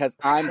terrible, because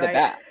I'm the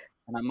best.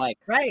 And I'm like,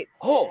 Right.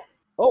 oh,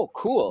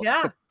 cool.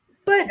 Yeah.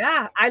 But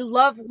Yeah. I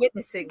love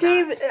witnessing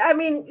Dave, that. I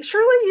mean,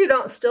 surely you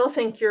don't still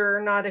think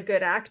you're not a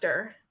good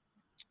actor.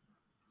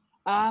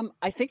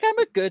 I think I'm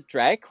a good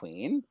drag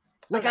queen.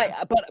 Like, Okay.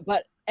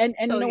 but So,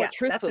 you know yeah, what? that's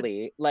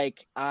Truthfully,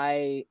 like,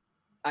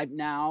 I've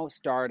now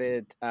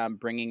started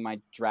bringing my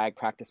drag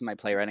practice and my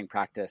playwriting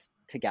practice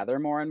together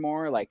more and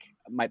more. Like,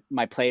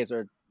 my plays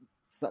are,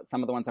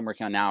 some of the ones I'm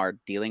working on now are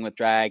dealing with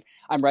drag.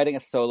 I'm writing a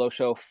solo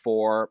show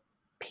for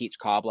Peach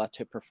Cobblah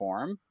to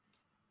perform,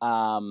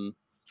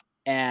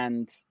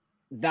 and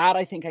that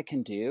I think I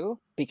can do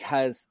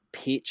because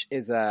Peach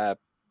is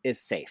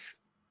safe.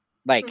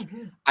 Like,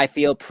 I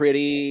feel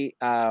pretty.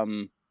 I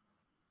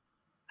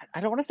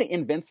don't want to say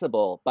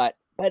invincible, but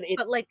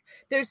like,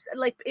 there's,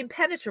 like,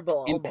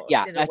 impenetrable almost,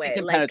 yeah, in a I way.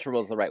 think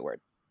impenetrable is the right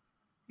word.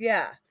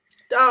 Yeah.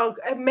 Oh,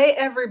 may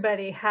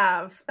everybody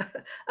have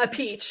a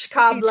Peach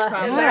Cobblah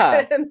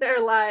Cobblah. in their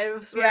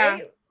lives,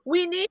 right?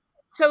 We need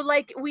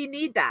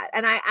that.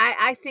 And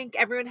I think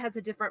everyone has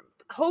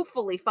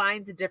hopefully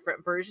finds a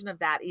different version of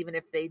that, even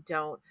if they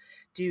don't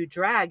do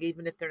drag,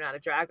 even if they're not a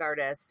drag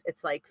artist.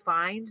 It's like,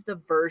 find the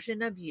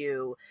version of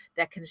you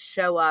that can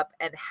show up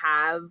and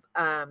have,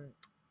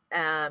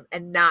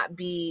 and not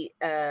be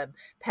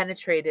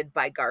penetrated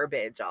by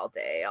garbage all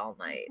day, all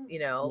night, you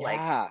know, like,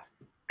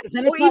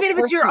 then or it's even not if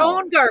it's your personal.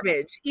 own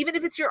garbage,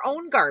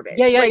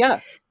 Yeah, like, yeah.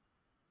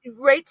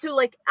 right. So,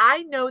 like,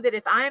 I know that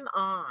if I'm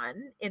on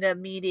in a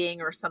meeting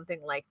or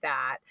something like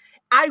that,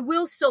 I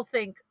will still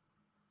think,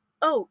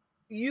 oh,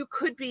 you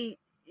could be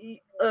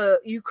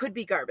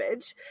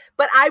garbage,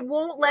 but I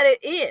won't let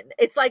it in.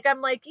 It's like, I'm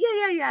like,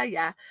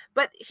 yeah.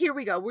 But here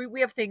we go.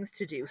 We have things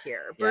to do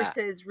here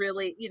versus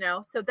really, you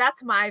know, so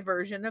that's my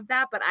version of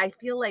that. But I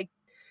feel like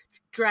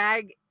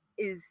drag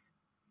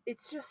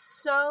it's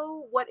just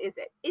so, what is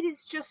it? It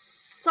is just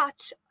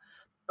such,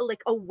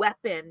 like, a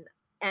weapon,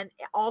 and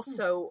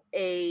also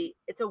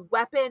it's a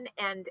weapon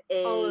and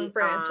a olive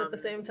branch at the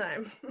same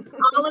time.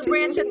 Olive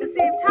branch at the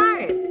same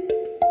time.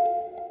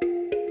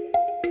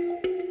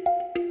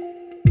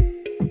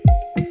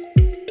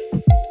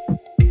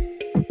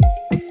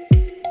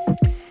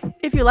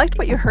 If you liked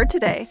what you heard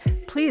today,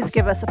 please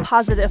give us a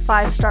positive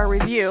 5-star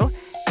review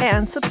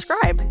and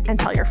subscribe and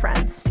tell your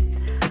friends.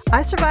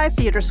 I Survived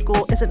Theater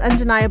School is an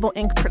Undeniable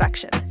Inc.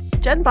 production.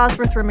 Jen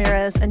Bosworth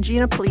Ramirez and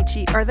Gina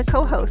Polici are the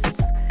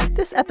co-hosts.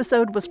 This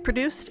episode was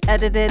produced,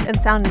 edited, and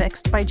sound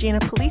mixed by Gina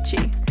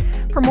Polici.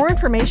 For more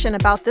information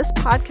about this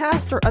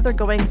podcast or other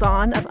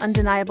goings-on of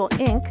Undeniable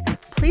Inc.,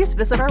 please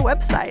visit our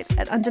website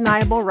at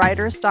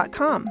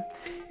undeniablewriters.com.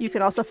 You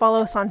can also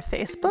follow us on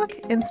Facebook,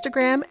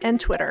 Instagram, and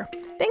Twitter.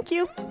 Thank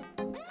you.